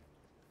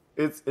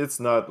 It's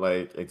not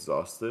like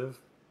exhaustive,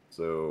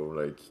 so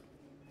like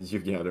you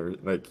gather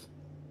like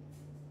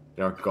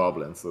they are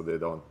goblins, so they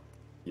don't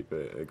keep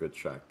a good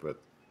track, but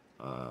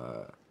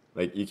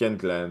like you can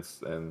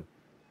glance and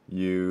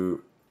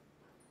you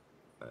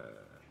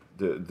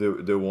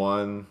the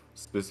one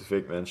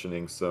specific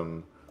mentioning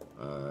some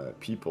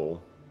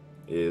people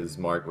is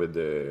marked with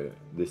the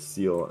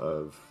seal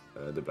of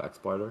the black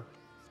spider,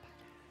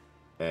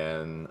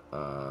 and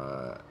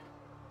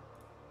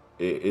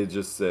it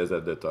just says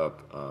at the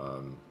top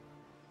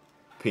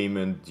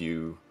payment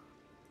due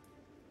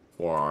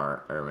for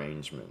our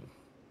arrangement.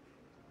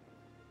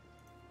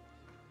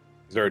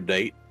 Is there a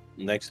date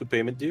next to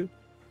payment due?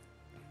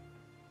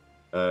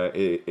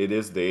 It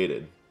is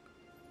dated.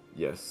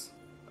 Yes.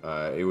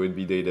 It would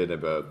be dated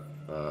about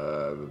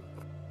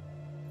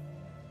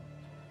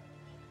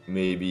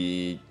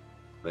maybe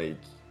like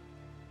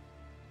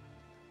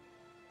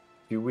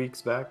 2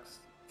 weeks back,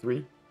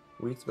 3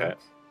 weeks back. Okay.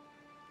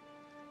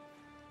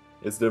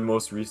 It's the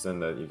most recent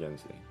that you can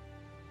see.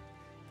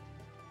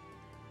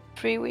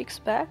 3 weeks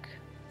back?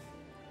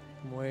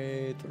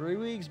 Wait, 3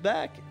 weeks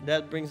back?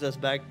 That brings us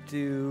back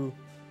to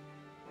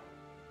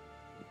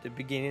the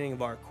beginning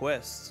of our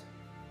quest.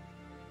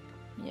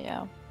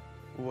 Yeah.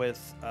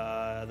 With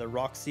the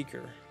Rock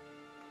Seeker.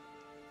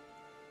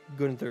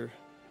 Gunther.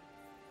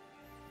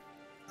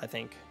 I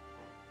think.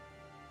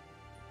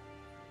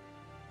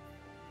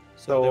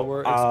 So they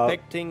were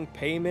expecting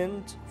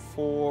payment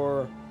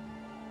for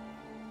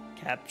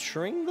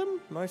capturing them,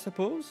 I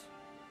suppose?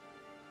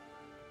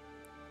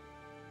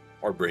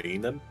 Or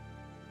bringing them?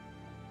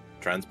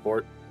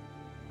 Transport?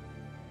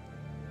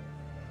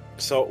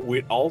 So,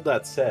 with all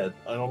that said,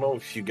 I don't know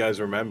if you guys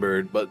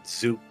remembered, but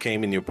Zook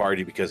came in your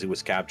party because he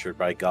was captured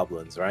by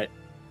goblins, right?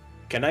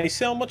 Can I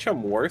see how much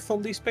I'm worth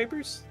on these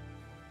papers?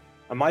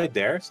 Am I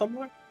there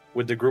somewhere?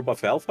 With the group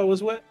of elf I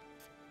was with?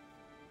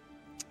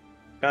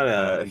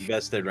 Kinda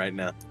invested right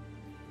now.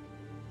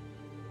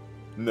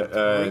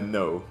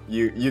 No,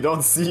 you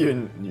don't see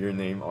your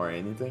name or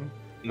anything.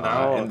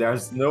 No, and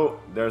there's no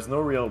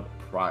real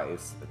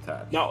price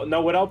attached.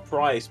 No, without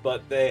price,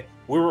 but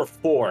we were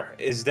 4.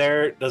 Does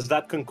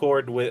that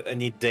concord with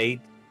any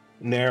date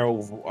near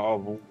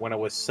of when I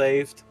was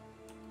saved?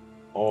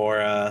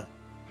 Or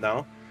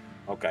no?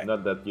 Okay.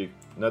 Not that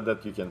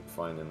you can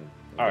find in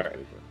All the right.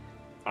 paper.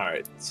 All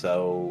right.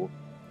 So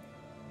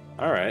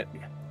all right.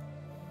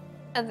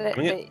 And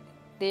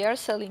they are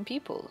selling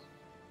people.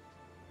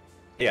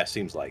 Yeah,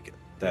 seems like it.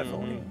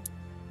 Definitely.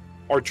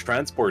 Or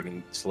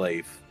transporting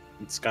slave.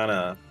 It's kind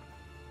of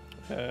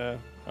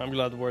I'm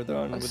glad we're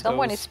done with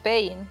someone those. is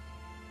paying.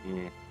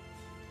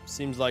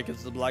 Seems like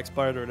it's the Black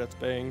Spider that's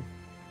paying.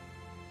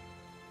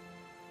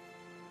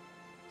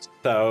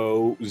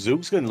 So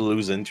Zook's gonna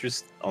lose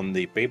interest on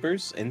the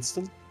papers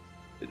instant.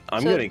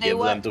 I'm gonna give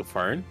them to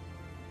Fern.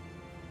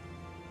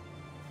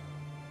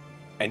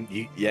 And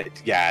he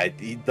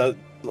does.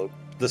 Look,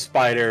 the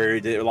spider,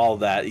 all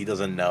that. He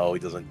doesn't know. He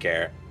doesn't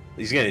care.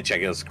 He's gonna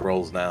check his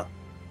scrolls now.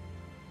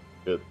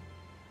 Good.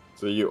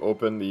 So you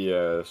open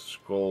the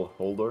scroll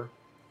holder.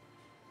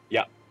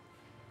 Yeah.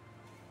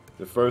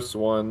 The first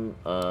one,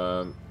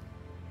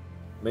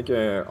 make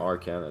an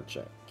Arcana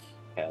check.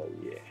 Hell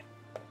yeah.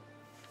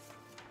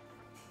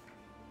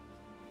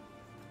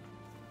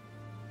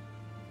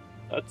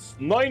 That's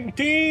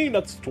 19.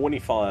 That's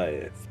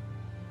 25.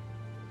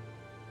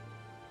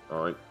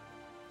 All right.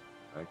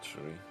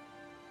 Actually.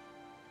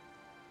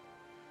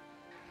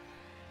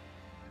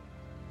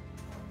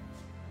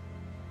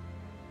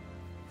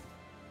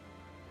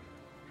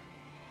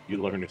 You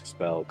learn a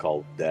spell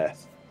called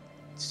Death.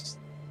 It's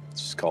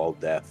just called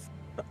Death.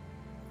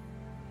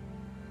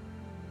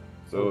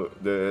 So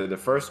the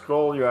first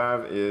scroll you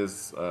have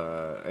is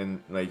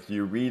and like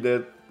you read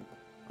it.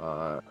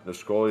 The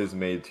scroll is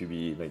made to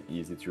be like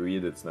easy to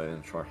read. It's not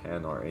in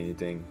shorthand or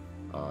anything.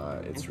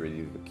 It's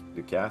ready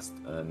to cast,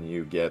 and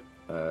you get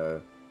a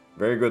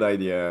very good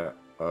idea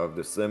of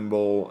the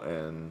symbol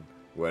and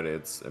what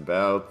it's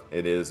about.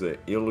 It is an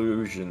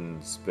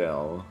illusion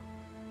spell,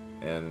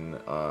 and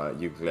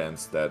you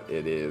glance that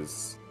it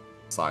is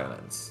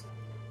silence.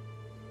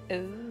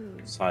 Ooh.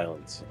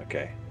 Silence.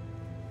 Okay.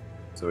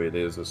 So it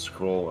is a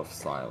scroll of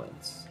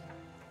silence.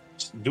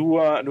 Do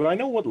I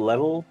know what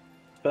level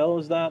spell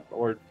is that,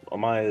 or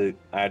am I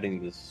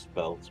adding this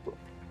spell scroll?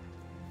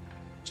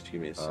 Just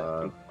give me a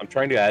second. I'm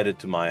trying to add it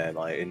to my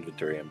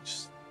inventory. I'm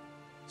just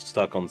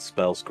stuck on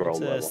spell scroll It's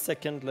a level.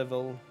 second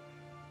level.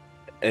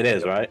 It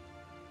is, right?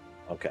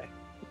 Okay.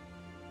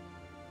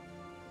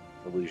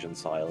 Illusion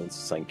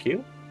silence. Thank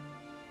you.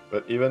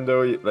 But even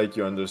though like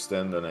you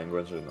understand the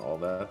language and all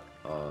that,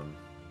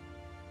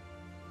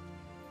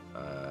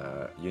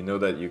 you know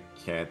that you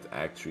can't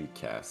actually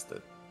cast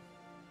it.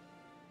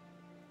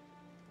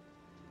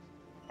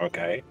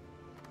 Okay.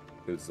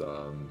 Because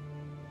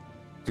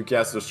to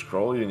cast a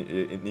scroll,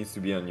 it needs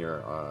to be on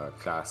your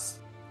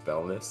class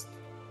spell list.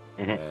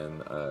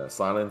 And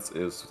silence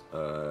is,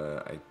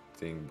 I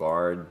think,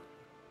 bard,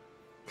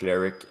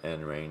 cleric,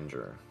 and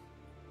ranger.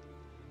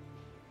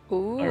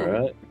 Ooh. All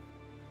right.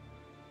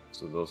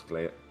 So those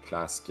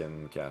class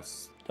can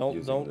cast. Don't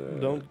give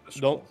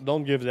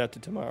that to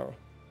Thamara.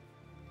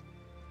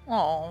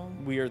 Oh.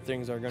 Weird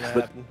things are gonna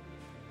happen.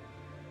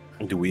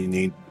 Do we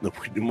need?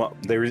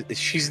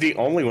 She's the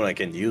only one I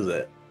can use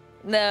it.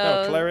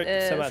 No, cleric,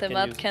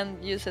 Semath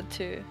can use it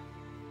too.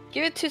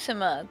 Give it to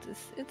Semath.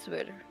 It's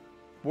better.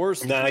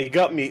 Worst. Nah, you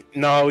got me.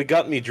 No, you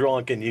got me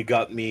drunk, and you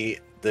got me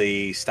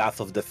the staff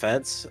of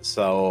defense.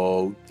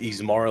 So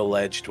he's more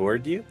alleged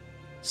toward you.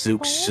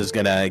 Zook's just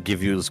gonna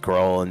give you the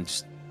scroll and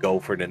just go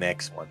for the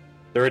next one.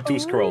 There are 2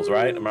 scrolls,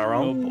 right? Am I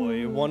wrong? Oh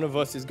boy, one of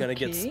us is gonna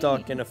get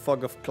stuck in a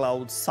fog of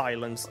clouds,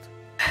 silenced.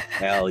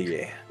 Hell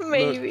yeah.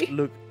 Maybe.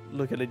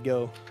 Look at it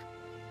go.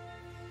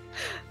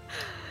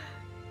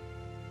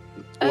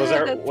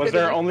 Was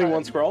there only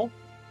one scroll?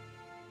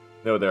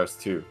 No, there's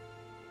 2.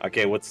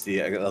 Okay, what's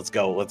the? Let's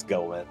go,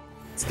 man.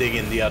 Let's dig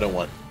in the other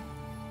one.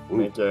 Ooh.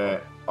 Make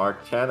a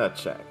Arcana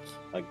check.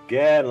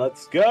 Again,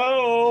 let's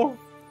go.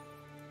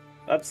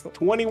 That's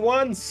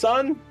 21,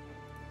 son.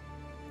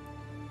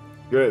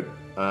 Good.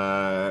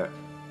 The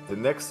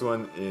next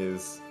one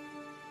is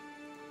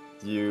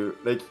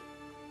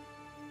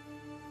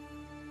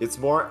it's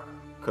more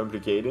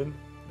complicated,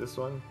 this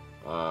one.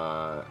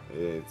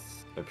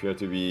 It's appear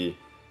to be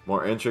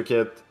more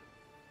intricate,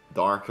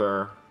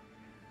 darker.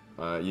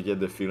 You get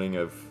the feeling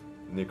of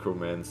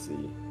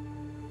necromancy,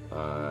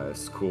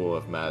 school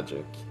of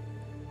magic.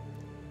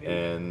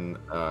 And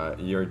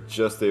you're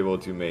just able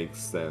to make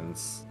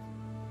sense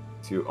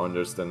to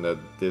understand that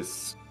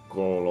this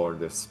scroll or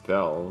this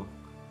spell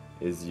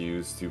is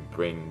used to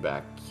bring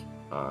back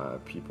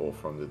people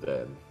from the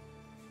dead.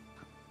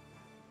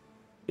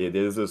 It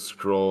is a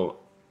scroll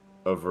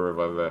of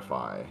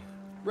Revivify.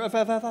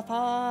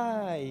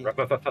 Revivify!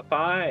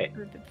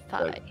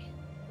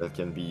 That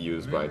can be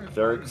used by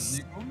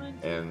clerics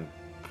and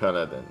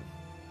paladin.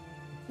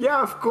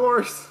 Yeah, of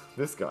course!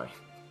 This guy.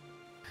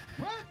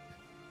 What?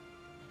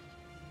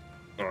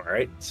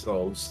 Alright,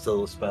 so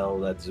still a spell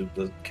that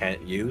Zook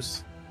can't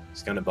use.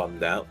 He's kind of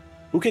bummed out.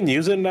 Who can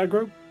use it in that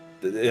group?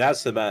 It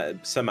has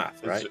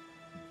Semath, right?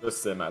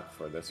 Just Semath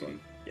for this one.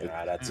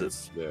 Yeah, that's it.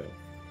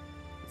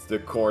 It's the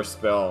core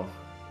spell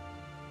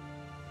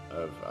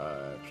of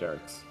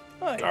clerics.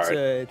 Oh, it's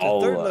a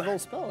 3rd level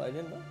spell, I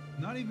didn't know.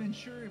 Not even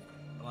sure if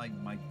my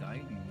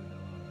deity would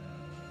allow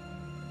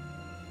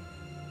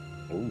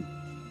that. Ooh.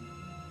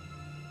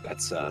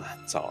 That's a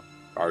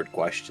hard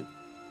question.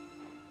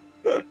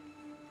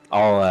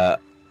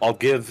 I'll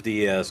give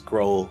the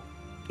scroll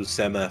to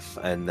Semath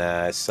and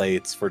say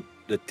it's for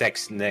the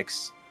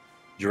next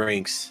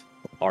drinks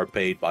are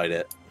paid by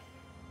that.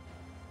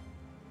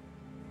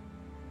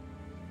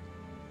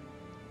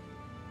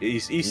 He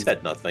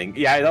said nothing.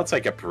 Yeah, that's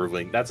like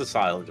approving. That's a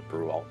silent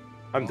approval.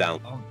 I'm down.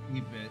 I'll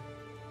keep it.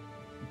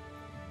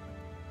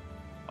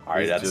 All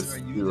right,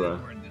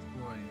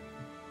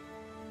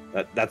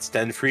 that's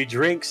 10 free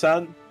drinks,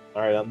 son.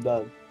 All right, I'm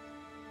done.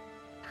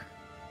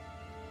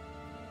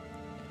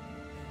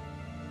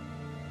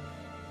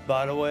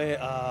 By the way,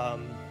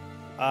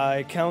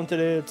 I counted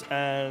it,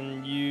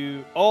 and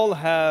you all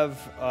have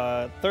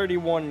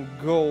 31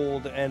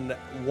 gold and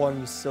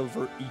 1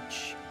 silver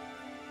each.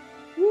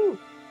 Woo!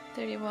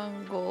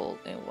 31 gold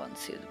and 1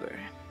 silver.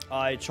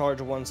 I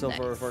charge 1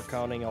 silver for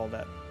counting all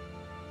that.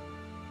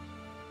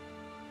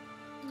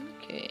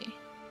 Okay.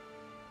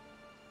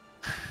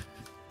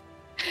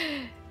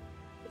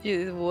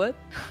 You what?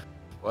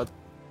 What?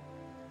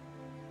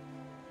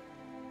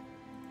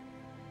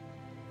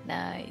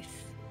 Nice.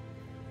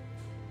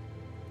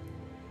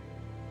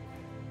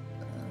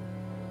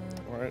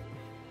 Alright.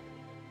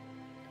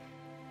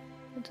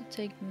 I want to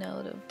take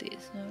note of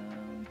this.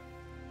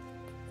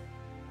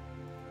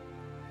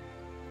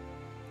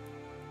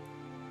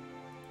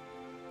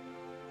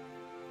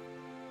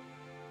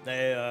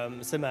 Hey,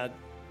 Semath,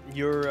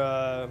 you're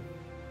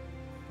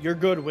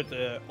good with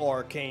the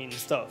arcane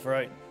stuff,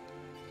 right?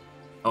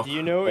 Oh, Do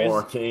you know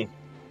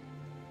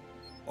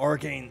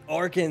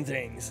arcane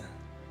things?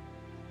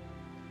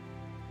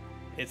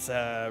 It's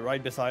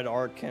right beside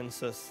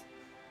Arkansas.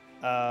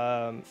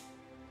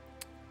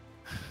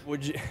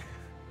 Would you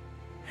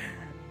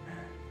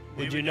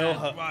know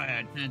how? That's why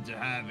I tend to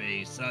have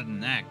a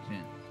sudden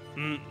accent.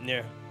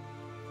 Yeah.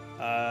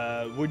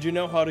 Would you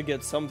know how to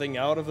get something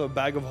out of a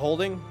bag of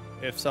holding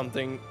if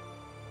something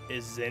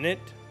is in it?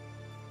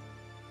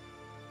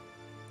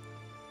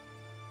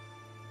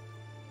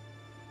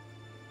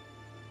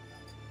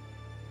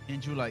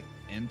 Can't you like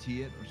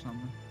empty it or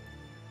something?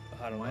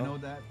 I don't know. I know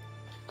that.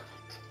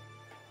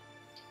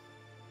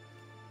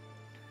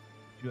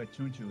 If you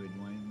attune to it,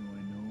 do I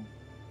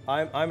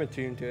know? I'm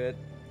attuned to it.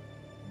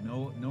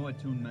 No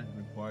attunement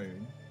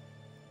required.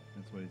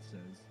 That's what it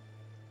says.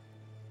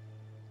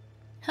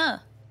 Huh.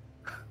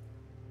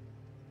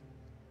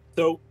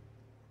 So,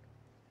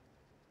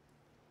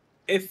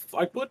 if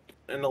I put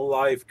an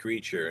alive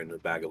creature in a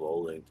bag of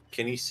holding,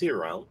 can he see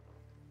around?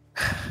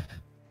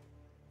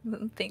 I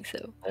don't think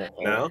so.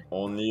 No?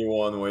 Only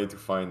one way to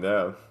find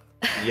out.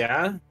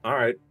 Yeah?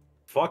 Alright.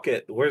 Fuck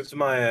it. Where's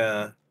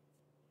my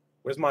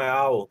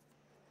owl?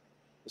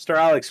 Mr.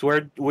 Alex,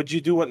 what'd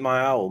you do with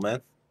my owl,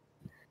 man?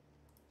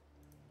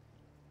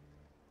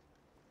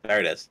 There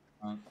it is.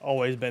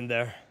 Always been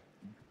there.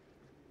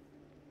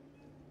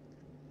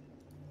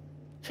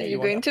 So you're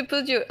going to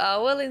put your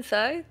owl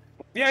inside?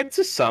 Yeah, it's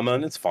a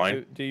summon. It's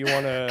fine. Do you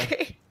want to...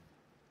 Okay.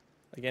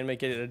 Again,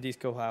 make it a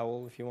disco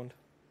howl if you want.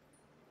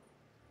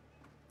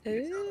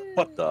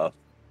 What the?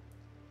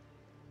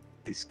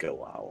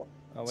 Disco owl.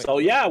 Oh, So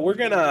yeah, we're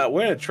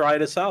gonna try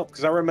this out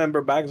because I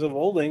remember Bags of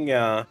Holding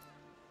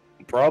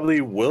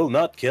probably will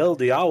not kill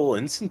the owl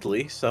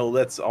instantly. So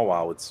let's. Oh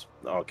wow, it's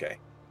okay.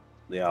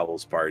 The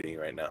owl's partying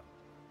right now.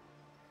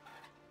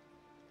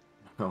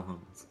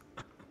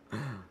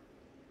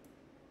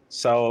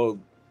 So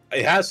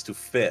it has to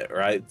fit,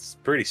 right? It's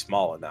pretty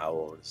small, an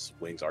owl. Its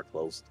wings are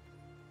closed.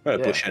 I'm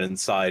gonna push it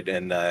inside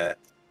and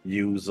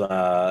use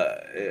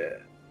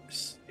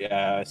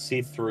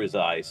see through his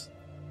eyes.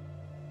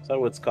 Is that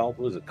what it's called?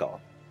 What is it called?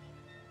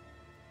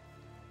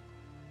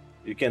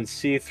 You can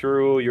see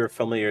through your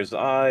familiar's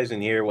eyes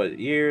and hear what it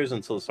hears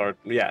until it starts.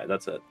 Yeah,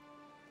 that's it.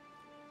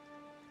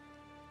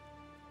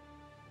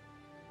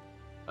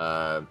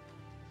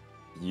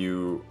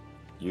 You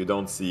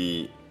don't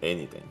see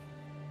anything.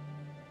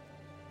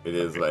 It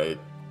is like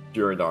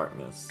pure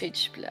darkness.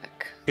 Pitch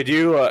black. Could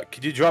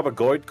you drop a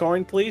gold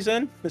coin, please,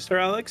 in, Mr.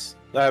 Alex?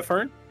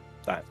 Fern?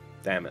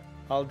 Damn it.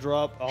 I'll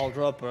drop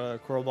a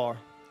crowbar.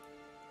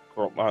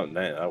 Oh, man,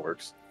 that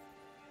works.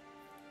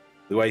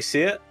 Do I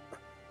see it?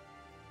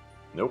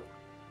 Nope.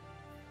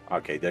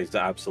 Okay, there's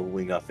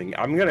absolutely nothing.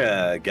 I'm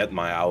gonna get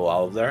my owl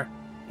out of there.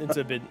 It's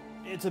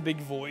a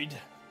big void.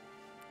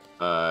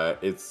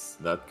 It's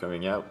not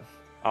coming out.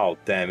 Oh,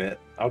 damn it.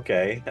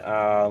 Okay.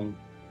 I'm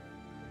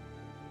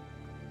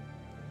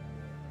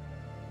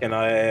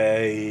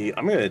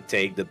gonna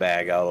take the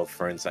bag out of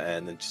Fern's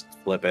hand and just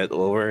flip it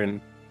over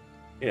and,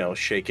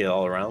 shake it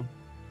all around.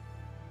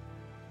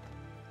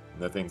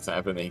 Nothing's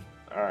happening.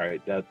 All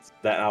right, that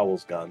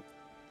owl's gone.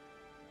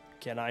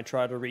 Can I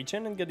try to reach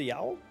in and get the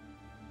owl?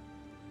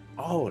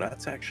 Oh,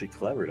 that's actually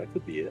clever. That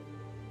could be it.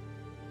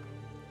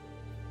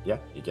 Yeah,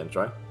 you can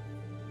try.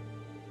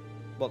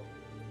 Well,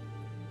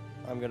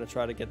 I'm gonna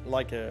try to get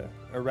like a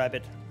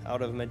rabbit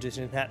out of a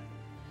magician's hat,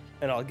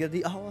 and I'll get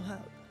the owl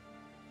out.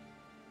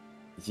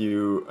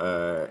 You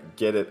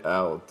get it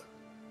out,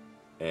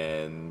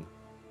 and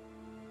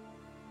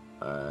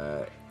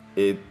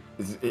it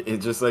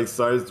just like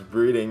starts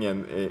breathing,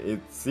 and it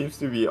seems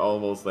to be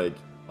almost like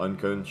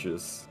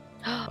unconscious,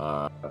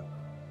 on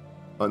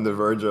the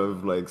verge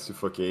of like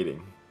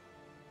suffocating.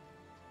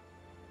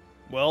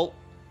 Well,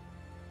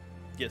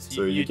 yes.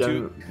 So you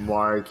can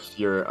mark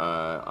your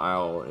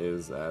owl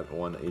is at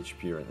 1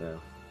 HP right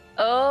now.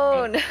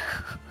 Oh no!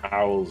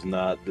 Owl's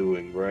not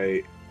doing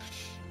great.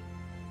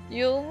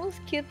 You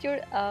almost killed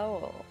your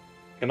owl.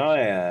 Can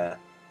I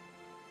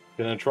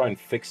try and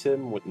fix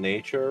him with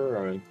nature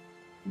or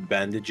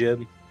bandage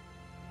him?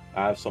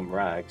 I have some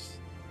rags.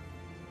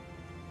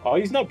 Oh,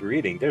 he's not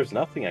breathing. There's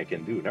nothing I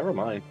can do. Never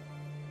mind.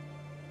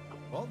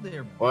 While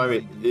they're Well, I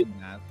busy mean, doing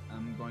that,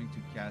 I'm going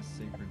to cast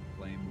Sacred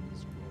Flame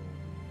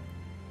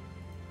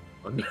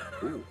on the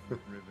scroll.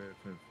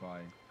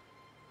 Revivify.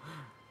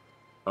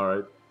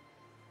 Alright.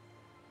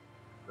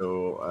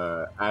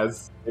 So,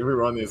 as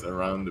everyone is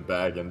around the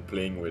bag and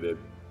playing with it,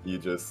 you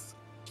just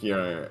hear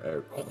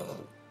a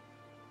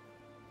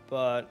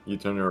But you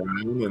turn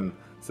around and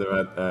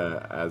Semath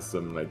has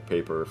some like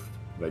paper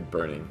like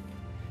burning.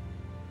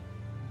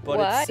 But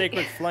Why? it's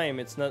sacred flame.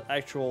 It's not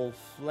actual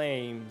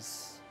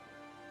flames.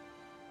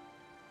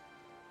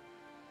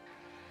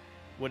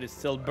 Would it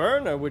still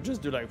burn, or would it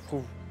just do like,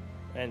 poof,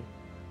 and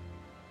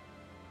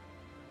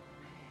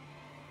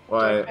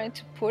Why? Trying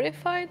to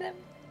purify them?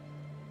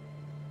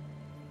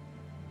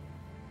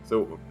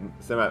 So,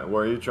 Semath,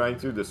 were you trying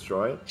to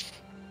destroy it?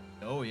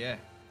 Oh yeah.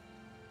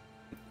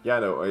 Yeah,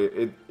 no,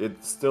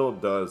 it still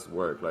does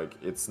work. Like,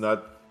 it's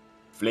not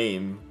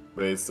flame,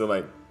 but it's still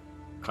like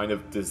kind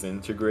of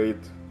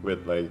disintegrate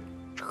with like,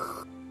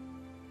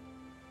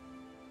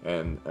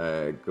 and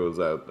goes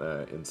out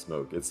in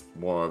smoke. It's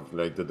more of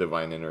like the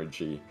divine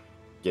energy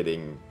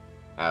getting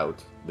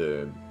out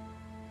the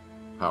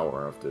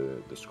power of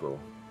the scroll.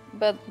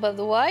 But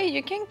why?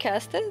 You can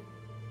cast it?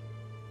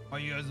 Why are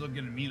you guys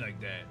looking at me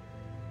like that?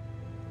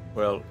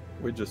 Well,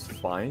 we just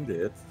find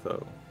it,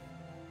 so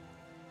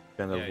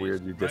kind of Yeah,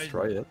 weird you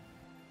destroy it.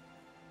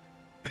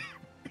 Can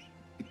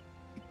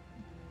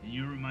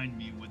you remind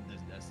me what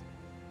does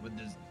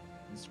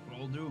the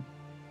scroll do?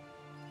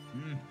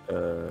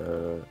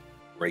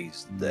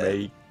 Raise dead.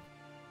 Make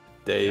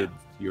dead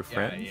your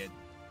friends. Yeah, it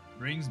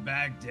brings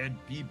back dead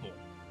people.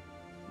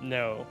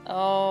 no.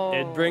 Oh.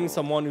 It brings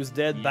someone who's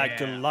dead back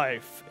to Yeah.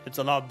 life. It's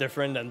a lot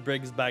different than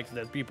brings back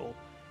dead people.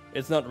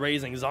 It's not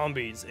raising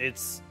zombies.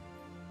 It's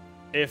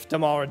if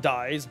Thamara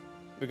dies,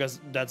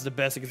 because that's the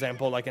best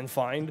example I can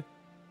find.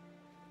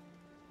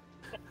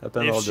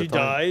 Happen all If the she time.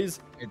 dies,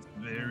 It's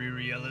very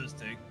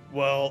realistic.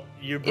 well,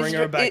 you bring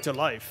her back to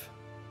life.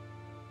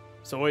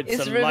 So it's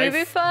Is a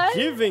Revivify?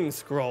 life-giving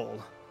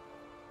scroll.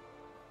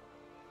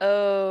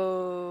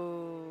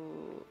 Oh.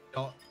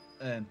 Oh,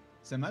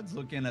 Semath's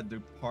looking at the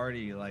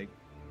party like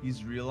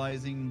he's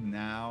realizing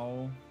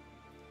now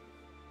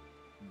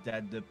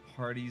that the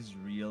party's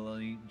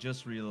really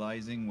just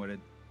realizing what it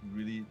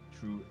really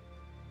true,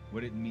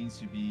 what it means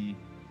to be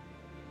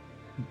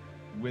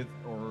with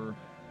or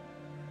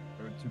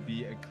to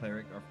be a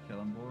cleric of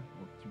Kalambor,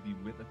 or to be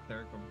with a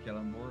cleric of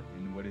Kalambor,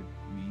 and what it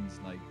means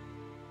like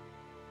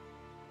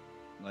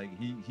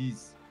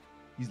he's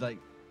like,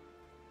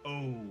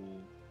 oh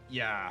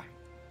yeah.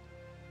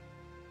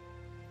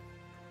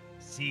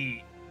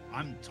 See,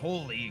 I'm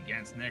totally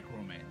against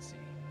necromancy.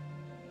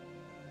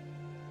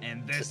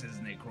 And this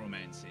is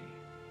necromancy.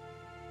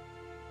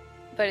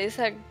 But it's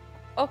like,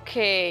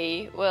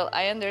 okay, well,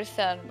 I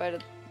understand,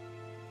 but...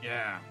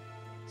 Yeah.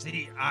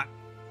 See,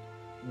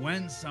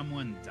 when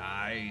someone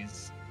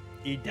dies,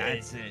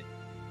 that's it.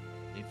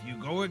 If you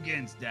go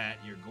against that,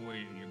 you're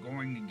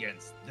going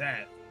against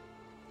that.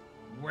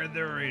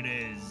 Whether it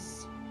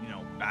is, you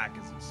know, back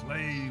as a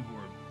slave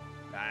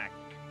or back,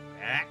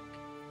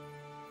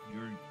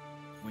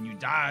 when you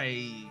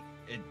die,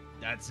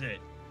 that's it.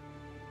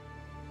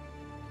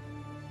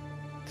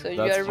 So you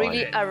That's are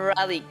really fine.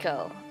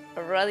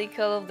 a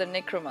radical of the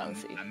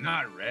necromancy. I'm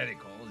not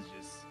radical. It's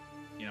just,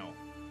 you know,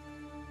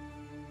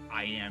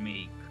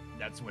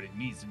 that's what it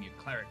means to be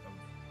a cleric of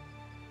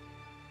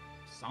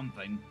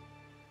something.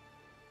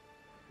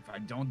 If I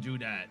don't do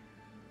that,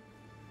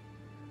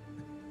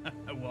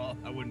 well,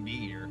 I wouldn't be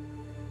here.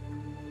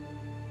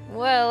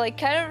 Well, I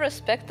kind of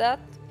respect that,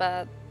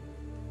 but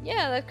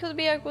yeah, that could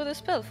be a good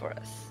spell for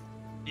us.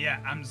 Yeah,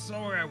 I'm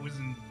sorry I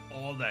wasn't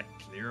all that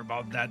clear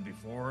about that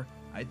before.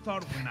 I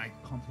thought when I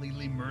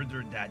completely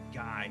murdered that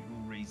guy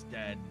who raised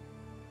dead,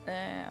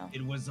 Yeah.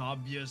 it was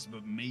obvious,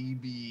 but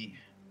maybe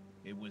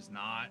it was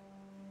not.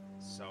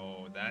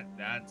 So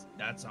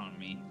that's on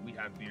me. We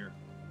have beer.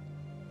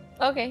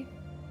 Okay.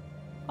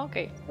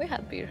 Okay, we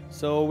had beer.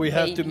 So we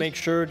have to Maybe. make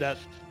sure that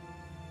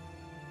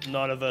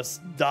none of us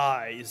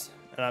dies.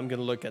 And I'm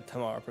gonna look at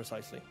Thamara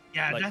precisely.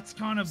 Yeah, Like, that's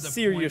kind of the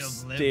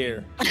serious point of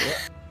stare. living.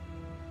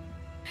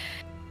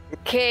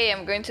 Okay,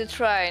 I'm going to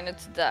try not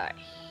to die.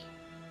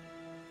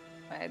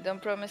 I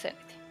don't promise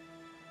anything.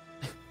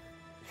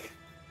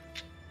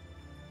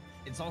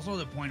 It's also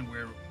the point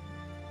where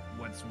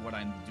what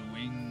I'm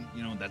doing,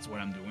 you know, that's what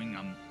I'm doing.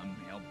 I'm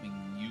helping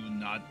you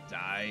not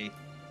die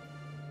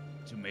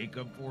to make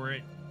up for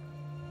it.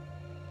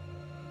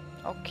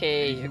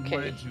 Okay, If you okay.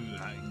 wanted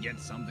to get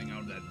something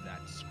out of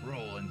that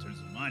scroll in terms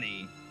of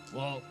money,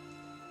 well,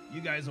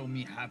 you guys owe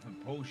me half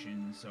a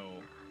potion, so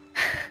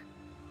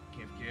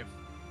kif,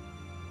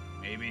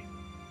 maybe.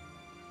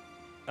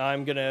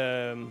 I'm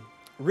gonna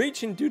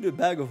reach into the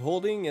bag of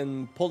holding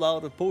and pull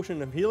out a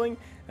potion of healing,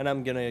 and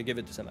I'm gonna give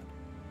it to Semath.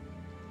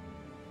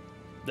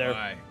 There.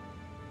 Why?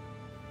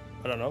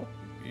 I don't know.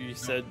 You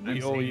said I'm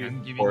we owe saying you.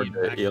 I'm giving Or it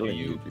the back to healing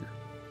you. you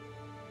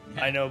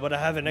do. I know, but I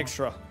have an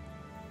extra.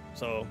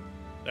 So,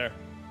 there.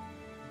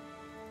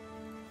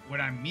 What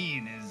I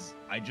mean is,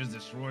 I just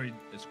destroyed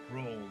a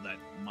scroll that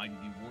might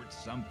be worth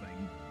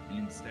something, and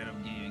instead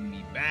of giving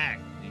me back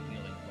the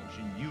healing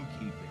potion, you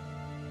keep it.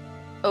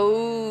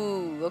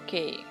 Oh,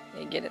 okay.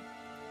 I get it.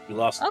 We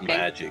lost Okay.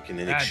 magic, and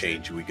in Magic.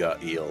 exchange, we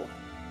got eel.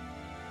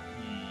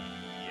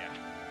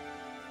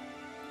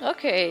 Yeah.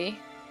 Okay.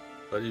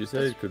 But you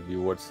said it could be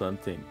worth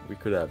something. We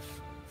could have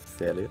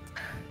sell it.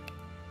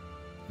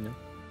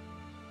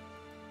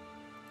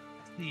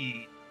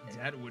 See,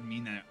 that would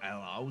mean that I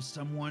allow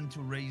someone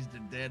to raise the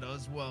dead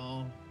as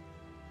well.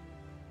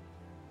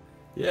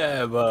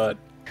 Yeah, but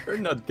we're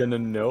not gonna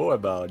know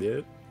about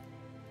it.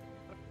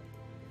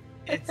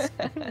 It's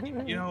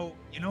you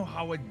know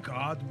how a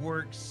god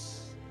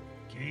works,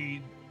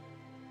 Cade.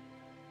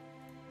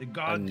 The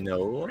god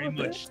know pretty of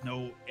it. much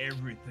know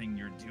everything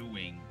you're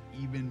doing,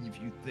 even if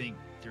you think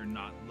they're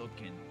not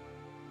looking.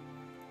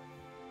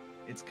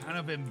 It's kind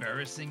of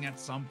embarrassing at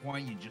some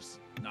point. You just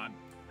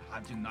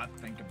have to not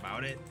think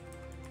about it.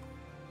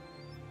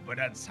 But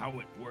that's how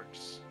it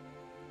works.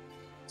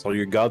 So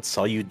your god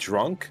saw you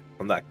drunk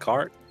on that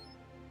cart?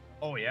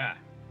 Oh yeah.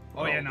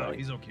 Oh Oh, yeah, no, right.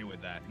 he's okay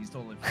with that. He's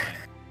totally fine.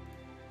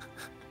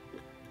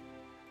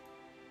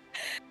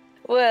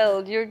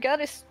 Well, your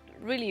god is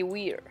really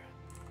weird.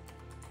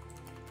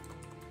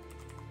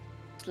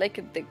 It's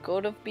like the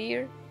god of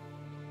beer.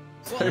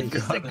 Well,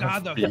 he's the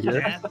god of beer.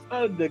 death.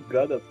 The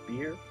god of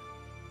beer?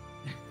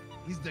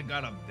 He's the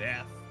god of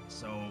death.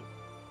 So,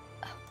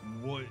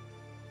 what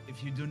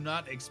if you do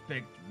not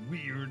expect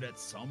weird at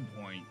some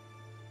point?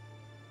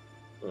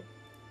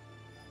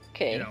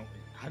 Okay. You know,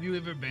 have you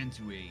ever been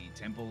to a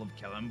temple of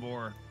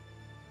Kalambor?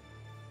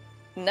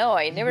 No,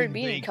 I never Even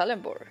been in they-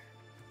 Kalambor.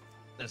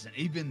 Listen,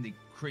 even they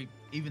creep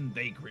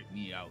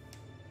me out.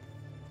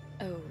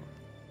 Oh.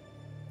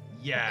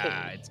 Yeah,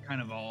 Okay. it's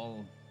kind of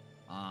all,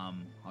 how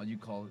do you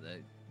call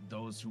it?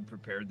 Those who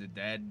prepare the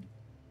dead,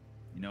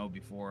 you know,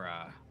 before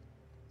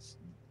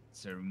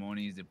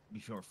ceremonies,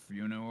 before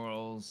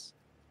funerals.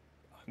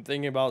 I'm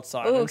thinking about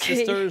Silent Okay.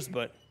 Sisters,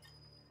 but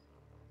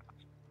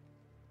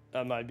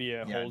That might be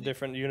a Yeah, whole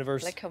different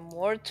universe. Like a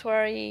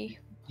mortuary.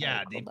 Yeah,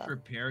 How do they you call that?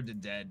 prepare the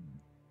dead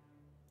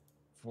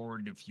for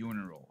the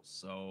funeral,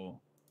 so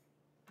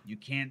you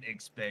can't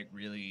expect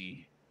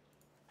really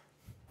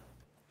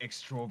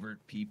extrovert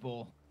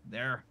people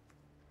there.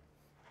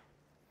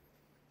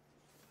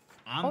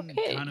 I'm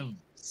Okay. kind of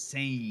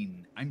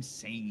sane. I'm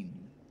sane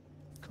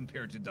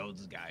compared to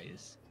those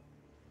guys.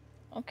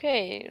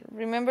 Okay,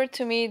 remember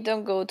to me,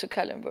 don't go to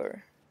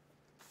Kalimber.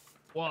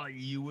 Well,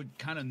 you would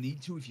kind of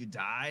need to if you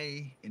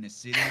die in a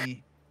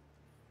city,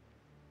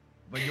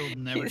 but you'll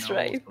never He's know,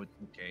 right. so it's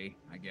okay,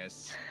 I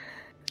guess.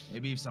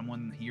 Maybe if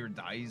someone here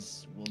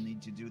dies, we'll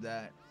need to do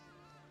that.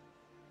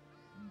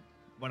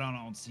 But I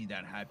don't see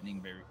that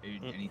happening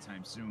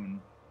anytime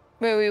soon.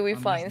 Maybe we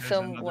Unless find there's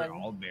another someone.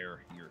 Owlbear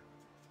here.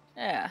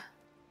 Yeah.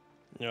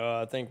 Yeah,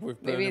 I think we've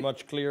pretty Maybe-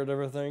 much cleared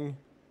everything.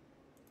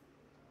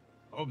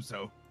 Hope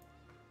so.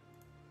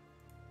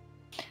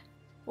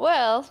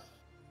 Well,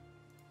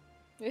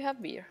 we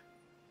have beer.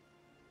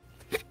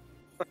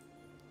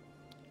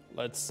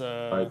 Let's.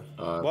 Right,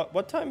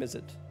 What time is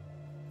it?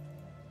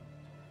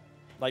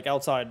 Like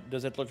outside,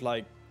 does it look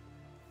like?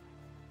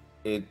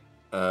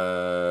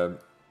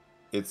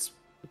 It's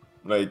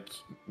like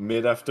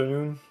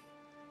mid-afternoon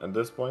at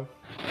this point.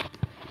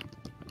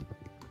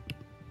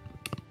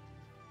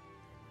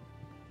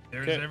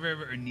 There's Okay.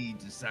 ever a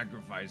need to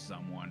sacrifice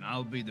someone,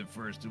 I'll be the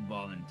first to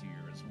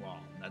volunteer as well.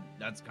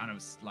 That's kind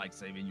of like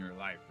saving your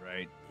life,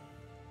 right?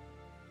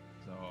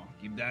 So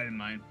keep that in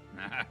mind.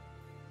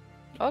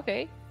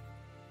 Okay,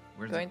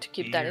 Where's going the to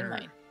keep that in beer?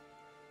 mind.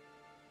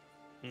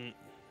 Mm.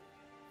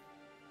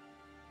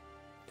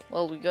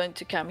 Well, we're going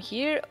to come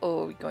here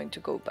or we're going to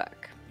go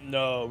back?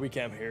 No, we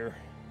came here.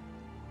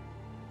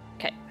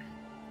 Okay.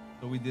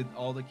 So we did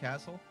all the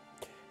castle?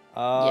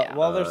 Yeah.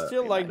 Well, there's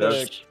still like the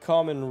there's-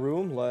 common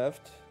room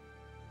left.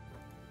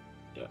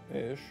 Yeah.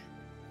 Ish.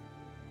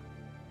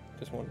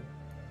 This one.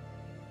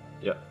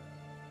 Yeah.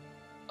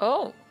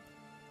 Oh,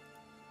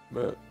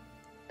 But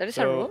there is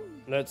a so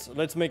room?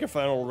 let's make a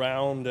final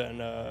round and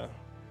yeah,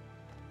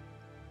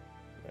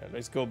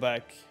 let's go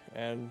back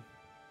and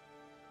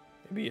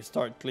maybe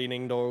start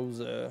cleaning those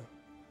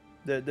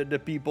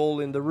the people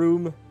in the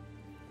room.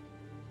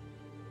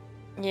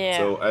 Yeah.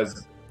 So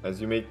as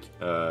you make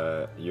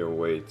your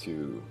way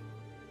to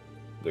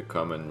the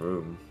common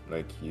room,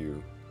 like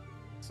you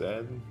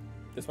said,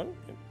 This one.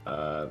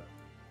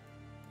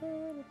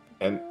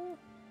 and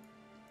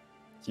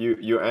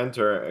you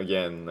enter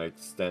again, like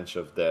stench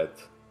of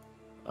death,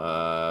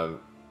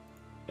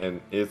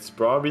 and it's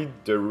probably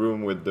the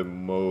room with the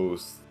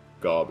most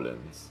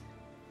goblins.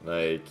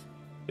 Like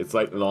it's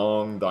like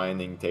long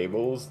dining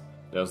tables.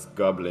 There's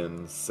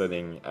goblins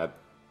sitting at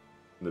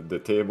the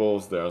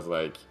tables. There's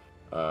like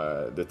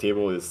the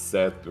table is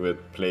set with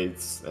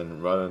plates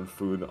and rotten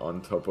food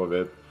on top of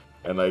it,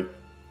 and like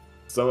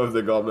some of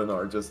the goblin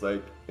are just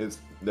like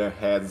their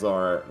heads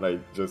are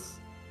like just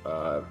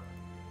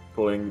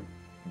pulling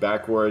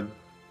backward.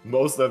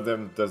 Most of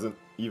them doesn't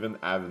even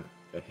have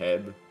a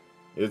head.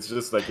 It's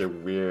just like a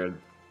weird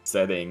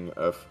setting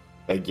of,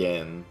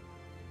 again,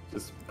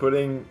 just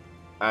putting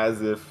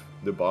as if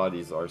the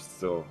bodies are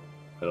still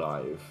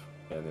alive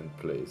and in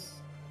place.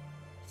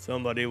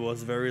 Somebody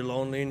was very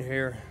lonely in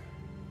here.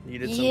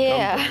 Needed some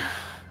Yeah. company.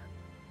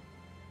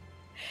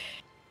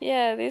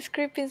 Yeah, this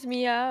creeps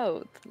me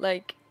out.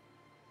 Like,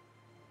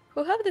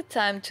 who have the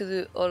time to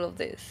do all of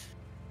this?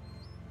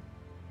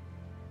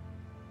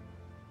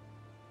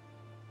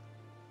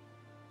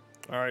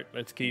 All right,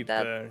 let's keep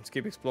That-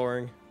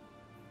 exploring.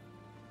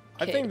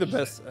 I Okay. think the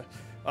best.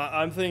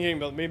 I'm thinking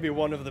that maybe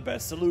one of the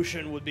best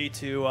solution would be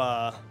to,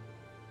 I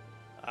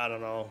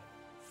don't know,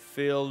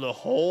 fill the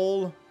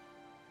hole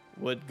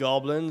with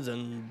goblins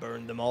and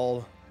burn them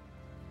all.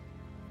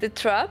 The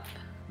trap?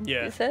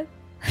 Yeah. You said?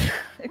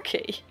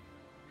 Okay.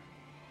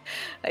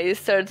 I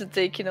started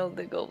taking all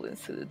the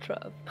goblins to the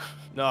trap.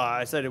 No,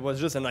 I said it was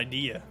just an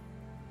idea.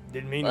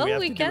 Didn't mean Well, we have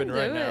we to do can it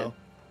right do now.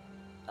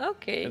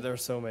 Okay. There are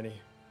so many.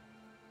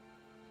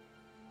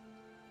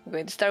 I'm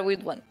going to start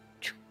with one.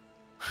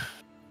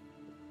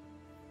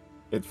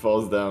 It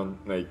falls down,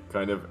 like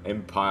kind of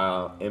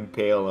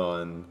impale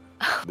on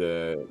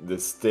the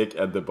stick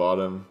at the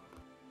bottom.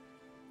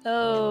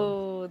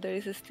 Oh, there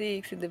is a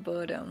sticks in the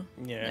bottom.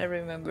 I Yeah.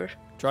 remember.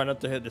 Try not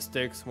to hit the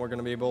sticks. We're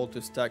gonna be able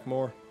to stack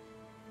more.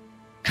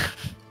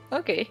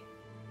 Okay.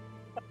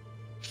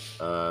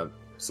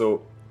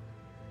 So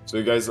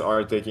you guys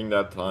are taking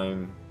that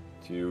time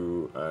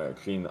to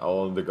clean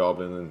all the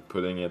goblin and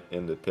putting it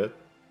in the pit.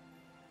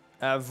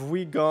 Have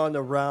we gone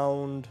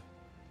around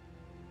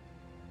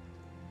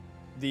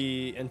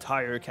the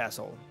entire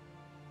castle?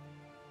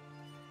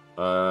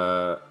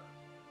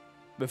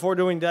 Before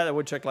doing that, I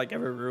would check like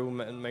every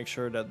room and make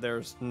sure that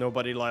there's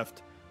nobody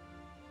left.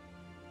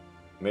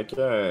 Make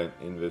an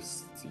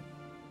investigation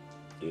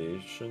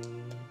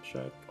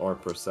check or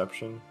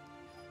perception.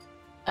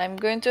 I'm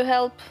going to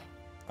help.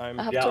 I'm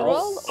I have Yeah, to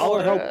roll? I'll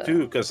or... help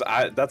too, because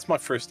that's my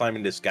first time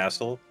in this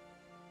castle.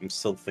 I'm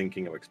still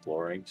thinking of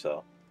exploring,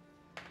 so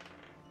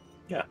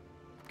yeah,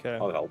 okay.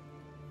 I'll help.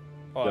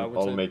 Oh, I would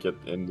I'll say make it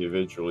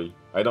individually.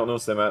 I don't know,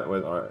 Semath,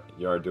 what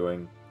you are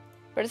doing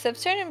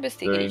Perception during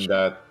investigation.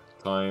 that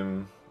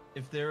time.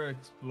 If they're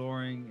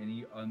exploring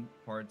any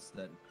parts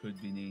that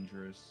could be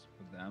dangerous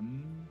for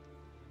them,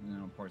 you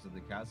know, parts of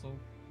the castle.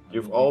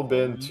 You've all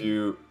been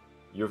to,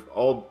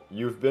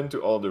 you've been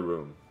to all the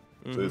room,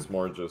 so it's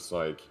more just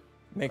like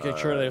making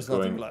sure there's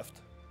nothing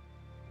left.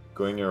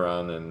 Going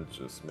around and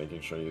just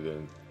making sure you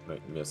didn't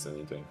like miss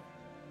anything.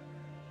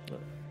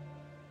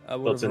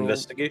 What's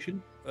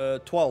investigation?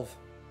 12.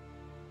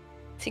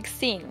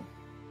 16.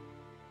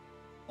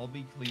 I'll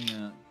be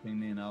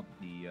cleaning up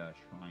the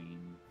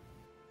shrine.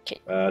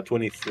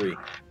 23.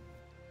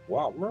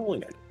 Wow, I'm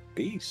rolling a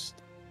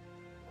beast.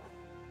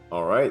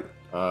 All right.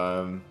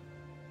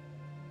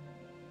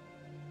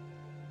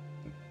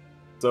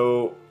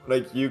 So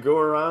like you go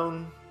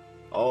around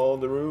all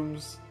the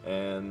rooms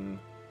and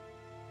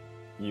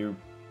you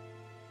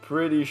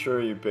pretty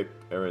sure you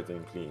picked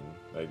everything clean.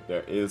 Like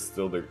there is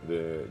still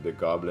the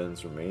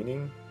goblins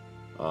remaining,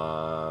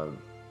 but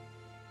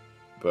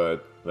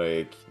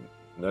like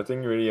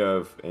nothing really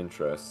of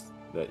interest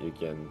that you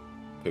can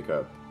pick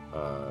up,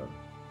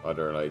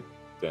 other like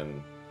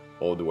than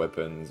all the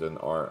weapons and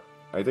art.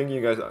 I think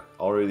you guys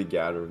already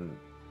gathered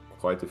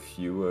quite a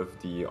few of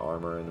the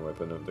armor and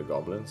weapon of the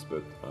goblins,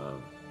 but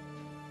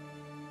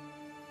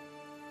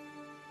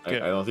I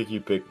don't think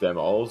you picked them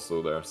all,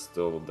 so there's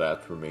still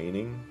that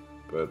remaining.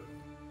 But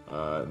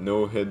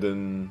no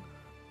hidden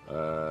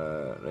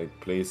like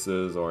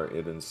places or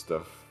hidden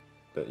stuff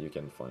that you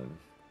can find.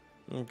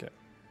 Okay.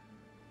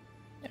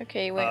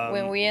 Okay,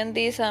 when we end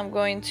this, I'm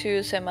going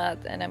to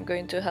Semath and I'm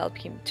going to help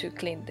him to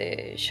clean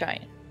the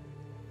shrine.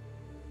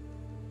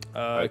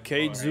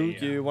 Cade,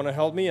 Zook, you want to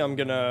help me? I'm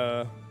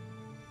gonna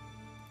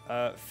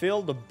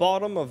fill the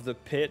bottom of the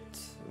pit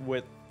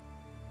with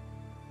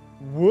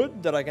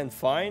wood that I can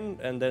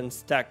find and then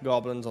stack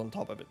goblins on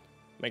top of it.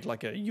 Make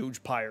like a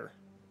huge pyre.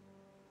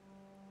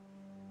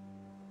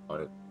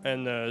 Alright.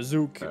 And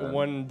Zook,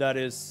 when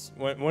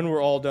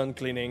we're all done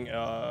cleaning,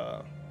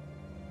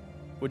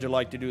 would you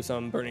like to do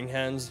some burning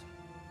hands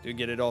to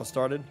get it all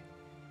started?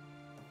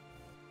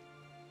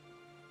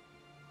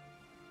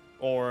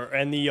 Or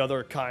any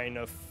other kind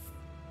of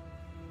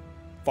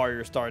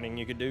fire starting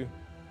you could do?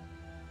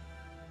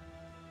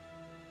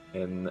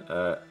 And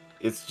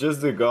it's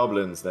just the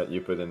goblins that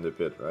you put in the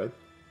pit, right?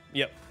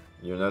 Yep.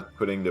 You're not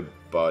putting the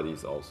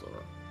bodies also,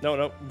 right?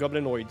 No,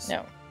 goblinoids.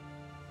 No.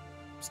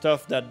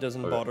 Stuff that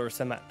doesn't bother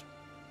Semath,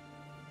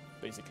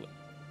 basically.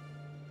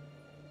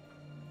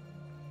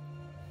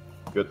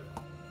 Good.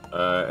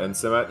 And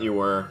Semath, you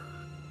were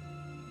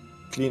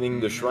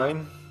cleaning the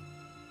shrine.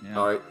 Yeah.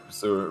 All right.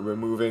 So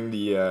removing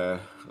the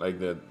like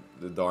the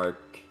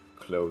dark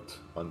cloth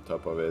on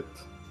top of it.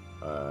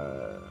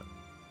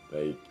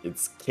 Like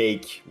it's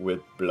cake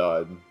with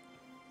blood.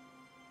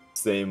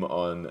 Same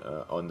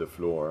on the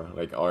floor.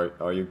 Like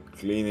are you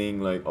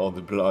cleaning like all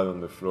the blood on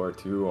the floor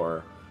too,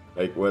 or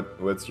like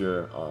what's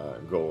your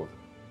goal?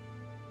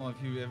 Well, if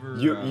you ever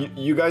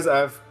you guys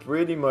have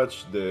pretty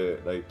much the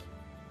like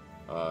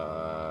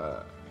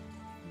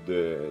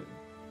the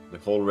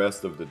whole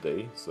rest of the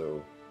day,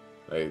 so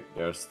like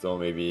there's still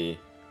maybe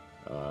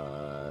 3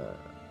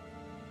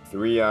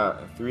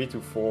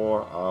 to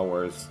 4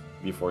 hours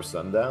before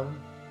sundown,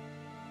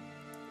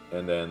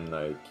 and then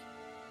like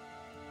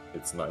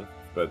it's night,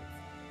 but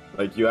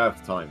like you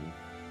have time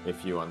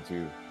if you want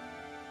to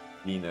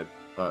clean it,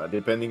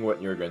 depending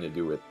what you're gonna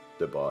do with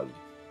the bodies.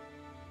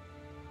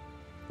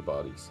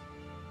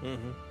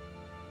 Mm-hmm.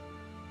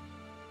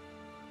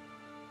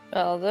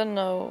 Well, I don't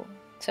know.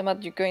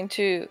 Semath, you're going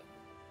to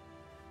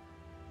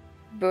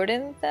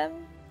burden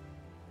them?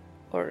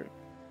 Or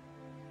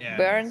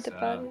burn the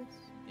bodies?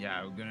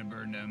 Yeah, we're gonna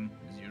burn them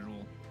as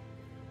usual.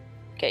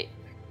 Okay.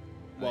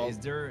 Well, is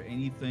there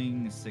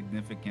anything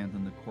significant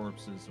in the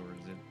corpses, or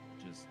is it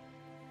just...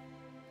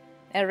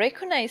 I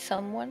recognize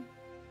someone.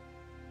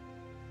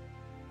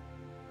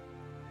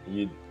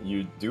 You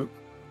do,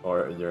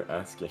 or you're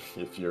asking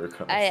if you're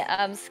coming? I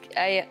am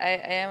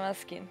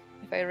asking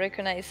if I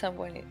recognize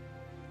someone.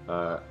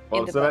 Well,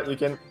 so that you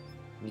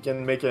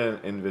can make an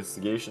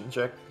investigation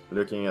check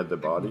looking at the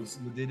bodies.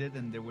 We did it,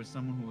 and there was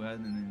someone who had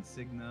an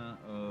insignia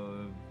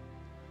of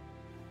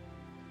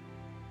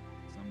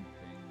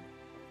something.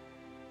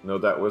 No,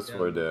 that was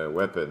for the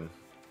weapon.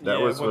 That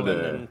was for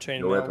the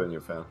weapon you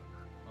found.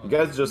 You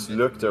guys just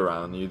looked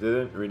around. You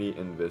didn't really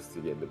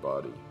investigate the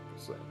body.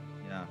 So.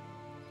 Yeah.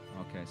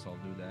 Okay, so I'll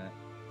do that.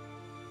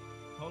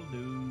 I'll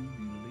do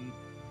delete.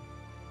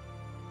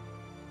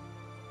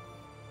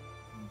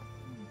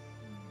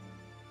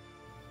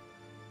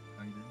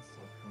 Guidance,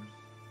 of course.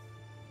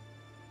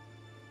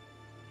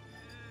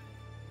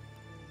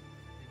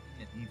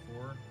 Taking at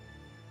E4.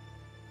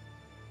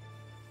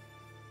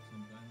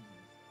 Sometimes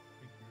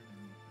it's quicker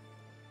than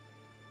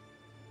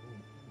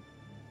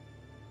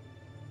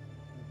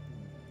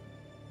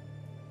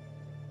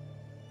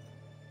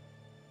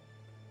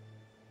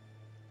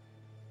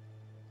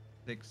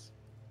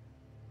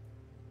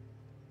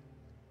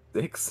Six.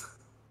 6?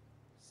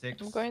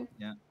 I'm going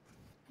Yeah.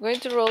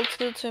 to roll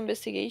 2 to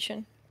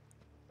investigation.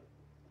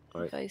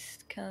 All If right. I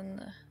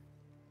can.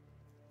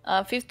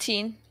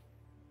 15.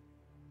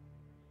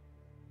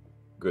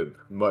 Good.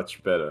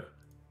 Much better.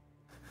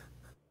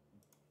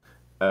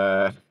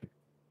 Uh,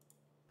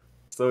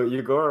 so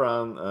you go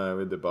around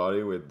with the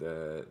body with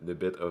the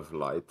bit of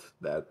light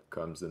that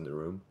comes in the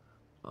room.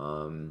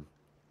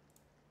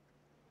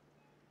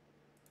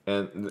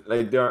 And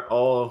like they're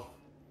all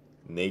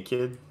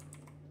naked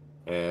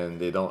and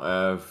they don't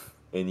have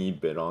any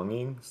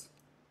belongings.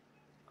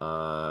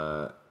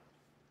 But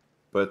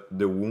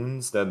the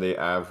wounds that they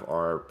have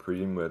are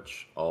pretty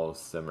much all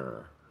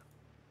similar.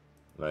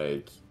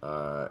 Like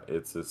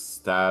it's a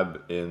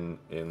stab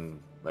in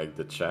like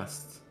the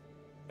chest,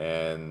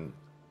 and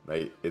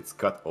like it's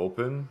cut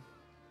open,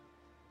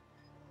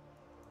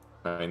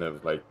 kind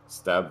of like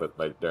stab, but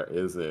like there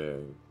is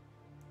a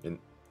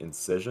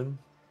incision.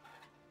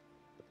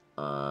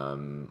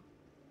 Do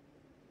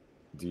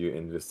you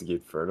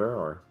investigate further,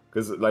 or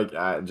because like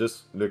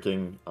just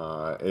looking,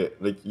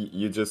 like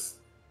you just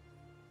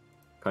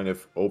kind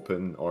of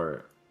open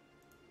or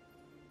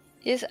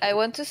Yes, I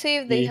want to see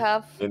if they see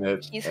have in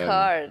it, his and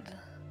heart.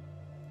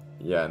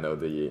 yeah, no,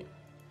 the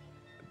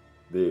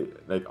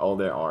like all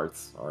their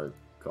arts are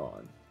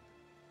gone.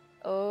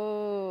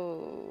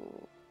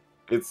 Oh.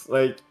 It's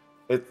like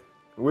it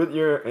with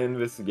your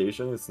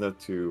investigation, it's not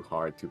too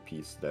hard to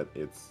piece that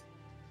they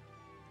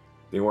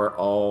were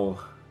all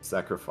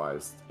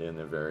sacrificed in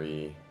a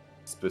very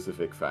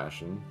specific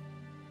fashion.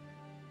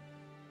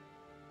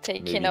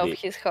 Taking off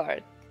his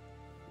heart.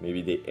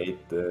 Maybe they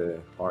ate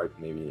the heart.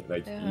 Maybe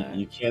like Yeah.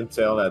 you can't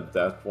tell at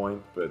that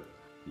point, but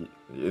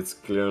it's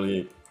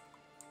clearly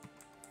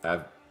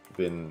have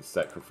been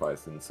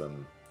sacrificed in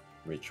some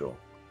ritual.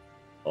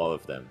 All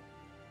of them.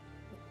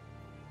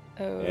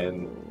 Oh.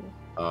 And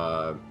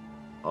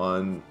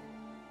on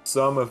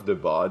some of the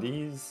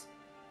bodies,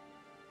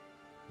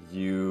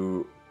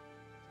 you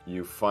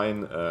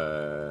find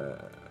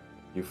a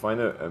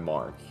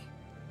mark,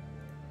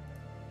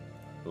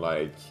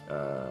 like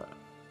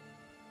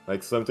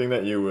something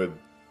that you would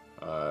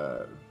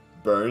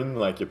burn,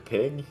 like a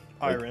pig,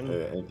 Iron.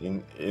 like,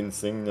 an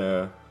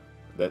insignia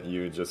that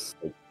you just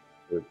like,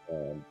 put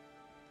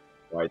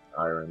white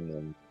iron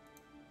and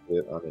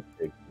it on a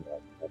pig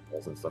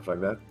and stuff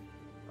like that.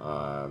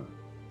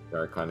 They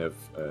are kind of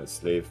a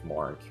slave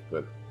mark,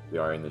 but they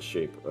are in the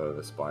shape of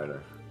a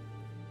spider.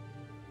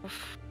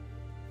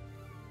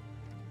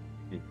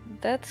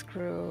 That's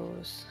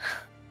gross.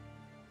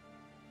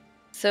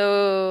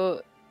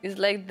 So it's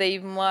like they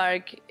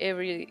mark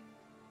every.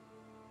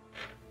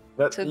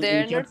 So You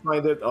they're can't not.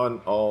 find it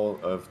on all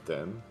of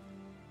them,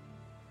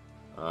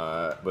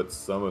 but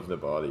some of the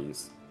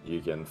bodies you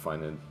can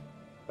find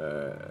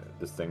a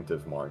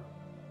distinctive mark.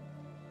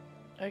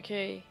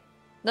 Okay.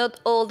 Not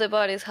all the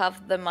bodies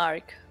have the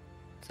mark.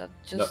 So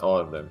just. Not all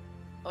of them.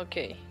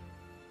 Okay.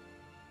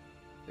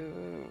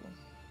 Ooh.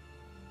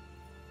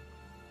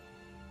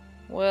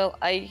 Well,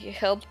 I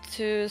helped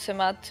to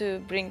Semath to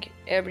bring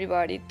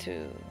everybody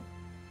to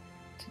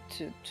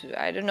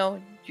I don't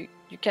know.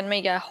 You can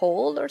make a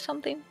hole or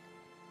something.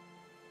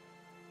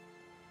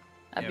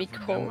 A big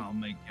for hole. Them, I'll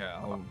make a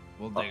hole.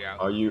 We'll dig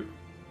out.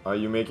 Are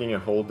you making a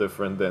hole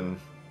different than?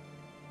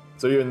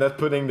 So you're not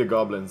putting the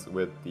goblins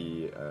with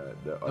the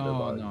other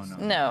bodies?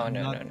 No.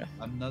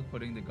 I'm not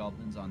putting the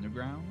goblins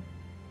underground.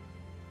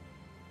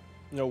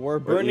 No, we're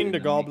burning the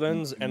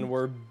goblins and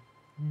we're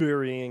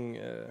burying.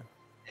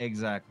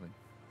 Exactly.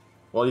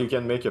 Well, you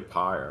can make a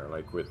pyre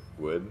like with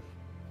wood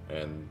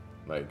and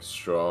like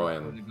straw for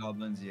and the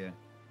goblins, yeah.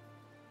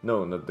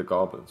 No, not the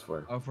goblins.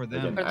 For for like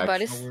them. For the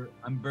bodies. So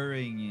I'm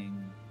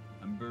burying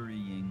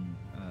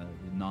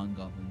the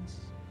non-goblins.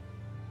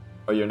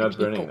 Oh, you're not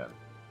burning them?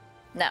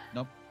 No.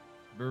 Nope.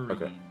 Burying.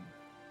 Okay.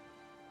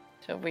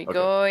 So we're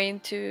going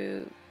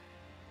to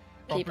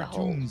keep a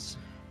hole. Tombs.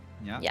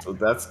 Yeah. So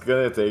that's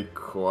gonna take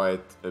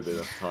quite a bit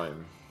of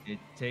time. It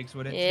takes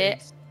what it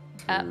takes.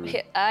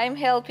 I'm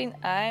helping.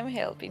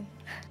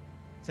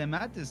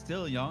 Semath is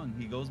still young.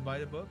 He goes by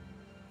the book.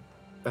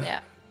 Yeah.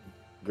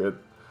 Good.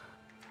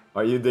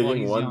 Are you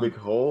digging one young. big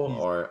hole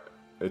or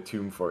a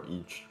tomb for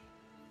each?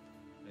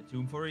 A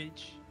tomb for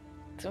each.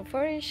 Tomb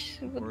for each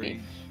would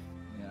be.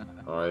 Yeah.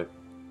 All right.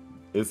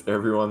 Is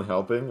everyone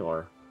helping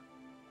or?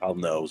 Oh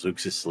no,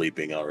 Zook's is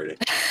sleeping already.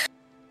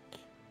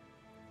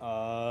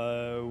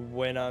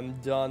 When I'm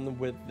done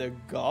with the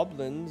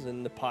goblins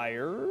and the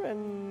pyre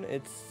and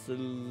it's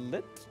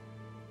lit.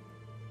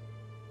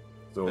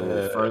 So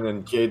Fern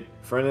and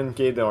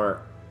Cade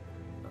are.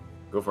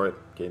 Go for it,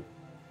 Cade.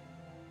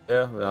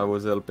 Yeah, I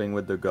was helping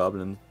with the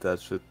goblin. That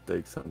should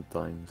take some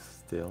time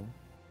still.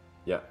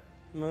 Yeah.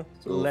 So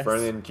Less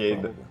Fern and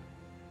Cade.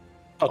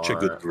 Such a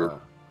good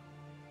group.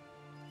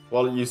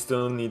 Well, you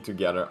still need to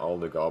gather all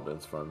the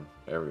goblins from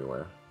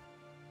everywhere.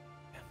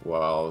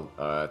 While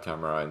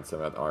Thamara and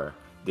Semath are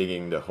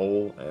digging the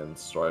hole and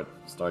start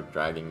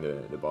dragging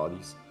the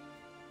bodies.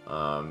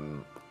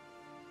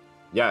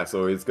 Yeah,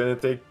 so it's gonna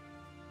take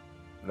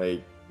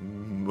like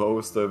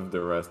most of the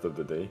rest of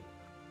the day.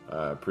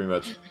 Pretty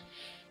much.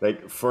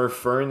 Like for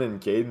Fern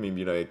and Cade,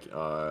 maybe like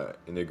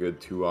in a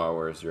good 2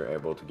 hours you're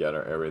able to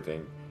gather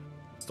everything.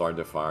 start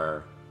the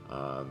fire.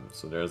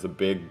 So there's a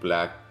big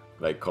black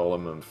like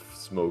column of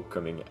smoke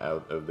coming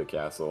out of the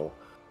castle,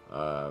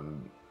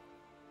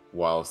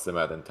 while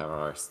Semath and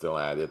Thamara are still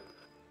at it,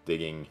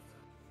 digging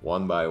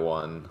one by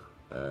one.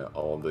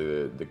 All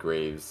the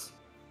graves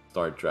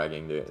start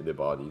dragging the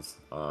bodies.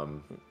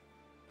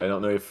 I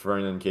don't know if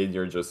Ferme and Cade,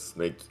 you're just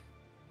like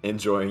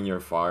enjoying your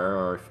fire,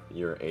 or if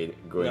you're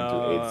going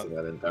to aid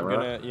Semath and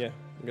Thamara.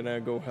 I'm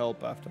gonna go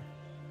help after.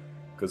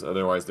 Because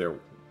otherwise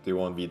they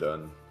won't be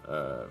done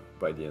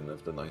by the end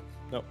of the night.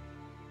 No.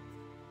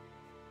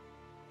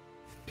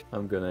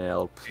 I'm gonna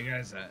help. Hey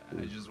guys,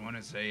 I just want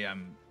to say I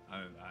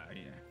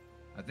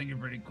think you're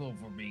pretty cool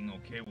for being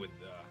okay with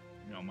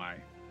you know, my.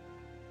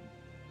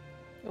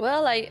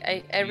 Well,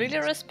 I really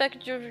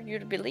respect your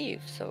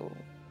belief, so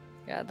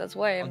yeah, that's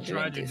why I'm I'll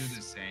doing try to this. do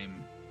the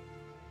same.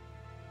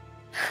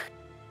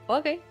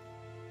 Okay.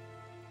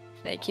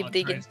 I keep I'll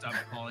digging. try and stop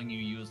calling you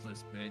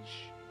useless bitch.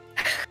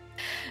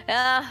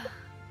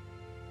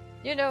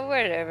 You know,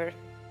 wherever.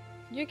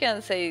 You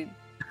can say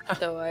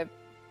so.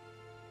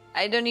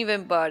 I don't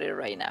even bother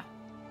right now.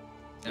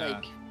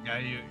 Like, Yeah,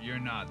 you're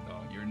not though.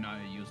 You're not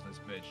a useless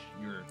bitch.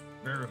 You're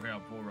very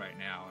helpful right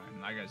now,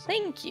 and like I said,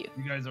 thank you.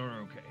 you guys are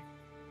okay.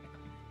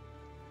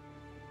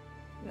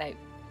 Now,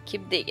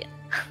 keep digging.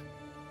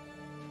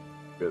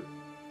 Good.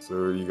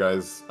 So you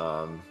guys,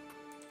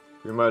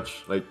 pretty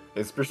much like,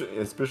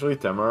 especially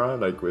Thamara,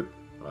 like with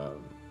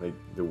like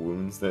the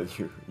wounds that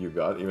you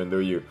got, even though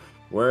you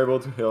were able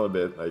to heal a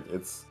bit, like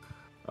it's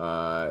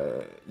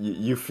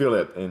you feel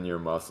it in your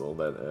muscle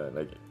that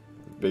like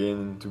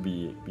beginning to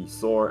be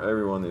sore.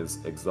 Everyone is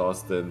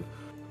exhausted.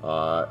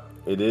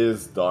 It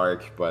is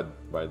dark,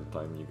 but by the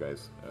time you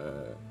guys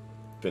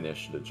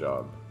finish the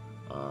job,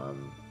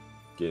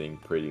 getting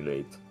pretty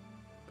late.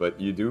 But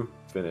you do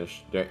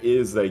finish. There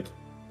is like,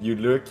 you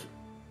look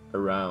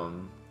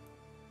around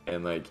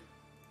and like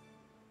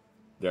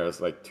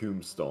there's like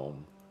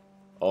tombstone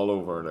all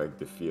over like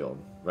the field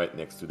right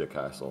next to the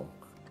castle,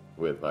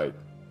 with like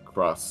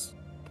cross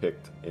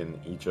picked in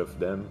each of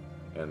them,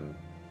 and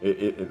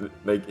it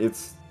like,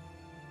 it's,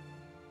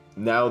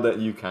 now that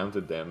you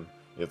counted them,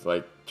 it's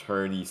like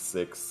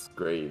 36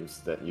 graves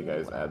that you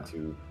guys had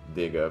to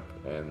dig up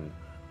and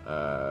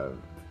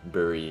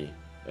bury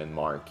and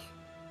mark.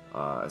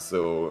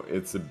 So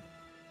it's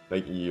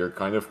like, you're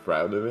kind of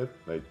proud of it.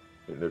 Like,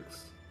 it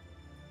looks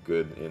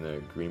good in a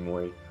grim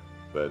way,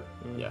 but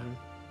yeah.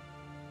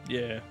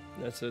 Yeah,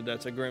 that's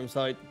a grim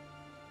sight.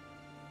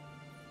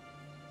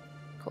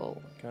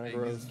 Cool. Kind of It's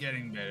gross.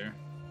 getting better.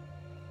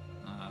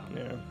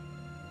 Yeah.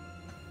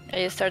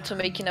 I start to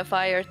making a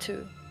fire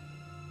too.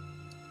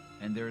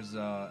 And there's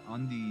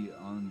on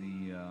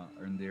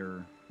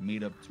their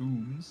made up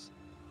tombs,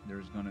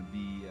 there's gonna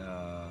be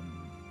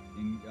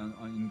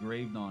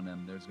engraved on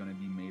them. There's gonna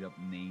be made up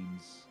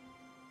names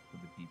for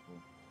the people.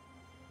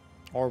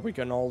 Or we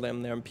can all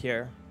them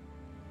Pierre.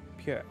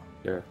 Yeah.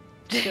 Yeah.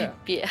 Yeah.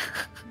 Pierre.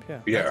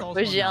 Yeah. That's also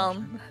Or an Jean.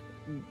 option,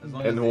 as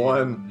long as And they have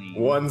a name.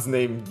 one's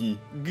named Guy.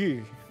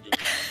 Guy.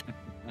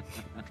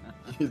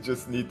 You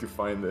just need to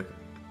find it.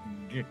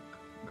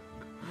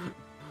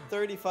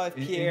 35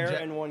 In Pierre Ja-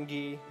 and 1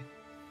 Guy.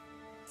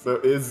 So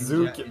is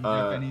Zook in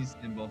Japanese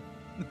symbol.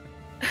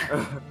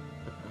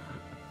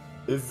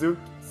 is Zook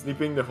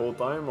sleeping the whole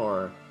time,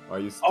 or are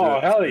you still Oh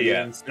hell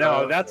yeah! doing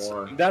No,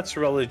 stuff, that's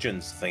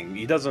religion's thing.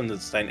 He doesn't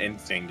understand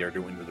anything they're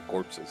doing to the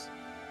corpses.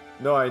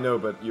 No, I know,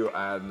 but you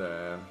had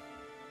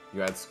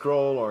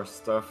scroll or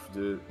stuff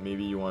that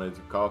maybe you wanted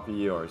to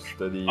copy or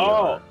study.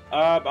 Oh,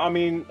 or... I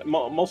mean,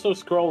 most of the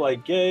scroll I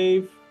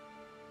gave.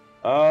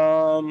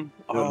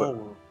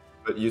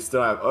 But you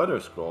still have other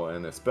scroll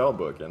and a spell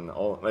book and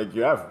all. Like,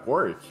 you have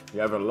work. You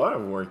have a lot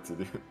of work to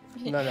do.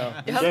 No.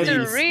 You have Yeah, to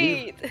you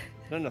sleep. read.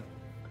 No.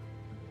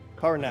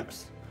 Power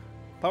naps.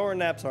 Power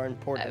naps are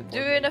important. I'm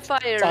doing a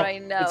fire all-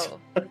 right now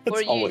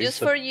for you, always just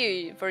for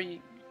you,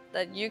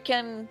 that you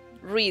can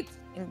read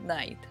in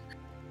night.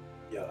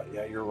 Yeah,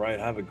 you're right.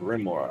 I have a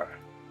grimoire.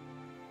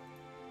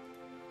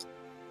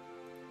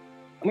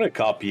 I'm gonna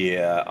copy.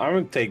 I'm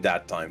gonna take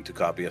that time to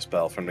copy a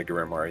spell from the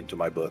grimoire into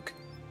my book.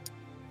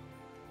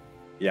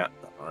 Yeah.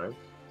 All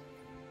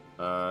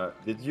right.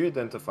 Did you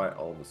identify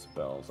all the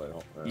spells? I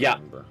don't Yeah.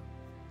 remember.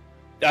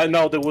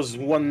 No, there was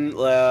one.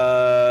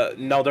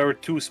 No, there were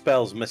 2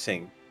 spells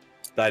missing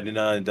that I did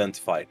not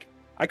identify.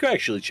 I could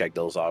actually check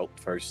those out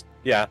first.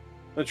 Yeah, I'm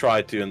gonna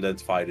try to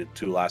identify the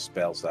 2 last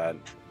spells that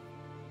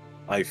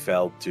I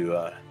failed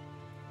to.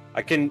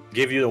 I can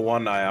give you the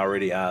one I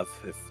already have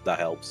if that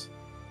helps.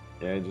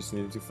 Yeah, I just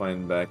need to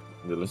find back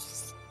the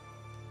list.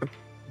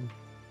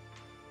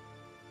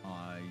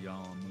 I am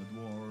a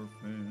dwarf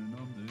and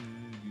I'm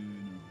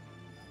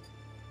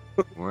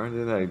digging. Where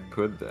did I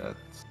put that?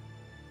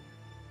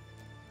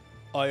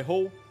 I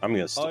ho, I'm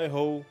gonna. I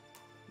ho.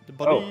 The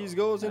bodies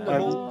goes in the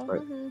I'm- hole.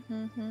 Right.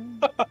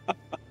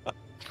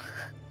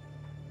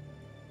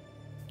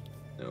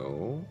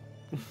 No.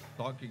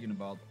 Talking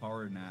about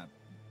power nap,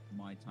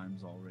 my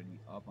time's already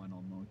up. I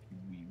don't know if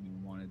we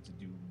wanted to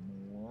do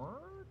more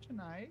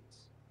tonight.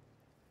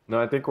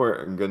 No, I think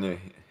we're gonna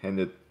end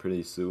it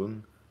pretty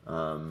soon.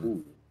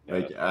 Ooh.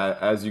 Like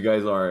as you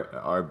guys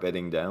are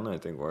bedding down, I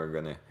think we're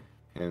gonna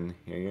end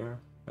here.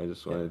 I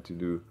just wanted to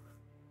do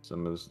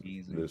some of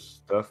this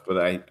stuff, but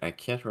I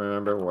can't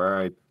remember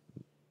where I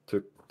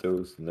took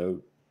those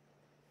notes.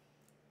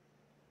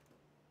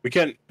 We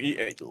can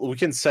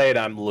say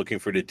that I'm looking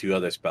for the 2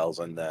 other spells,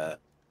 and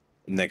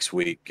next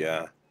week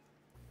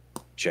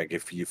check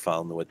if you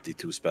found what the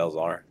 2 spells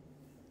are.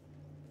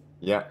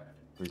 Yeah,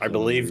 I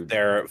believe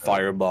they're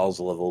fireballs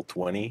level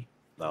 20.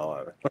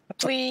 No,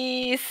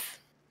 Please.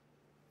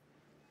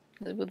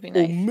 That would be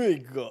nice.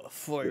 Omega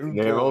fireball.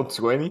 Level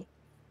 20.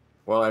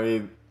 Well, I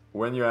mean,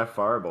 when you have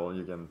fireball,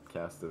 you can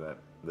cast it at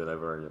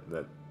whatever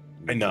that.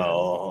 I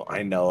know.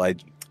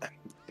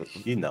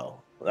 You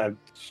know, I'm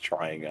just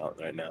trying out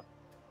right now.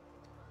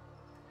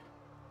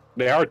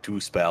 There are 2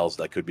 spells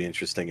that could be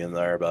interesting in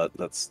there, but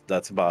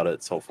that's about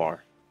it so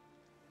far.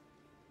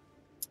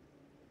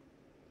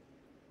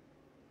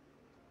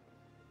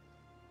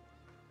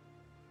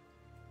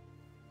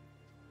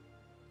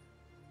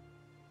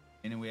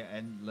 Anyway,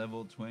 at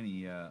level 20,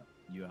 you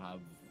have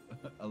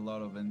a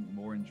lot of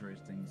more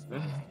interesting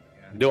spells.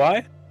 Do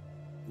I?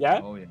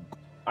 Yeah. Oh yeah.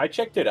 I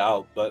checked it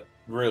out, but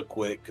real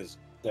quick because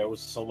there was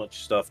so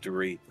much stuff to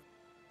read.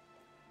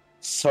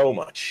 So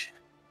much.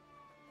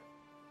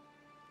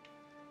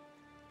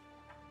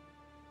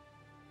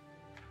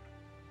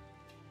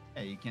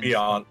 Yeah, you can.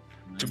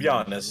 To be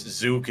honest,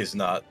 Zook is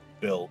not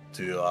built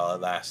to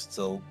last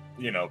till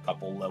a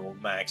couple level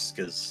max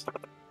because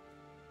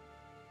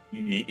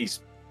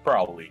he's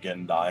probably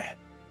gonna die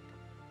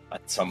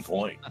at some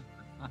point.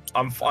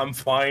 I'm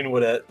fine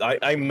with it.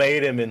 I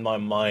made him in my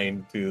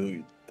mind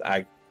to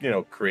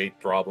create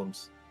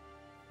problems,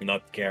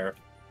 not care.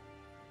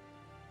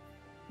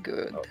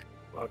 Good. Oh,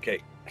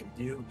 okay,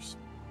 confused.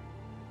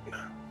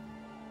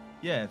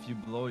 Yeah, if you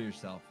blow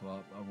yourself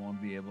up, I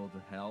won't be able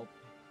to help.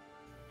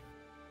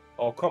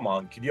 Oh, come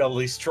on. Could you at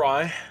least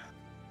try?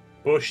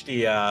 Push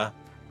the,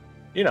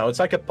 it's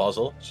like a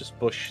puzzle. Just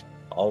push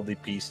all the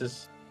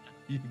pieces.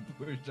 You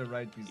push the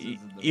right pieces.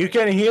 You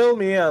can heal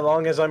me as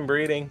long as I'm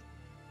breathing.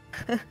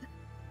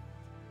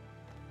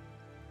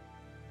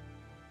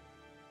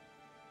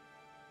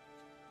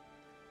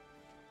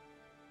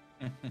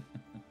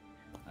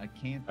 I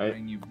can't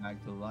bring you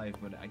back to life,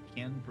 but I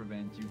can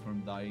prevent you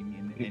from dying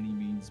in any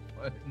means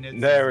necessary.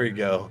 There we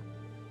go.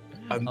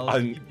 I'll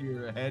keep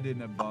your head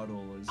in a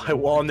bottle. I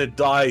want to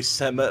die,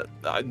 Semath.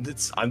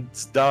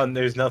 It's done.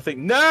 There's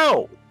nothing.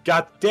 No!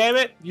 God damn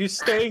it! You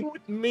staying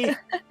with me?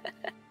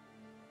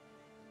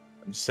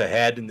 I'm just a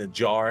head in the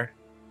jar.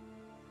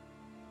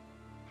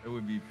 That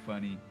would be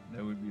funny.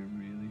 That would be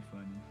really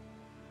funny.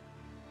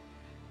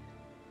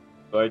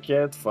 So I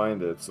can't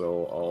find it,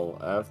 so I'll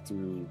have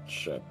to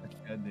check. A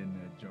head in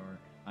a jar.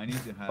 I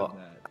need to have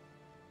that.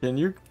 Can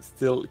you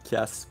still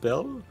cast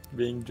spell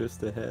being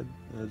just a head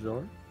in a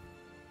jar?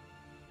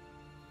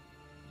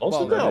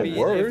 Also, maybe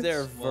words. if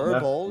they're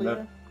verbal,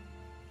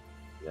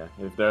 yeah.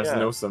 If there's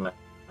no somatic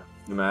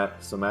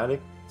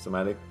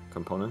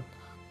component.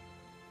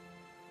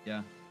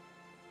 Yeah.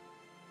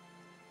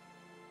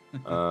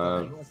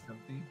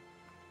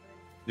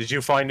 Did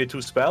you find the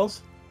 2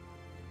 spells?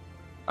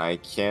 I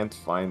can't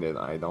find it.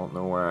 I don't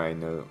know where I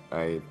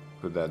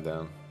put that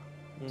down.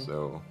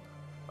 So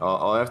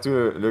I'll have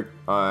to look.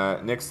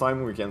 Next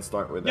time we can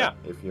start with that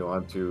if you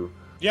want to.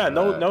 Yeah,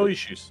 no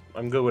issues.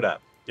 I'm good with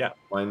that. Yeah.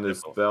 Find the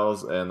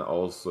spells and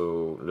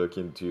also look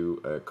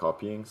into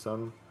copying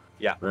some.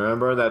 Yeah.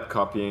 Remember that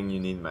copying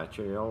you need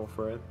material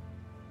for it.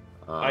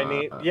 I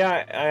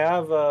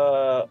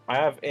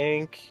have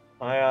ink.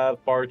 I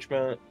have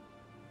parchment.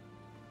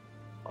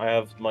 I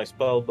have my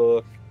spell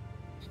book.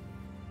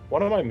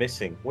 What am I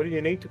missing? What do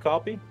you need to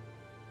copy?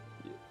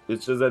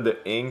 It's just that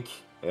the ink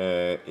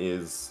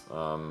is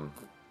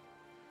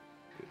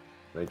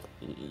like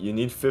you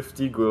need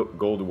 50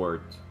 gold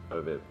worth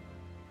of it.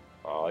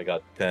 Oh, I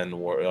got 10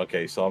 worth.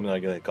 Okay, so I'm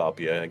not gonna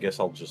copy it. I guess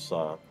I'll just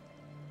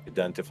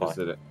identify. Just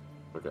did it.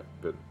 Okay,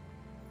 good.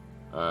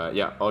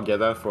 Yeah, I'll get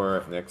that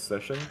for next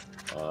session.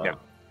 Yeah.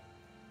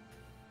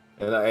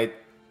 And I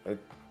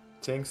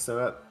think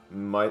Semath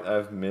might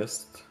have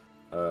missed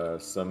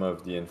some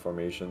of the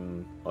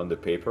information on the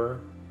paper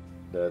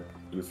that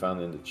you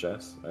found in the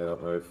chest. I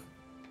don't know if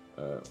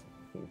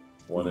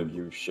one of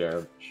you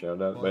shared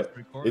that, but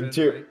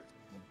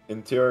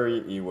in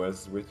theory, he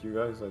was with you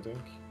guys, I think.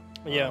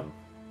 Yeah.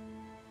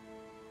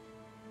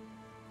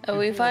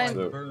 We find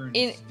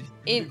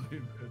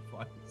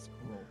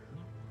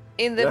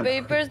in the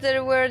papers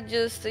there were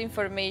just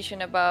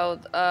information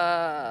about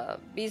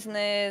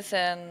business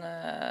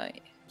and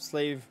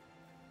slave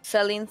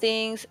selling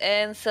things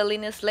and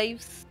selling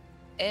slaves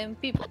and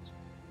people.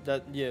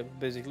 That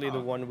basically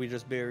the one we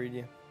just buried.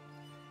 Yeah.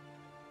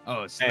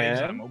 Oh, slaves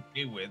I'm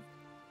okay with.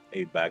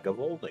 A bag of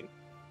holding.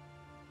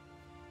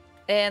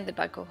 And the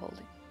bag of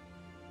holding.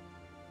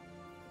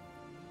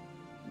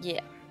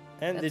 Yeah.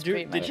 And did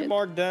you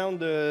mark down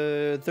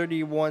the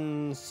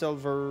 31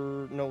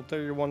 silver? No,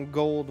 31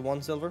 gold,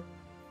 1 silver,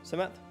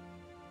 Semath?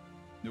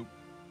 Nope.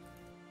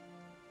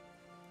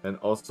 And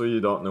also, you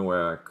don't know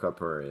where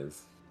copper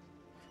is.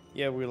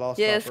 Yeah, we lost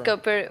Yes,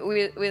 copper. copper.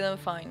 We don't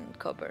find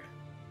copper.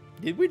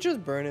 Did we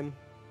just burn him?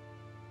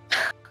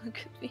 Could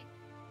be.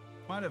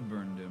 Might have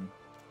burned him.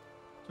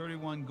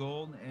 31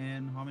 gold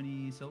and how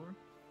many silver?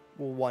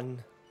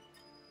 1.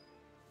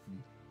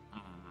 Ah.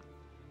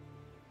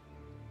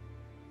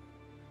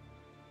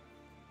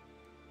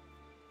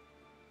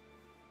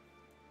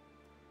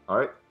 All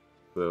right,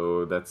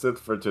 so that's it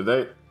for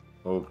today.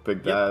 We'll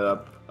pick that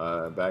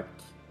up back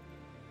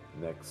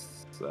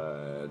next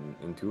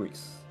in 2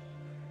 weeks.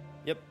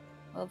 Yep.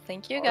 Well,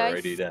 thank you guys.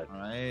 Alrighty then. All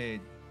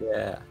right.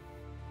 Yeah.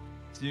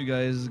 See you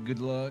guys. Good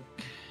luck.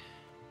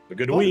 A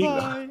good week.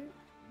 Bye.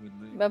 Good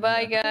luck. Bye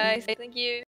bye, Yeah. guys. Thank you.